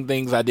I'd seen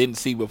things I didn't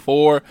see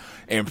before.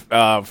 And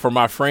for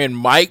my friend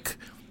Mike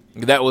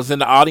that was in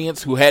the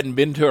audience, who hadn't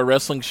been to a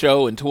wrestling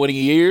show in 20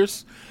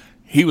 years,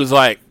 he was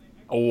like,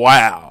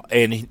 wow.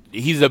 And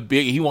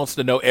he wants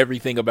to know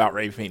everything about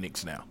Rey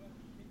Fenix now.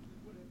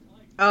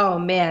 Oh,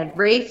 man.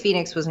 Rey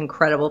Fenix was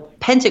incredible.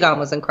 Pentagon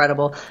was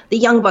incredible. The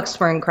Young Bucks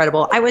were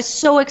incredible. I was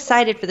so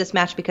excited for this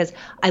match because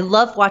I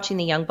love watching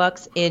the Young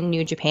Bucks in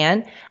New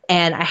Japan,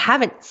 and I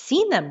haven't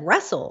seen them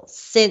wrestle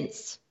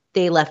since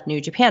they left New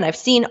Japan. I've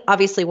seen,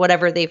 obviously,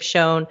 whatever they've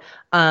shown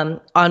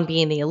on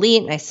Being the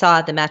Elite, and I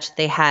saw the match that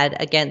they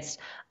had against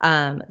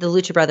the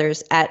Lucha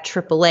Brothers at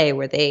AAA,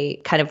 where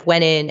they kind of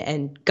went in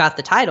and got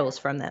the titles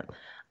from them.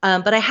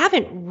 But I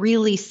haven't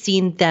really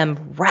seen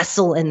them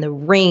wrestle in the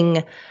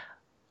ring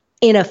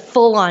in a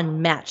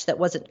full-on match that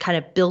wasn't kind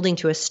of building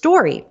to a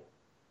story.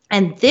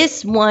 And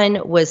this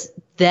one was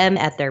them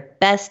at their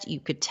best. You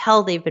could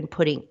tell they've been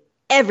putting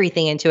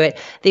everything into it.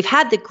 They've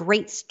had the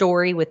great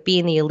story with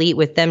Being the Elite,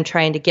 with them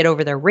trying to get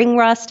over their ring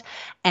rust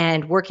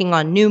and working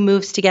on new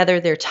moves together.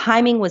 Their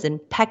timing was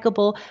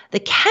impeccable. The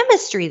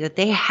chemistry that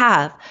they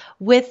have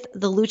with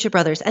the Lucha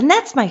Brothers, and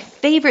that's my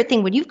favorite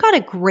thing. When you've got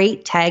a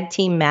great tag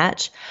team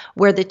match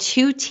where the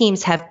two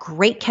teams have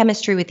great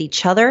chemistry with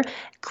each other,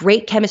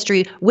 great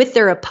chemistry with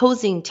their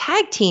opposing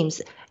tag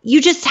teams, you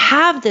just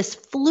have this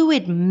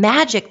fluid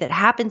magic that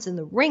happens in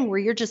the ring where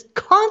you're just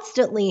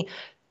constantly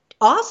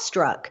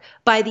awestruck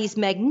by these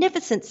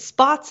magnificent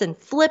spots and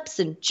flips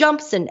and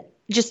jumps and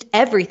just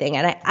everything.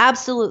 And I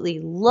absolutely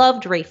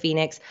loved Rey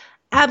Fenix.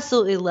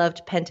 Absolutely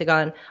loved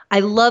Pentagon.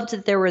 I loved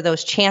that there were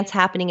those chants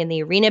happening in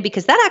the arena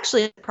because that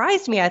actually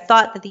surprised me. I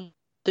thought that the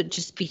would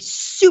just be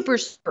super,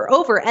 super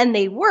over, and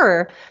they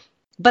were.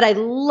 But I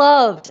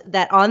loved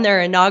that on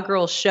their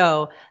inaugural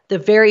show, the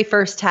very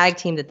first tag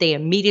team that they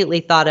immediately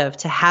thought of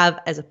to have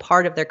as a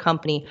part of their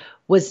company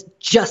was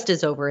just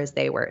as over as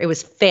they were. It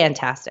was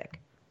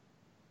fantastic.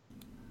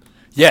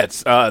 Yeah,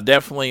 it's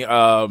definitely.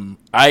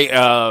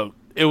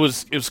 It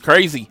was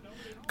crazy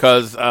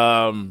because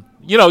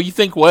you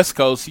think West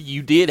Coast,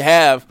 you definitely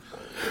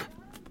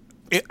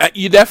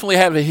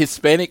have a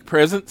Hispanic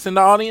presence in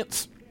the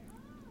audience.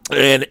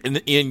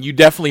 And you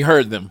definitely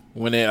heard them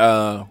when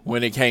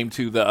it came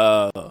to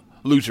the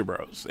Lucha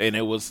Bros, and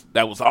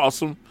that was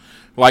awesome.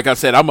 Like I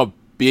said, I'm a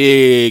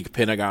big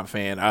Pentagon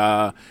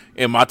fan.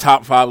 In my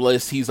top 5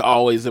 list, he's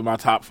always in my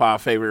top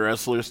 5 favorite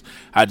wrestlers.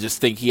 I just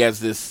think he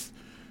has this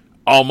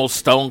almost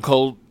Stone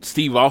Cold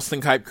Steve Austin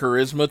type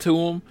charisma to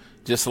him.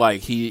 Just like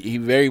he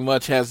very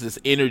much has this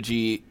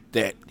energy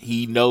that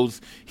he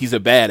knows he's a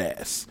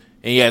badass.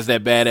 And he has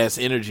that badass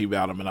energy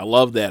about him, and I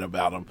love that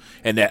about him.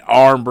 And that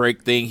arm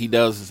break thing he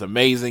does is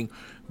amazing.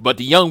 But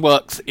the Young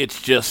Bucks, it's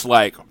just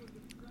like,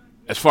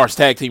 as far as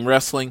tag team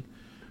wrestling,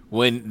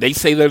 when they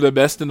say they're the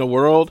best in the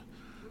world,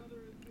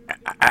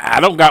 I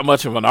don't got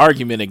much of an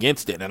argument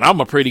against it. And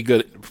I'm a pretty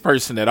good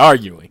person at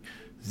arguing.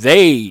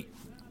 They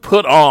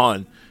put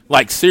on,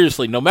 like,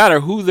 seriously, no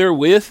matter who they're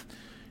with,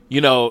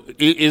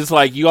 it's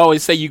like you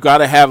always say you got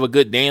to have a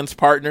good dance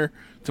partner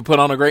to put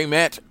on a great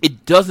match.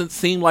 It doesn't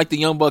seem like the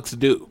Young Bucks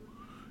do.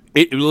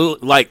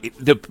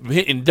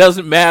 It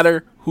doesn't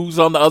matter who's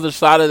on the other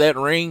side of that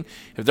ring.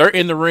 If they're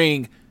in the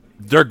ring,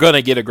 they're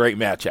gonna get a great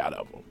match out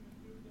of them.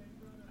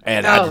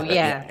 And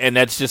and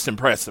that's just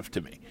impressive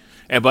to me.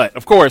 But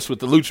of course, with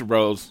the Lucha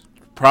Bros,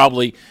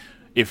 probably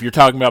if you're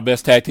talking about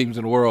best tag teams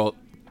in the world,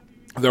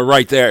 they're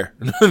right there.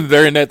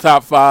 They're in that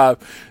top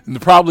 5,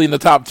 and probably in the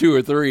top 2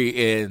 or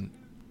 3. And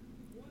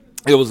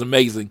it was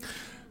amazing.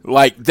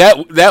 Like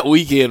that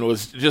weekend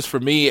was just, for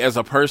me as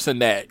a person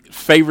that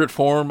favorite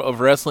form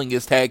of wrestling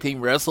is tag team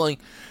wrestling,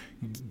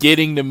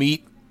 getting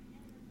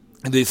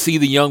to see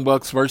the Young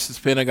Bucks versus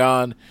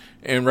Pentagon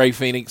and Rey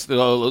Fenix, the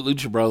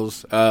Lucha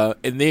Bros,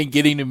 and then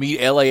getting to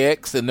meet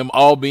LAX and them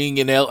all being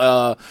in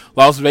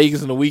Las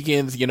Vegas in the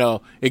weekends,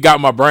 it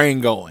got my brain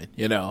going.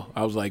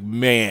 I was like,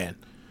 man,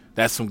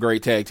 that's some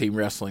great tag team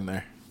wrestling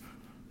there.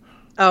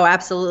 Oh,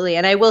 absolutely.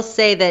 And I will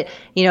say that,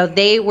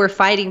 they were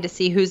fighting to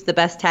see who's the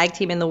best tag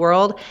team in the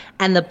world,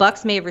 and the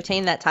Bucks may have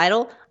retained that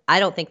title. I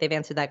don't think they've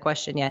answered that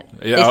question yet.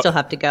 Yeah. They still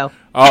have to go.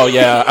 Oh,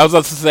 yeah. I was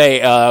about to say,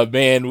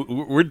 man,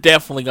 we're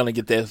definitely going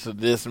to get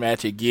this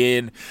match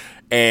again.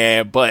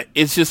 But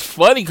it's just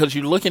funny because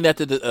you're looking at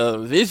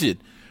the vision.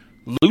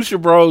 Lucha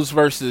Bros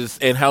versus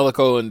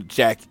Angelico and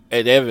Jack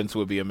and Evans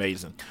would be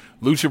amazing.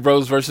 Lucha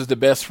Bros versus the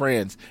Best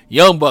Friends.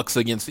 Young Bucks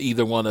against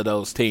either one of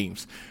those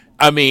teams.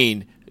 I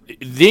mean,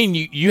 then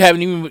you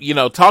haven't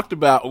even talked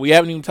about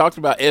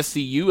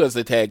SCU as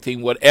a tag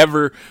team.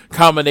 Whatever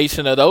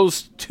combination of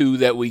those two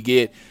that we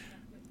get,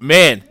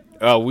 man,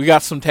 we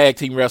got some tag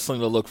team wrestling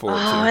to look forward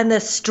to. Oh, and the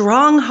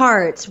Strong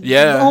Hearts.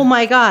 Yeah. Oh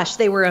my gosh,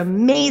 they were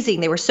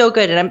amazing. They were so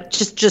good. And I'm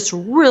just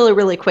really,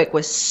 really quick,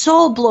 was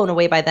so blown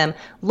away by them.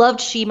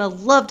 Loved Shima,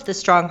 loved the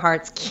Strong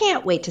Hearts.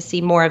 Can't wait to see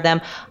more of them.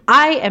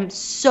 I am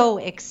so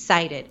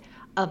excited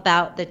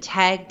about the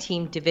tag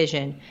team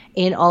division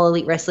in All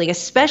Elite Wrestling,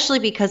 especially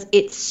because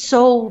it's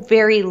so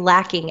very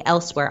lacking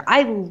elsewhere.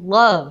 I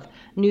love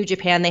New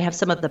Japan. They have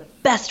some of the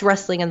best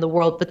wrestling in the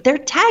world, but their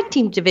tag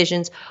team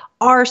divisions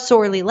are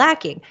sorely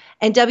lacking.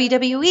 And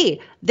WWE,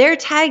 their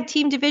tag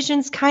team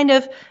divisions kind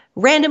of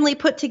randomly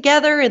put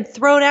together and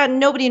thrown out, and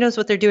nobody knows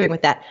what they're doing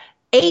with that.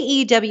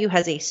 AEW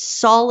has a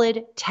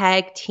solid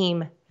tag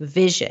team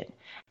vision.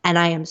 And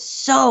I am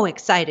so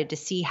excited to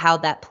see how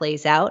that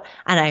plays out.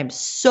 And I am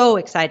so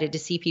excited to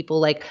see people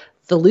like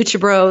the Lucha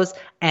Bros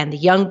and the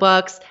Young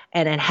Bucks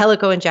and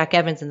Angelico and Jack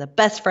Evans and the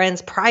Best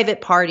Friends,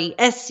 Private Party,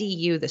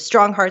 SCU, the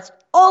Strong Hearts,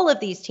 all of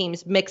these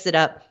teams mix it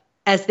up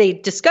as they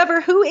discover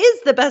who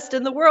is the best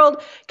in the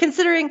world,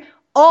 considering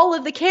all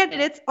of the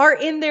candidates are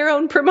in their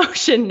own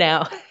promotion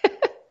now.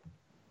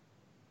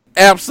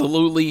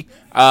 Absolutely.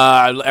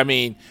 I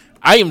mean,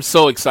 I am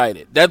so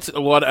excited. That's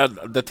what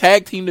the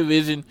tag team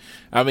division,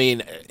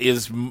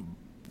 is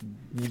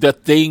the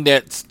thing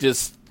that's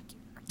just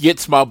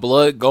gets my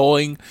blood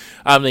going.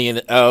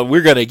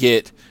 We're going to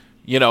get,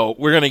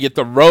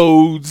 the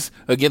Rhodes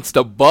against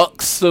the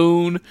Bucks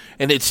soon.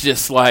 And it's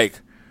just like,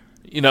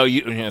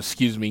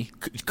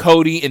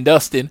 Cody and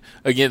Dustin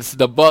against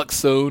the Bucks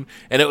soon.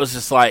 And it was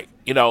just like,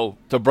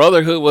 the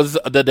Brotherhood was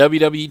the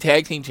WWE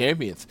Tag Team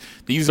Champions.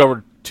 These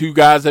are two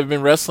guys that have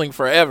been wrestling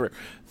forever.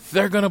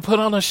 They're gonna put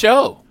on a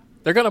show.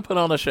 I'm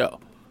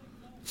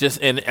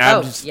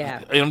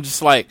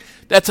just like,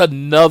 that's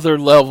another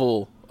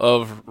level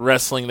of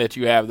wrestling that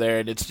you have there,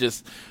 and it's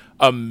just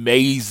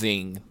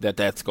amazing that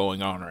that's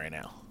going on right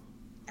now.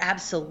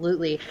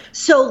 Absolutely.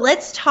 So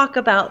let's talk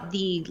about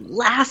the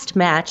last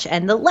match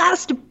and the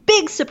last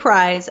big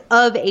surprise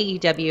of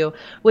AEW,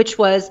 which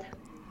was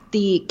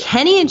the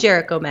Kenny and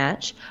Jericho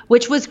match,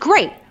 which was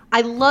great.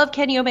 I love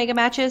Kenny Omega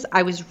matches.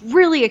 I was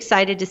really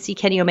excited to see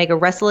Kenny Omega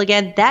wrestle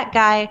again. That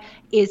guy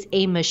is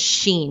a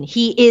machine.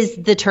 He is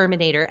the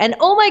Terminator. And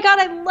oh my God,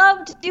 I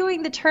loved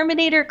doing the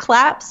Terminator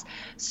claps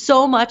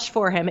so much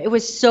for him. It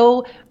was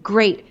so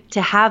great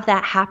to have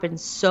that happen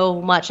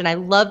so much. And I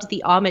loved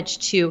the homage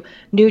to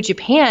New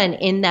Japan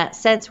in that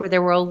sense, where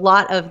there were a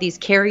lot of these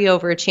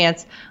carryover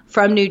chants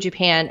from New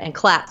Japan and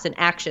claps and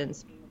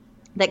actions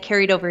that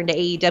carried over into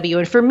AEW.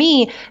 And for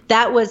me,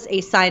 that was a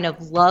sign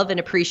of love and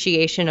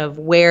appreciation of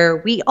where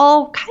we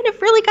all kind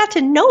of really got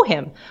to know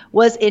him,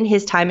 was in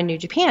his time in New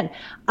Japan.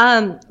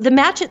 The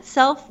match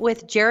itself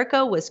with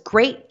Jericho was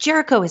great.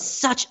 Jericho is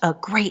such a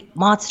great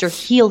monster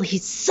heel.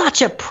 He's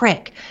such a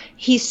prick.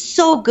 He's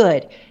so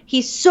good.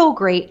 He's so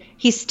great.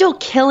 He's still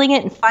killing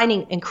it and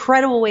finding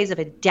incredible ways of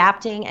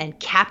adapting and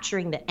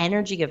capturing the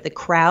energy of the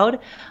crowd.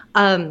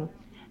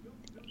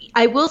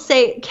 I will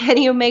say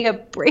Kenny Omega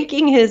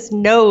breaking his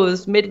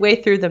nose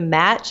midway through the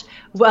match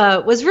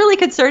was really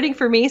concerning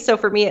for me. So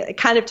for me, it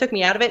kind of took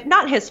me out of it.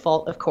 Not his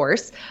fault, of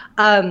course.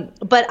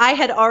 But I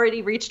had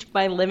already reached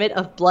my limit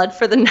of blood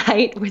for the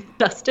night with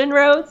Dustin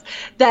Rhodes,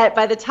 that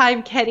by the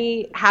time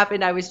Kenny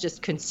happened, I was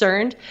just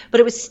concerned. But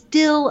it was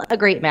still a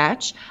great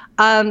match.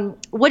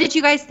 What did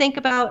you guys think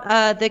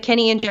about the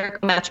Kenny and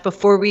Jericho match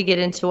before we get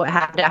into what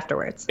happened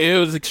afterwards? It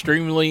was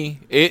extremely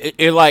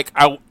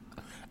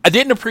I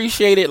didn't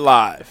appreciate it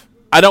live.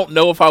 I don't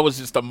know if I was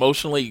just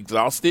emotionally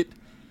exhausted.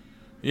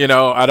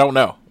 I don't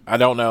know.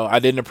 I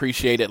didn't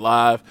appreciate it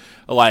live.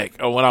 Like,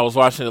 when I was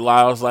watching it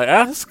live, I was like,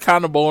 this is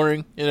kind of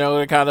boring,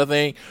 that kind of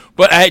thing.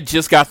 But I had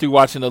just got through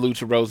watching the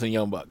Lucha Bros and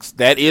Young Bucks.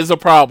 That is a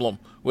problem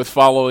with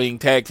following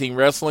tag team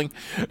wrestling,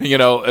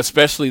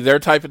 especially their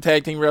type of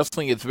tag team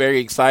wrestling. It's very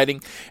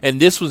exciting. And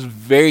this was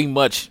very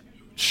much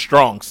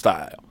strong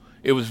style.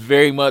 It was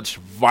very much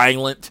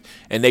violent,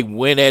 and they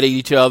went at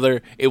each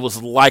other. It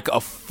was like a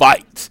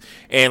fight.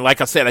 And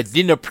like I said, I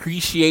didn't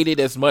appreciate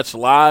it as much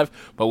live,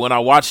 but when I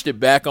watched it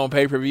back on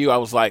pay-per-view, I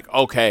was like,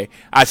 okay,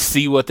 I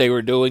see what they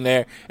were doing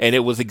there, and it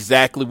was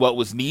exactly what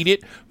was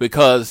needed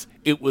because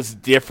it was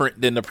different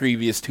than the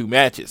previous two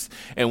matches.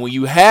 And when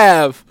you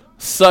have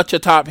such a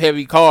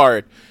top-heavy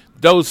card,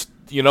 those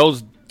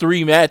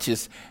three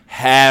matches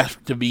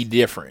have to be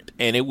different,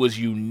 and it was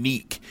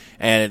unique.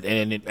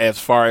 And as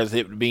far as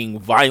it being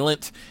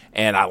violent,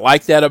 and I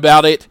like that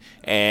about it.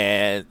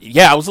 And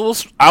yeah, I was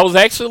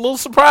actually a little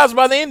surprised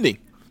by the ending.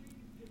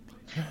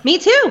 Me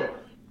too.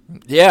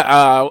 Yeah,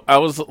 I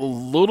was a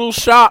little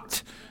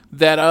shocked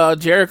that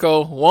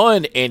Jericho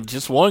won and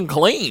just won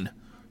clean.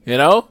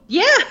 Yeah.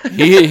 He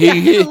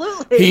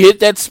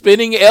hit that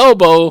spinning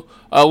elbow.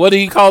 What do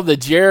you call the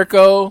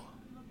Jericho?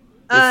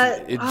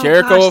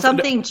 Jericho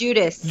something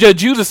Judas. The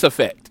Judas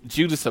effect.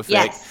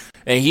 Yes.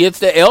 And he hits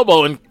the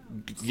elbow, and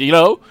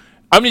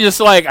I'm just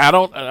like,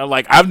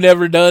 I've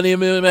never done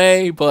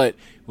MMA, but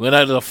when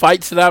the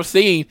fights that I've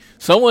seen,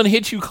 someone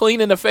hits you clean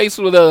in the face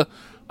with a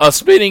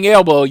spinning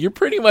elbow, you're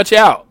pretty much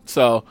out.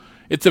 So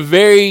it's a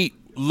very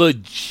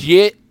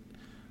legit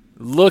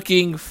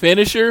looking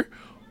finisher,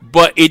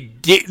 but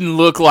it didn't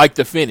look like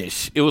the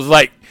finish. It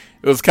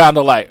was kind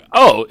of like,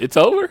 oh, it's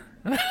over?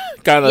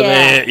 Kind of,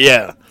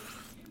 yeah.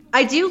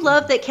 I do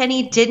love that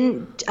Kenny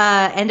didn't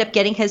end up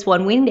getting his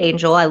one-winged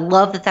angel. I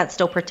love that that's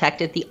still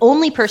protected. The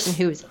only person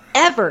who's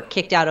ever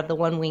kicked out of the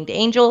one-winged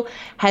angel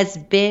has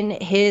been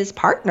his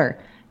partner,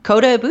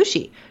 Kota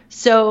Ibushi.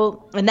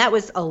 So, and that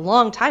was a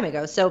long time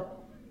ago. So,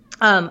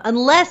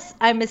 unless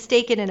I'm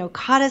mistaken and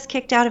Okada's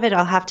kicked out of it,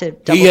 I'll have to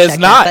double check. He has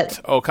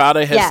not.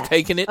 Okada has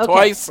taken it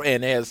twice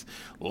and has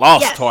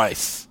lost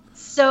twice.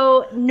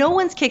 So no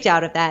one's kicked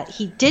out of that.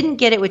 He didn't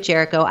get it with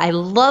Jericho. I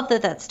love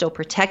that that's still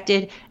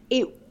protected.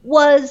 It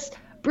was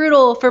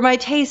brutal for my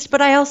taste,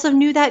 but I also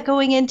knew that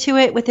going into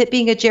it with it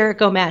being a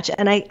Jericho match.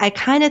 And I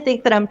kind of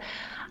think that I'm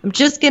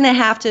just going to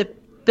have to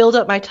build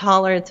up my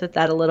tolerance with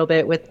that a little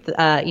bit with,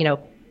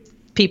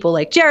 people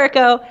like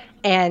Jericho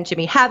and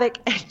Jimmy Havoc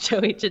and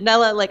Joey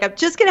Janela. Like, I'm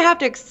just going to have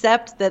to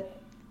accept that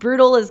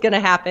brutal is going to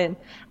happen,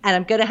 and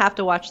I'm going to have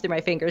to watch through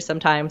my fingers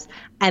sometimes,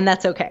 and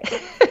that's okay.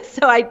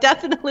 So I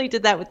definitely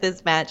did that with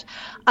this match.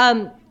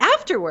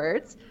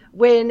 Afterwards,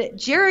 when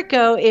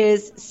Jericho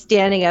is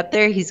standing up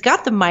there, he's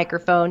got the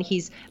microphone,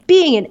 he's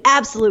being an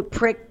absolute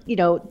prick,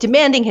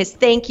 demanding his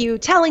thank you,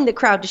 telling the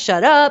crowd to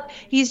shut up.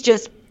 He's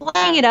just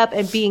playing it up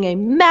and being a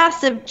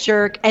massive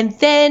jerk. And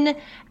then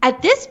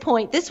at this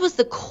point, this was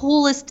the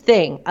coolest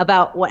thing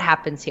about what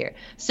happens here.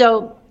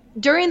 So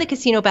during the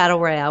Casino Battle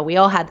Royale, we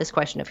all had this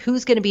question of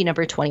who's going to be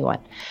number 21.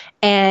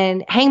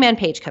 And Hangman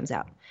Page comes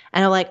out.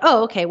 And I'm like,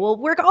 oh, okay, well,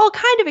 we're all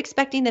kind of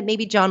expecting that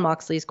maybe Jon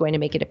Moxley is going to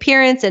make an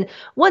appearance. And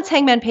once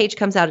Hangman Page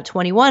comes out at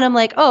 21, I'm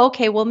like, oh,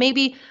 okay, well,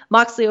 maybe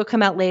Moxley will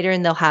come out later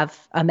and they'll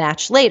have a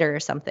match later or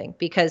something,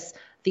 because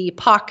the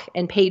Pac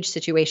and Page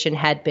situation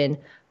had been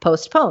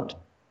postponed.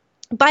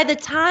 By the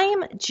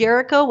time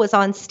Jericho was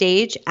on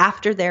stage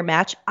after their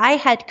match, I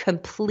had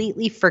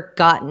completely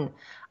forgotten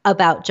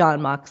about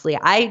Jon Moxley.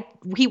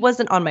 He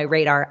wasn't on my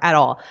radar at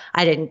all.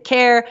 I didn't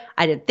care.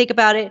 I didn't think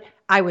about it.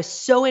 I was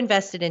so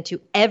invested into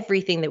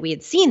everything that we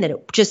had seen that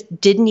it just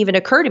didn't even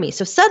occur to me.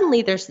 So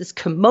suddenly there's this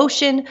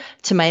commotion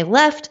to my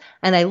left,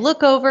 and I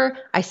look over,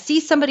 I see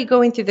somebody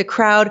going through the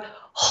crowd.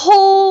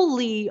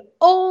 Holy,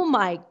 oh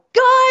my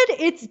God,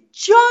 it's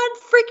John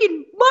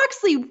freaking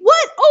Moxley.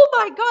 What? Oh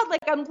my God,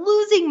 like I'm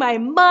losing my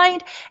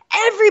mind.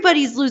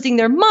 Everybody's losing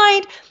their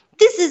mind.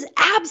 This is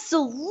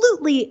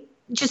absolutely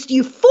just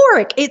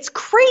euphoric. It's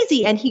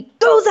crazy. And he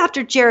goes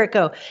after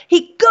Jericho.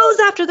 He goes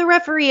after the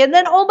referee. And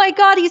then, oh my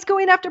God, he's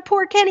going after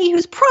poor Kenny,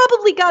 who's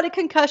probably got a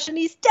concussion.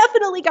 He's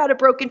definitely got a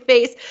broken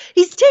face.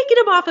 He's taking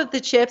him off of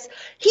the chips.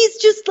 He's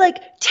just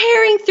like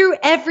tearing through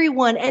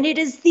everyone. And it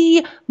is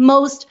the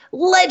most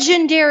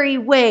legendary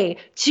way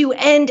to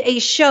end a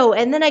show.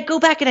 And then I go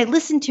back and I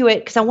listen to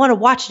it because I want to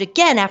watch it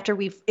again after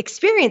we've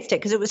experienced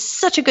it because it was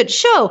such a good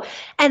show.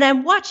 And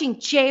I'm watching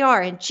JR,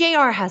 and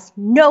JR has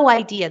no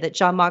idea that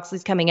Jon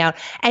Moxley's coming out.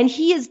 And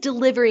he is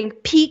delivering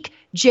peak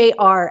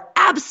JR,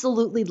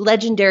 absolutely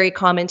legendary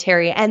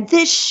commentary. And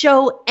this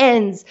show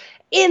ends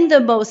in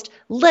the most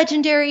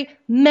legendary,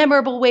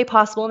 memorable way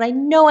possible. And I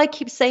know I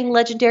keep saying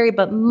legendary,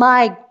 but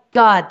my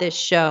God, this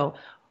show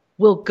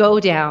will go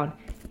down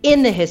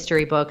in the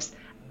history books,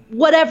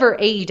 whatever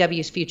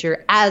AEW's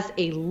future, as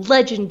a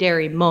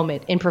legendary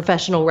moment in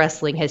professional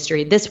wrestling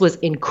history. This was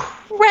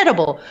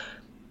incredible.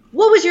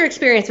 What was your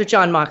experience with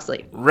Jon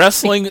Moxley?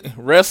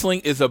 Wrestling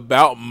is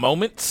about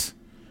moments.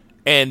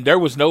 And there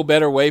was no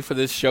better way for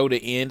this show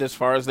to end as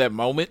far as that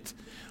moment.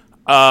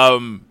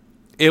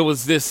 It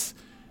was this,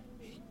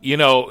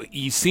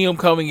 you see him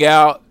coming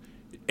out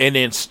and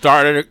then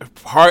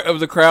part of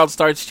the crowd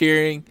starts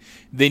cheering.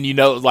 Then,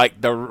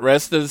 like the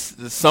rest of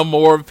some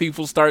more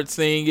people start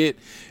seeing it.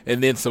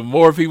 And then some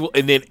more people.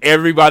 And then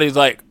everybody's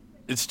like,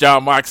 it's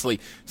Jon Moxley.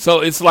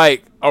 So it's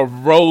like a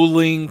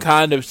rolling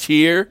kind of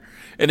cheer.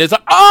 And it's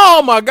like,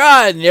 oh my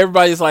God. And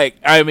everybody's like,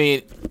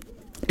 and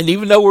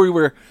even though we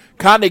were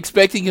kind of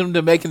expecting him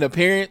to make an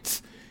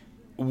appearance,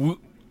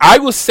 I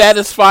was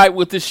satisfied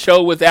with the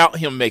show without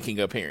him making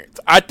an appearance.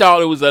 I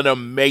thought it was an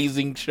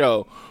amazing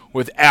show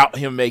without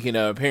him making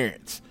an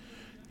appearance.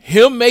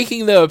 Him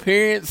making the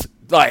appearance,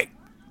 like,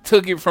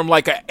 took it from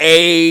like an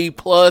A+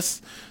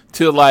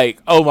 to like,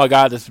 oh my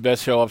God, this is the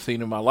best show I've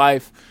seen in my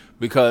life,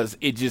 because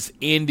it just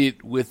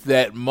ended with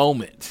that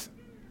moment.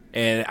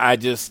 And I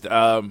just,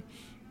 it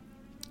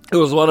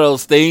was one of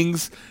those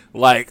things.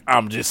 Like,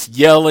 I'm just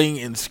yelling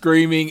and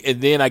screaming, and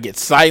then I get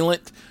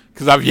silent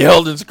because I've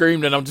yelled and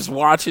screamed, and I'm just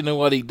watching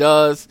what he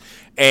does.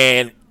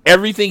 And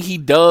everything he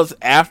does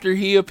after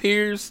he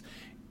appears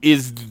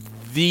is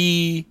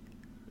the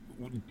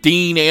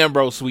Dean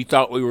Ambrose we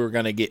thought we were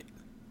going to get.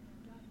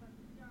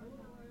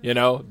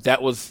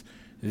 That was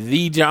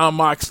the Jon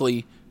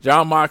Moxley.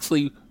 Jon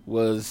Moxley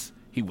was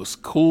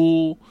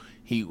cool.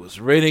 He was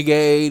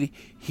renegade.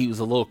 He was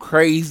a little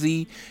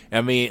crazy.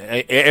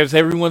 As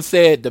everyone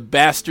said, the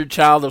bastard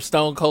child of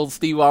Stone Cold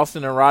Steve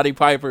Austin and Roddy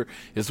Piper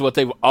is what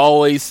they've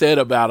always said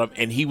about him,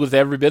 and he was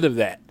every bit of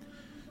that.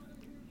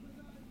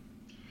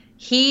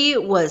 He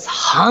was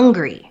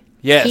hungry.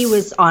 Yes. He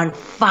was on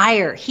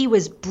fire. He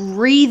was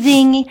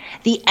breathing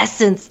the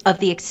essence of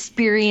the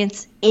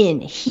experience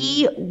in.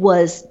 He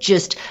was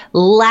just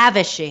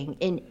lavishing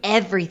in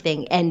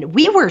everything. And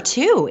we were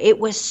too. It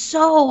was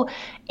so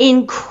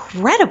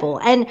incredible.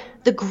 And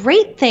the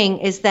great thing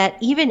is that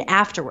even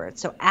afterwards,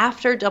 so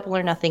after Double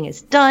or Nothing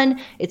is done,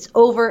 it's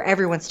over,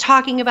 everyone's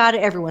talking about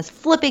it, everyone's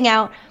flipping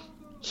out,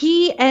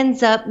 he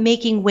ends up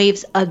making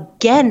waves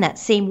again that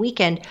same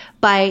weekend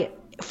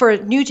for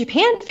New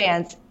Japan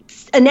fans,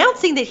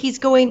 announcing that he's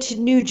going to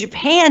New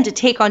Japan to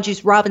take on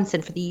Juice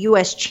Robinson for the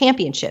U.S.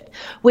 Championship,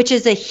 which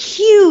is a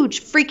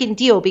huge freaking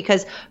deal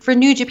because for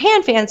New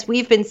Japan fans,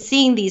 we've been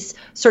seeing these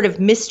sort of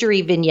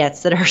mystery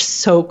vignettes that are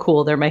so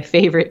cool. They're my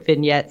favorite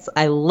vignettes.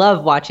 I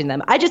love watching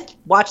them. I just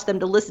watch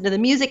them to listen to the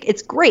music.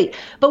 It's great.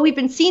 But we've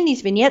been seeing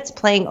these vignettes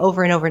playing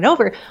over and over and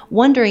over,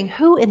 wondering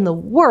who in the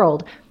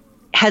world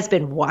has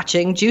been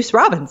watching Juice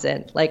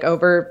Robinson, like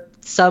over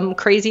some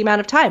crazy amount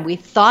of time. We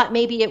thought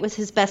maybe it was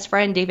his best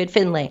friend, David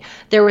Finlay.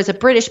 There was a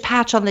British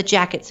patch on the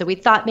jacket, so we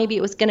thought maybe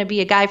it was going to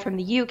be a guy from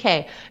the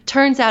UK.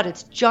 Turns out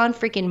it's Jon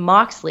freaking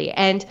Moxley.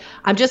 And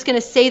I'm just going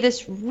to say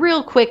this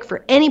real quick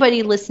for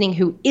anybody listening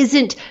who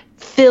isn't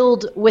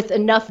filled with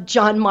enough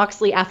Jon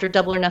Moxley after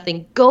Double or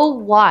Nothing. Go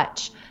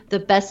watch the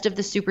Best of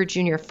the Super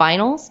Junior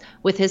finals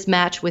with his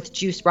match with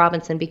Juice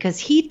Robinson, because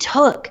he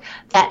took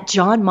that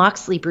Jon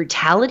Moxley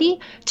brutality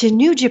to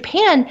New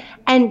Japan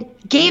and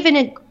gave an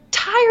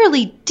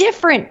entirely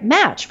different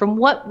match from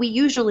what we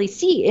usually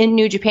see in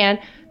New Japan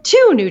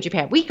to New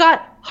Japan. We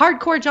got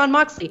hardcore Jon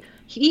Moxley.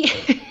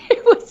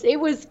 It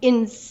was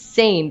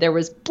insane. There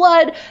was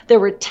blood.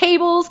 There were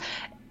tables,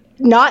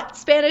 not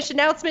Spanish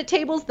announcement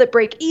tables that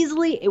break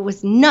easily. It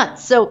was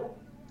nuts. So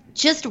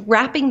just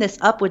wrapping this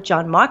up with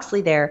Jon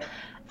Moxley there,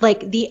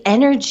 like the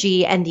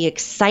energy and the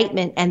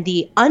excitement and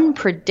the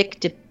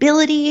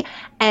unpredictability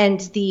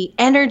and the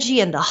energy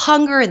and the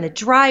hunger and the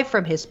drive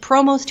from his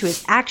promos to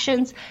his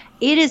actions,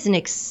 it is an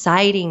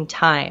exciting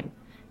time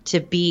to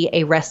be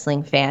a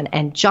wrestling fan.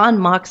 And Jon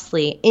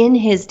Moxley, in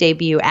his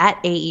debut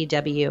at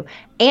AEW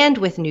and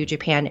with New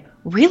Japan,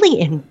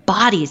 really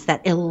embodies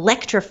that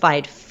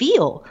electrified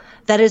feel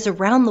that is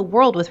around the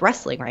world with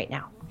wrestling right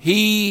now.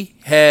 He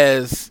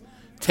has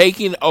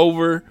taken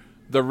over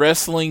the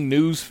wrestling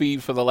news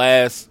feed for the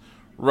last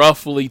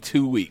roughly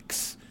 2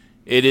 weeks.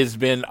 It has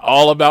been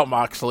all about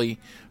Moxley.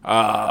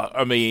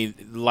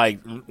 Like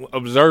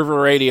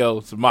Observer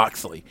Radio's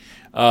Moxley.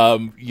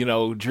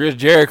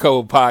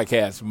 Jericho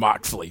podcast,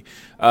 Moxley.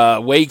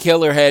 Wade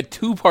Keller had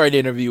 2-part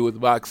interview with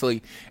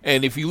Moxley.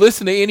 And if you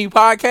listen to any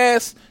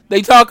podcast,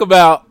 they talk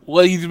about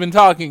what he's been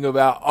talking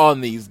about on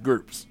these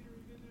groups.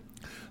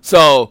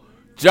 So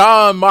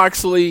Jon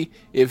Moxley,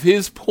 if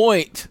his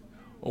point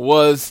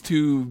was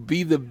to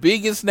be the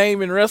biggest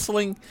name in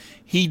wrestling,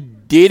 he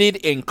did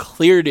it and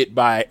cleared it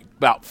by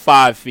about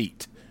 5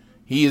 feet.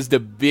 He is the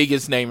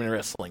biggest name in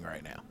wrestling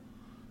right now.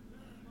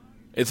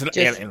 It's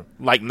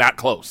not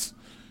close.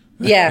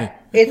 Yeah,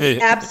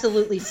 it's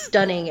absolutely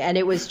stunning, and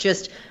it was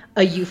just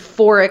a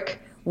euphoric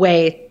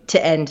way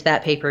to end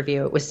that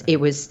pay-per-view. It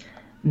was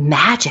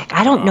magic.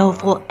 I don't know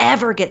if we'll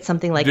ever get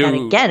something like that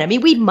again. I mean,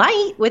 we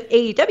might with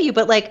AEW,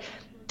 but like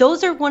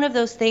those are one of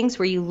those things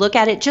where you look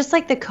at it just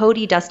like the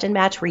Cody Dustin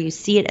match, where you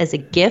see it as a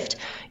gift.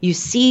 You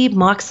see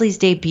Moxley's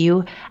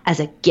debut as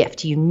a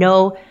gift. You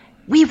know,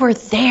 we were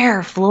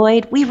there,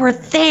 Floyd. We were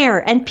there.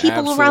 And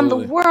people around the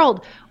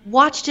world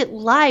watched it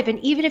live. And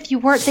even if you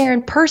weren't there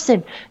in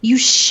person, you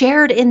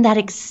shared in that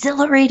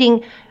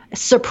exhilarating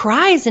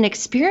surprise and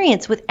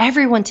experience with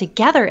everyone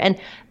together. And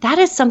that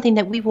is something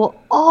that we will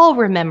all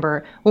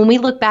remember when we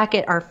look back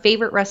at our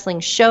favorite wrestling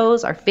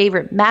shows, our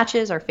favorite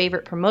matches, our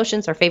favorite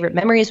promotions, our favorite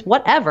memories,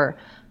 whatever,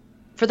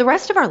 for the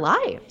rest of our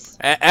lives.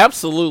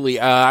 Absolutely.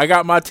 I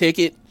got my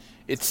ticket.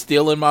 It's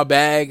still in my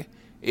bag.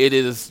 It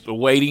is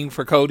waiting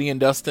for Cody and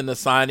Dustin to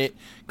sign it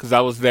because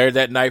I was there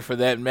that night for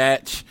that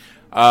match.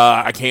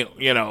 I can't,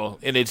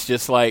 and it's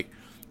just like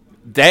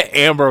that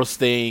Ambrose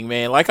thing,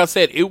 man. Like I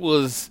said, it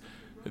was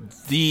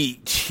the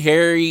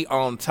cherry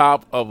on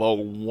top of a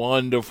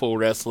wonderful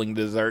wrestling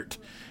dessert.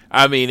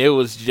 I mean, it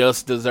was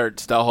just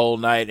desserts the whole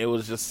night. It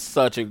was just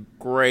such a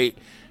great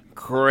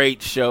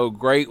show.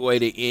 Great way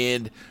to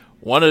end.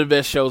 One of the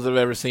best shows I've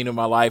ever seen in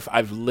my life.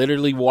 I've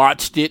literally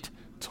watched it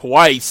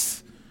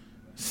twice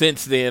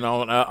since then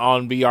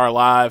on BR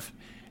Live.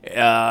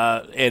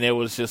 And it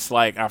was just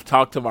like, I've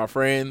talked to my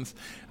friends.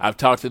 I've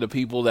talked to the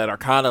people that are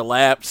kind of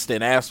lapsed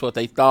and asked what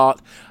they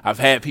thought. I've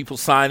had people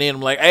sign in.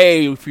 I'm like,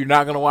 hey, if you're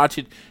not going to watch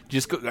it,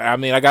 just go. I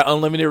mean, I got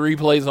unlimited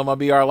replays on my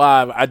BR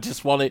Live.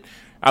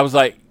 I was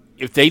like,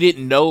 if they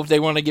didn't know if they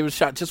want to give it a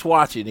shot, just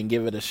watch it and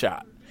give it a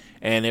shot.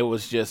 And it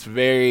was just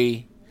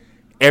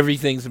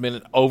everything's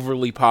been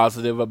overly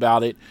positive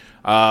about it.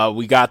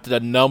 We got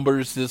the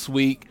numbers this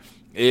week.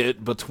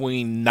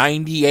 Between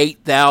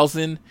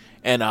 98,000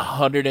 and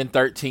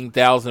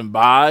 113,000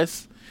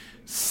 buys,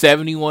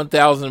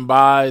 71,000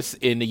 buys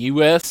in the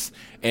U.S.,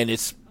 and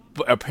it's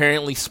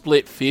apparently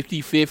split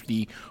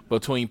 50-50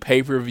 between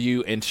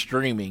pay-per-view and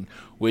streaming,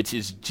 which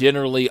is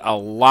generally a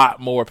lot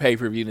more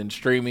pay-per-view than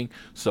streaming,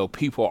 so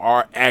people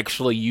are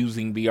actually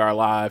using BR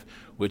Live,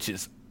 which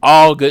is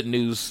all good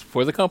news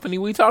for the company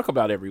we talk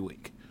about every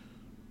week.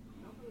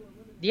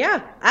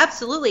 Yeah,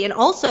 absolutely. And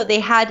also they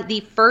had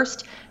the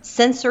first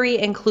sensory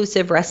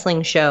inclusive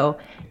wrestling show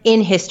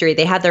in history.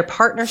 They had their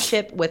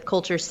partnership with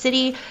Culture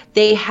City.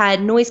 They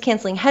had noise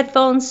canceling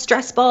headphones,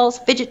 stress balls,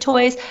 fidget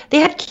toys. They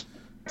had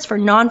keyboards for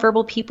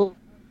nonverbal people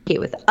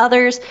with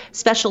others,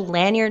 special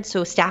lanyards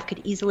so staff could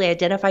easily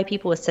identify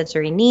people with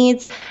sensory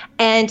needs.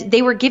 And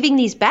they were giving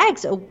these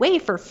bags away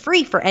for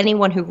free for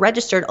anyone who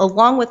registered,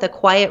 along with a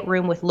quiet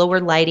room with lower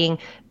lighting,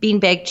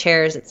 beanbag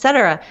chairs,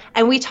 etc.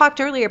 And we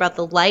talked earlier about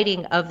the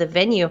lighting of the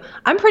venue.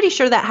 I'm pretty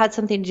sure that had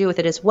something to do with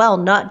it as well,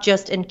 not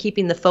just in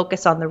keeping the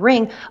focus on the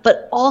ring,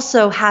 but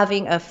also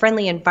having a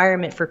friendly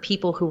environment for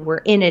people who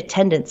were in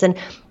attendance. And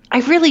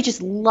I really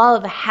just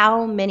love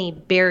how many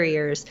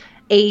barriers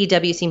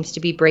AEW seems to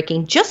be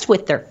breaking just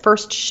with their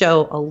first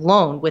show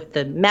alone, with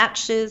the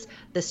matches,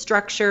 the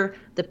structure,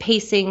 the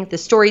pacing, the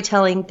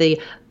storytelling, the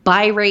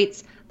buy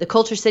rates, the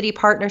Culture City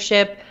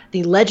partnership,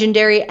 the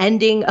legendary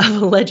ending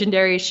of a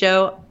legendary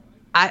show.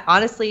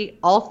 Honestly,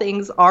 all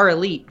things are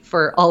elite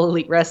for All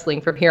Elite Wrestling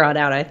from here on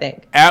out, I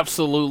think.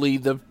 Absolutely.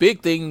 The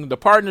big thing, the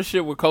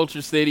partnership with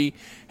Culture City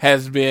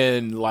has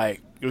been like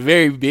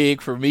very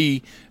big for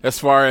me as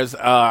far as,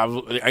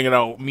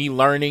 me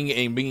learning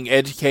and being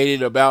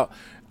educated about.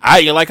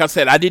 Like I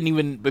said, I didn't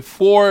even,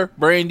 before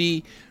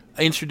Brandy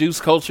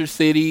introduced Culture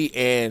City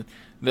and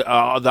the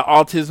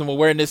autism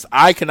awareness,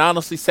 I can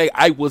honestly say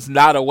I was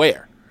not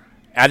aware.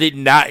 I did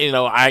not,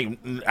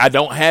 I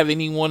don't have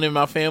anyone in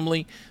my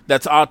family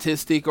that's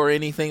autistic or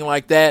anything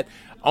like that.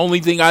 Only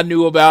thing I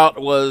knew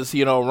about was,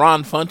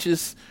 Ron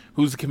Funches,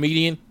 who's a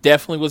comedian,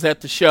 definitely was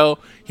at the show.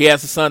 He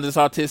has a son that's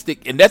autistic,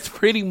 and that's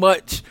pretty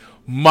much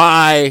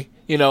my,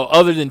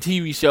 other than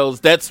TV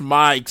shows, that's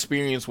my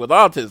experience with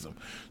autism.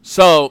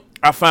 So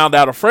I found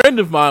out a friend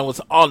of mine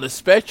was on the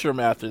spectrum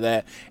after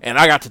that, and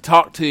I got to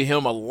talk to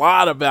him a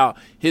lot about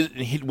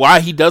why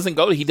he doesn't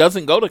go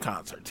to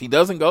concerts, he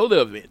doesn't go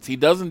to events, he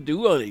doesn't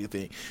do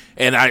anything.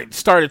 And I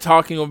started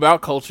talking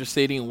about Culture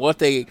City and what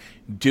they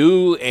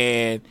do,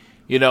 and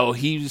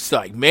he's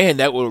like, man,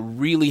 that would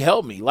really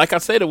help me. Like I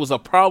said, it was a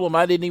problem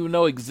I didn't even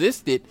know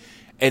existed.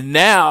 And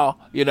now,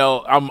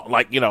 I'm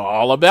like,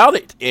 all about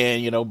it.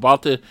 And,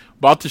 bought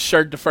the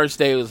shirt the first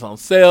day it was on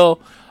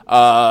sale.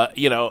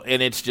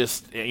 And it's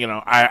just,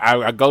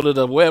 I go to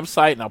the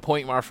website and I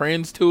point my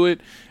friends to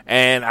it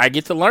and I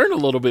get to learn a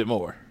little bit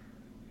more.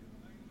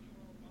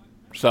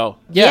 So,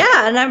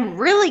 yeah, and I'm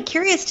really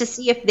curious to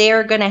see if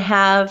they're going to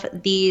have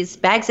these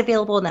bags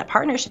available and that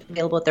partnership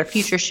available at their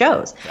future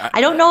shows. I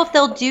don't know if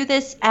they'll do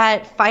this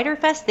at Fyter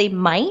Fest. They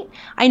might.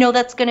 I know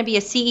that's going to be a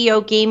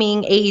CEO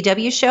Gaming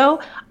AEW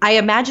show. I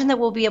imagine that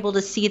we'll be able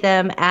to see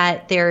them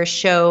at their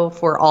show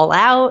for All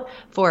Out,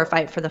 for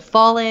Fight for the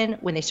Fallen,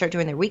 when they start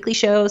doing their weekly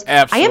shows.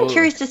 Absolutely. I am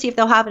curious to see if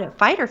they'll have it at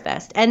Fyter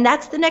Fest, and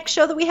that's the next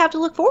show that we have to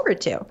look forward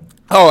to.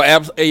 Oh,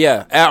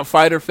 yeah, at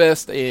Fyter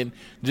Fest, and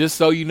just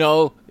so you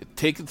know,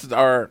 tickets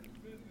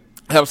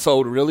have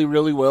sold really,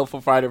 really well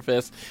for Fyter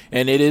Fest,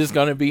 and it is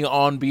going to be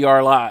on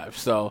BR Live.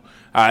 So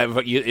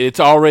it's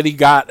already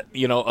got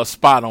a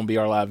spot on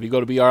BR Live. If you go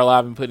to BR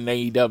Live and put in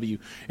AEW,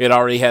 it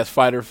already has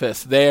Fyter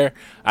Fest there.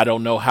 I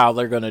don't know how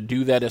they're going to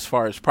do that as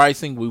far as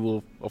pricing. We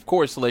will, of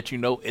course, let you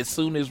know as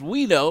soon as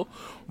we know.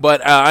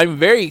 But I'm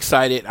very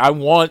excited. I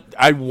want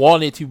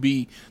it to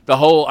be the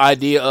whole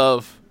idea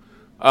of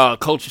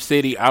Culture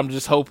City. I'm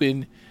just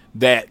hoping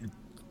that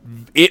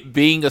it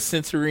being a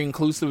sensory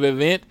inclusive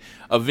event,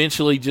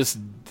 eventually just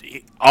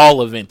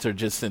all events are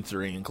just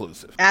sensory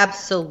inclusive.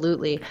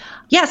 Absolutely.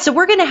 Yeah, so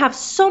we're going to have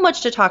so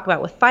much to talk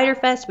about with Fyter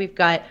Fest. We've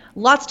got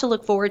lots to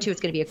look forward to. It's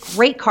going to be a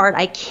great card.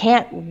 I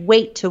can't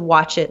wait to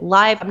watch it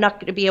live. I'm not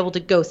going to be able to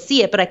go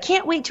see it, but I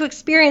can't wait to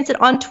experience it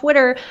on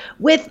Twitter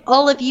with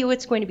all of you.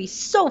 It's going to be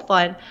so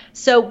fun.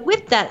 So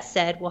with that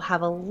said, we'll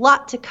have a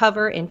lot to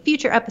cover in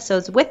future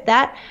episodes with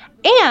that.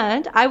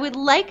 And I would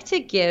like to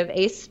give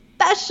a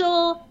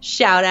special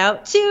shout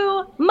out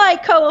to my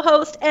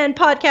co-host and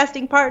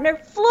podcasting partner,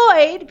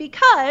 Floyd,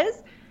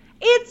 because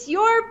it's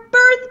your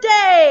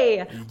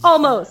birthday.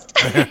 Almost.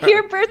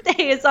 Your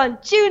birthday is on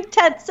June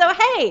 10th. So,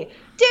 hey,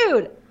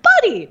 dude,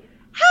 buddy,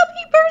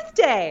 happy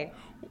birthday.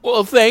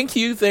 Well, thank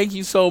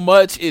you so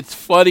much. It's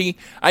funny.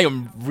 I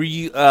am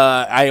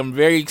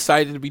very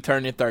excited to be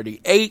turning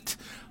 38.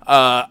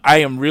 I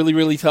am really,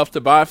 really tough to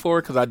buy for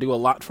because I do a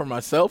lot for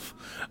myself.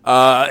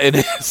 And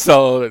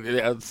so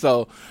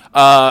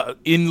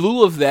in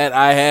lieu of that,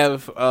 I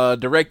have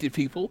directed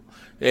people.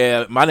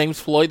 My name's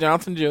Floyd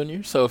Johnson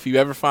Jr., so if you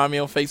ever find me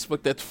on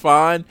Facebook, that's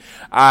fine.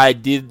 I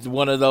did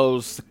one of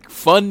those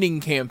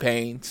funding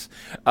campaigns,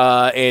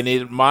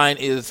 and mine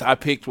I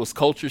picked was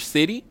Culture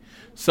City.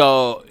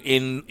 So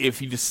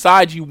if you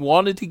decide you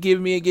wanted to give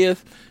me a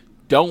gift,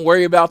 don't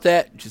worry about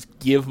that. Just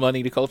give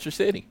money to Culture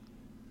City.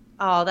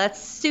 Oh,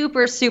 that's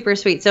super, super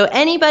sweet. So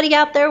anybody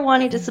out there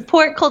wanting to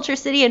support Culture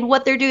City and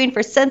what they're doing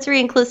for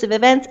sensory inclusive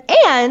events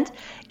and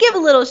give a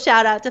little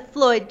shout out to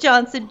Floyd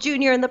Johnson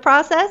Jr. in the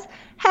process,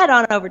 head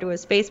on over to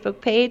his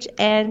Facebook page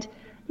and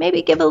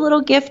maybe give a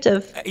little gift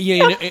of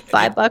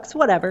 $5,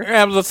 whatever.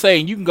 I was just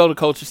saying, you can go to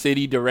Culture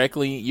City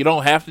directly. You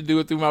don't have to do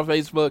it through my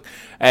Facebook.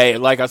 Hey,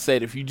 like I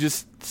said, if you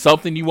just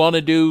something you want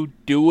to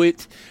do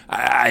it.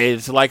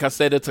 It's like I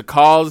said, it's a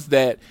cause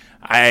that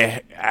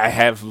I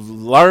have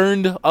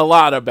learned a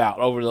lot about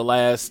over the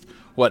last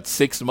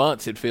 6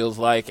 months, it feels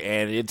like,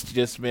 and it's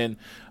just been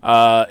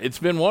it's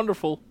been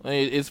wonderful.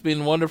 It's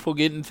been wonderful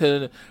getting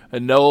to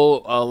know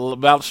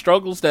about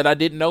struggles that I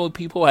didn't know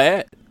people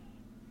had.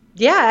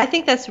 Yeah, I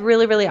think that's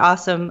really, really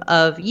awesome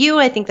of you.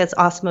 I think that's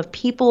awesome of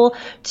people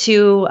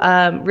to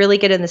really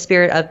get in the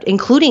spirit of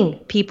including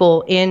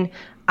people in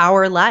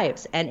our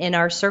lives and in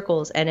our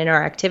circles and in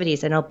our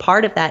activities. And a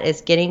part of that is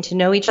getting to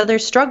know each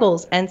other's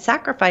struggles and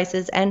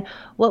sacrifices and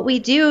what we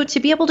do to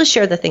be able to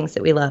share the things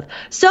that we love.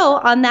 So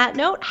on that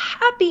note,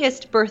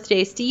 happiest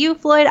birthdays to you,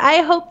 Floyd.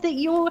 I hope that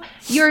your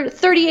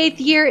 38th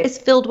year is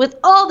filled with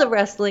all the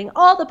wrestling,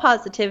 all the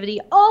positivity,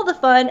 all the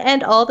fun,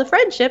 and all the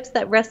friendships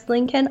that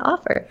wrestling can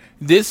offer.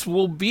 This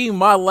will be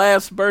my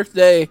last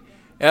birthday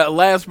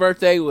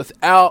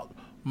without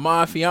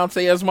my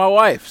fiance as my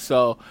wife.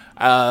 So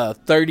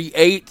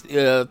 38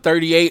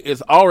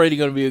 is already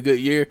going to be a good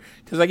year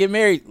because I get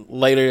married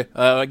later.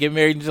 I get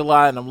married in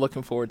July, and I'm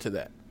looking forward to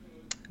that.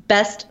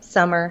 Best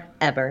summer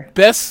ever.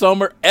 Best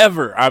summer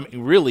ever. I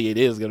mean, really, it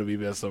is going to be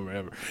best summer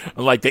ever.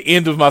 Like, the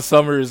end of my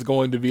summer is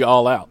going to be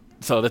All Out.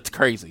 So that's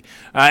crazy.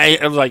 I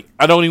was like,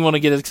 I don't even want to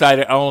get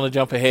excited. I don't want to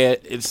jump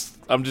ahead.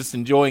 I'm just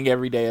enjoying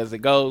every day as it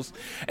goes.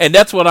 And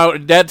that's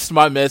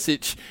my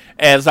message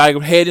as I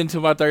head into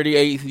my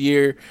 38th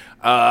year.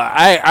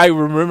 I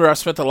remember I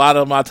spent a lot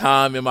of my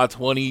time in my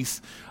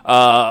 20s.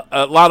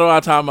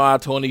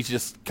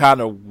 Just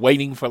kind of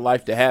waiting for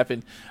life to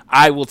happen.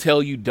 I will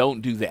tell you,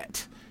 don't do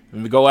that.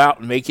 Go out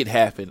and make it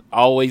happen.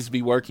 Always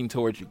be working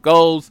towards your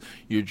goals,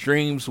 your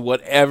dreams,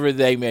 whatever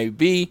they may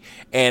be.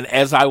 And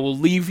as I will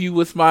leave you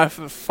with my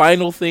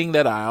final thing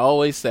that I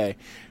always say,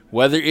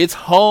 whether it's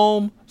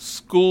home,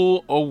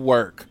 school, or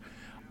work,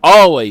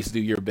 always do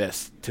your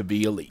best to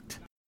be elite.